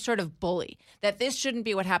 you're some sort of bully, that this shouldn't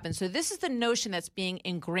be what happens. So this is the notion that's being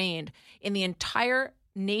ingrained in the entire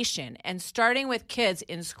nation, and starting with kids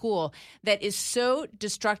in school, that is so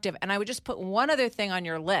destructive. And I would just put one other thing on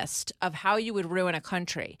your list of how you would ruin a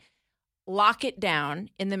country. Lock it down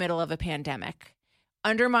in the middle of a pandemic.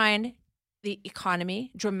 Undermine the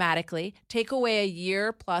economy dramatically. Take away a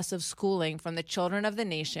year plus of schooling from the children of the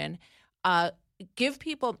nation. Give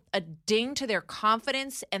people a ding to their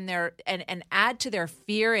confidence and add to their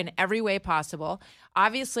fear in every way possible.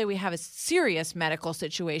 Obviously, we have a serious medical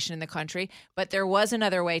situation in the country, but there was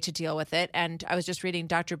another way to deal with it. And I was just reading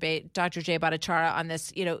Dr. Jay Bhattacharya on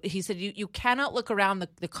this. He said you cannot look around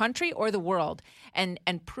the country or the world and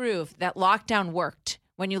prove that lockdown worked.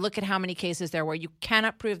 When you look at how many cases there were, you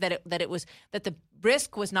cannot prove that the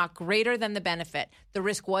risk was not greater than the benefit. The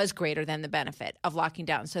risk was greater than the benefit of locking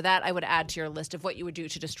down. So that I would add to your list of what you would do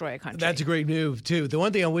to destroy a country. That's a great move, too. The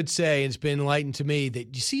one thing I would say, and it's been enlightened to me,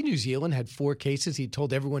 that you see New Zealand had 4 cases. He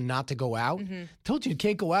told everyone not to go out. Mm-hmm. Told you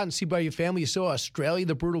can't go out and see by your family. You saw Australia,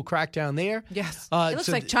 the brutal crackdown there. Yes. It looks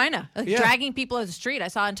like China, dragging people to the street. I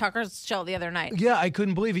saw in Tucker's show the other night. Yeah, I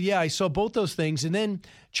couldn't believe it. Yeah, I saw both those things. And then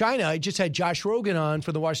China, I just had Josh Rogan on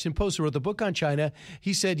for the Washington Post, who wrote the book on China.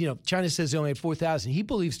 He said, China says they only have 4,000 30,000. He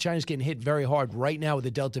believes China's getting hit very hard right now with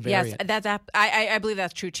the Delta variant. Yes, I believe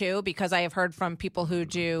that's true too, because I have heard from people who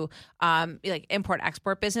do like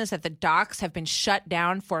import-export business that the docks have been shut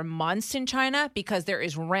down for months in China because there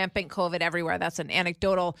is rampant COVID everywhere. That's an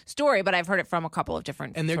anecdotal story, but I've heard it from a couple of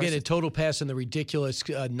different And they're sources. getting a total pass on the ridiculous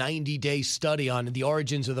 90-day study on the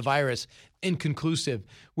origins of the virus, inconclusive,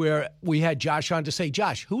 where we had Josh on to say,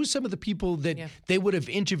 Josh, who are some of the people that they would have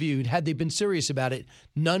interviewed had they been serious about it?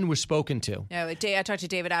 None were spoken to. Yeah, I talked to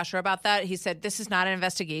David Asher about that. He said, this is not an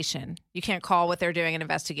investigation. You can't call what they're doing an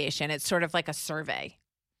investigation. It's sort of like a survey.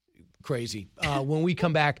 Crazy. When we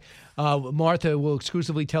come back, Martha will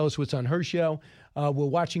exclusively tell us what's on her show. We're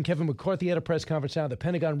watching Kevin McCarthy at a press conference now. The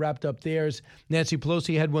Pentagon wrapped up theirs. Nancy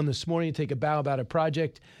Pelosi had one this morning to take a bow about a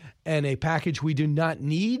project and a package we do not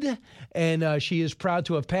need. And she is proud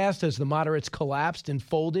to have passed as the moderates collapsed and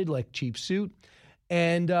folded like cheap suit.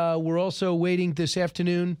 And we're also waiting this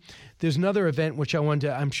afternoon. There's another event which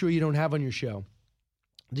I'm sure you don't have on your show.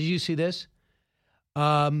 Did you see this?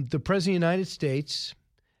 The President of the United States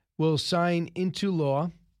will sign into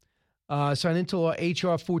law H.R.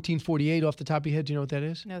 1448 off the top of your head. Do you know what that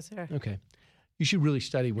is? No, sir. Okay. You should really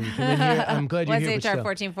study when you come in here. I'm glad you're here. What's H.R.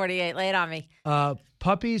 1448? Lay it on me.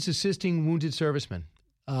 Puppies assisting wounded servicemen.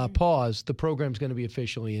 Pause. The program's going to be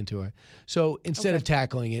officially into it. So instead of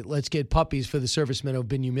tackling it, let's get puppies for the servicemen who have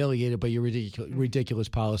been humiliated by your ridiculous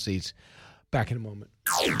policies. Back in a moment.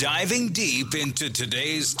 Diving deep into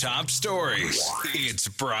today's top stories, it's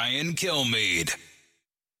Brian Kilmeade.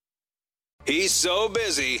 He's so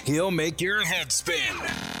busy, he'll make your head spin.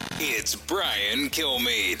 It's Brian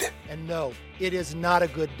Kilmeade. And no, it is not a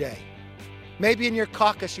good day. Maybe in your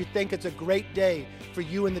caucus you think it's a great day for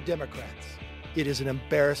you and the Democrats. It is an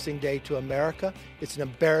embarrassing day to America. It's an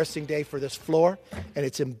embarrassing day for this floor, and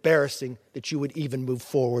it's embarrassing that you would even move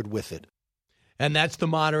forward with it. And that's the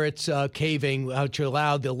moderates caving, which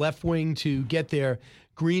allowed the left wing to get their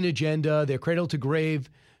green agenda, their cradle-to-grave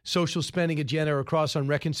social spending agenda across on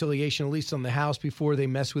reconciliation, at least on the House, before they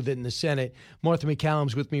mess with it in the Senate. Martha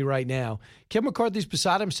McCallum's with me right now. Kevin McCarthy's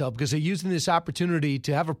beside himself because they're using this opportunity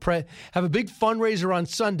to have a big fundraiser on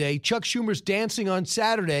Sunday. Chuck Schumer's dancing on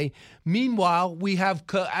Saturday. Meanwhile, we have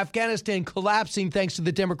Afghanistan collapsing thanks to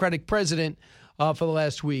the Democratic president for the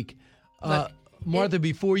last week. Martha,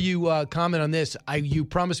 before you comment on this, you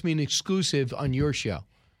promised me an exclusive on your show.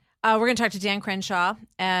 We're going to talk to Dan Crenshaw,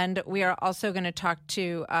 and we are also going to talk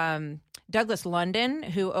to Douglas London,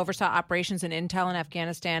 who oversaw operations and intel in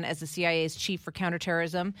Afghanistan as the CIA's chief for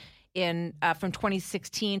counterterrorism from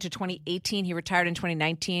 2016 to 2018. He retired in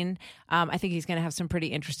 2019. I think he's going to have some pretty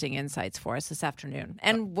interesting insights for us this afternoon,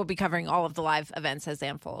 and we'll be covering all of the live events as they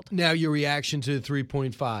unfold. Now, your reaction to the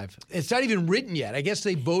 3.5. It's not even written yet. I guess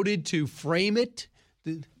they voted to frame it.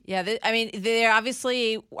 Yeah, they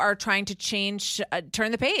obviously are trying to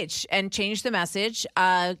turn the page and change the message.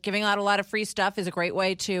 Giving out a lot of free stuff is a great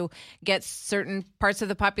way to get certain parts of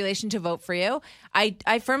the population to vote for you.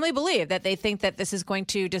 I firmly believe that they think that this is going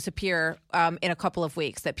to disappear in a couple of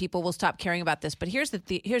weeks, that people will stop caring about this. But here's the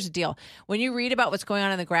deal. When you read about what's going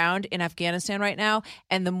on the ground in Afghanistan right now,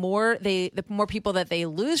 and the more people that they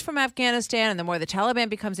lose from Afghanistan and the more the Taliban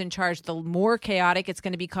becomes in charge, the more chaotic it's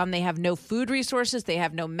going to become. They have no food resources. They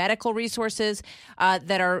have no medical resources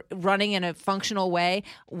that are running in a functional way.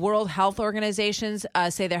 World Health Organizations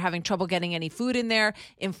say they're having trouble getting any food in there.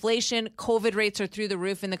 Inflation, COVID rates are through the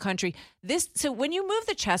roof in the country. So when you move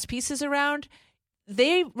the chess pieces around,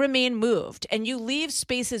 they remain moved, and you leave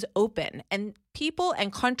spaces open, and people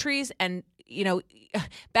and countries and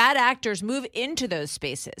bad actors move into those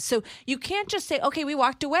spaces. So you can't just say, okay, we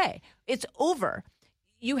walked away. It's over.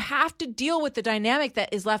 You have to deal with the dynamic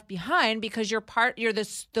that is left behind because you're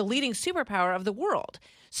the leading superpower of the world.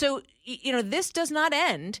 So, this does not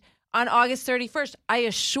end on August 31st, I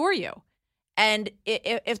assure you. And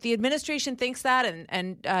if the administration thinks that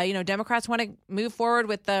and Democrats want to move forward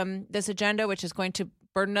with this agenda, which is going to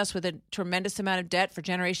burden us with a tremendous amount of debt for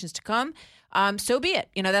generations to come, so be it.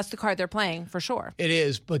 That's the card they're playing for sure. It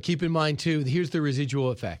is. But keep in mind, too, here's the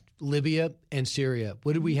residual effect. Libya and Syria.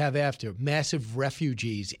 What did we have after? Massive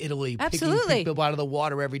refugees. Italy picking people out of the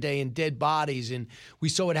water every day and dead bodies. And we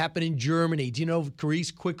saw it happen in Germany. Do you know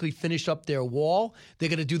Greece quickly finished up their wall? They're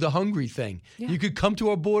going to do the Hungary thing. Yeah. You could come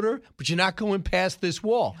to our border, but you're not going past this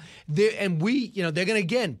wall. They're going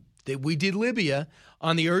to, we did Libya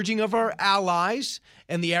on the urging of our allies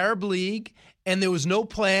and the Arab League, and there was no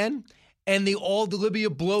plan. and all the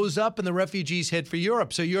Libya blows up and the refugees head for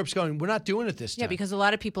Europe. So Europe's going, we're not doing it this time. Yeah, because a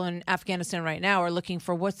lot of people in Afghanistan right now are looking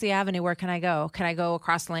for, what's the avenue? Where can I go? Can I go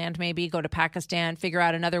across land, maybe go to Pakistan, figure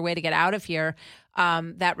out another way to get out of here?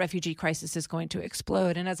 That refugee crisis is going to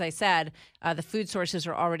explode. And as I said, the food sources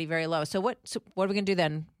are already very low. So what are we going to do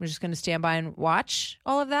then? We're just going to stand by and watch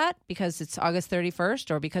all of that because it's August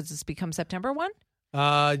 31st or because it's become September 1?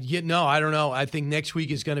 No, I don't know. I think next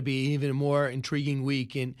week is going to be even a more intriguing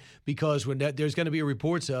week, because there's going to be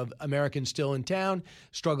reports of Americans still in town,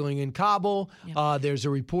 struggling in Kabul. Yep. There's a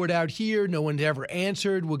report out here. No one's ever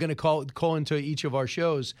answered. We're going to call into each of our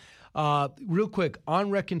shows. Real quick, on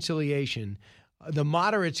reconciliation, the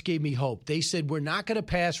moderates gave me hope. They said, we're not going to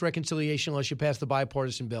pass reconciliation unless you pass the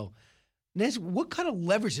bipartisan bill. Nancy, what kind of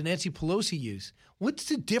leverage did Nancy Pelosi use? What's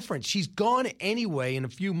the difference? She's gone anyway in a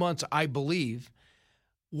few months, I believe.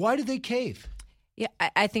 Why did they cave? Yeah,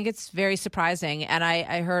 I think it's very surprising. And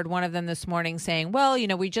I heard one of them this morning saying, well,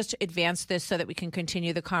 we just advanced this so that we can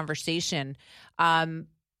continue the conversation.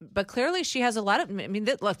 But clearly she has a lot of,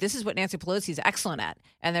 look, this is what Nancy Pelosi is excellent at.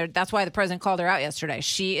 And that's why the president called her out yesterday.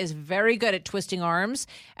 She is very good at twisting arms.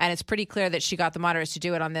 And it's pretty clear that she got the moderates to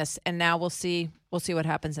do it on this. And now we'll see what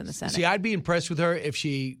happens in the Senate. See, I'd be impressed with her if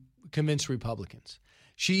she convinced Republicans.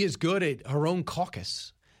 She is good at her own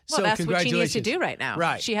caucus. Well, so that's what she needs to do right now.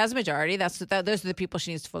 Right. She has a majority. Those are the people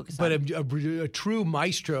she needs to focus on. But a true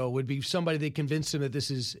maestro would be somebody that convinced them that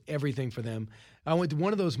this is everything for them.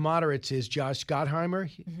 One of those moderates is Josh Gottheimer.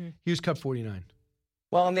 He was cut 49.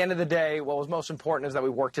 Well, in the end of the day, what was most important is that we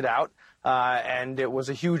worked it out, and it was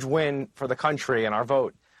a huge win for the country and our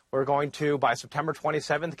vote. We're going to, by September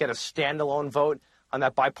 27th, get a standalone vote on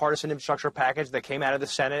that bipartisan infrastructure package that came out of the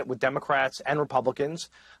Senate with Democrats and Republicans,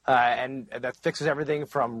 and that fixes everything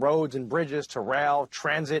from roads and bridges to rail,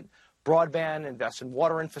 transit, broadband, invests in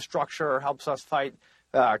water infrastructure, helps us fight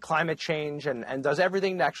climate change, and does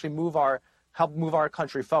everything to actually help move our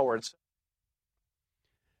country forwards.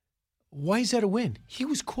 Why is that a win? He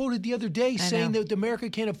was quoted the other day saying that America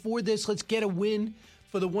can't afford this. Let's get a win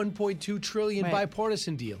for the $1.2 trillion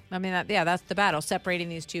bipartisan deal. That's the battle, separating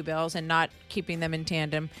these two bills and not keeping them in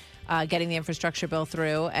tandem, getting the infrastructure bill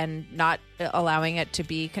through and not allowing it to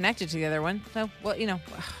be connected to the other one. So,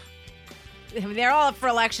 they're all up for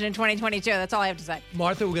election in 2022. That's all I have to say.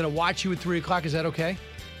 Martha, we're going to watch you at 3 o'clock. Is that okay?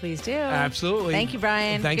 Please do. Absolutely. Thank you,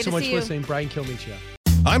 Brian. Thanks Good so to much see for you. listening. Brian Kilmeade Show.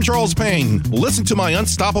 I'm Charles Payne. Listen to my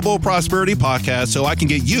Unstoppable Prosperity podcast so I can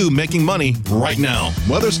get you making money right now.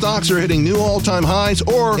 Whether stocks are hitting new all-time highs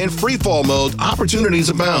or in free fall mode, opportunities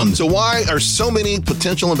abound. So why are so many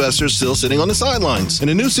potential investors still sitting on the sidelines? In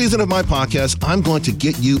a new season of my podcast, I'm going to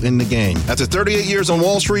get you in the game. After 38 years on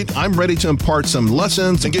Wall Street, I'm ready to impart some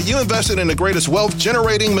lessons and get you invested in the greatest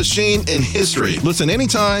wealth-generating machine in history. Listen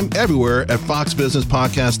anytime, everywhere at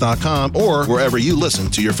foxbusinesspodcast.com or wherever you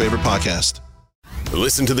listen to your favorite podcast.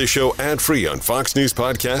 Listen to the show ad-free on Fox News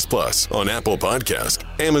Podcast Plus, on Apple Podcast,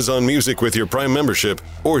 Amazon Music with your Prime membership,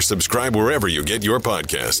 or subscribe wherever you get your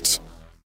podcasts.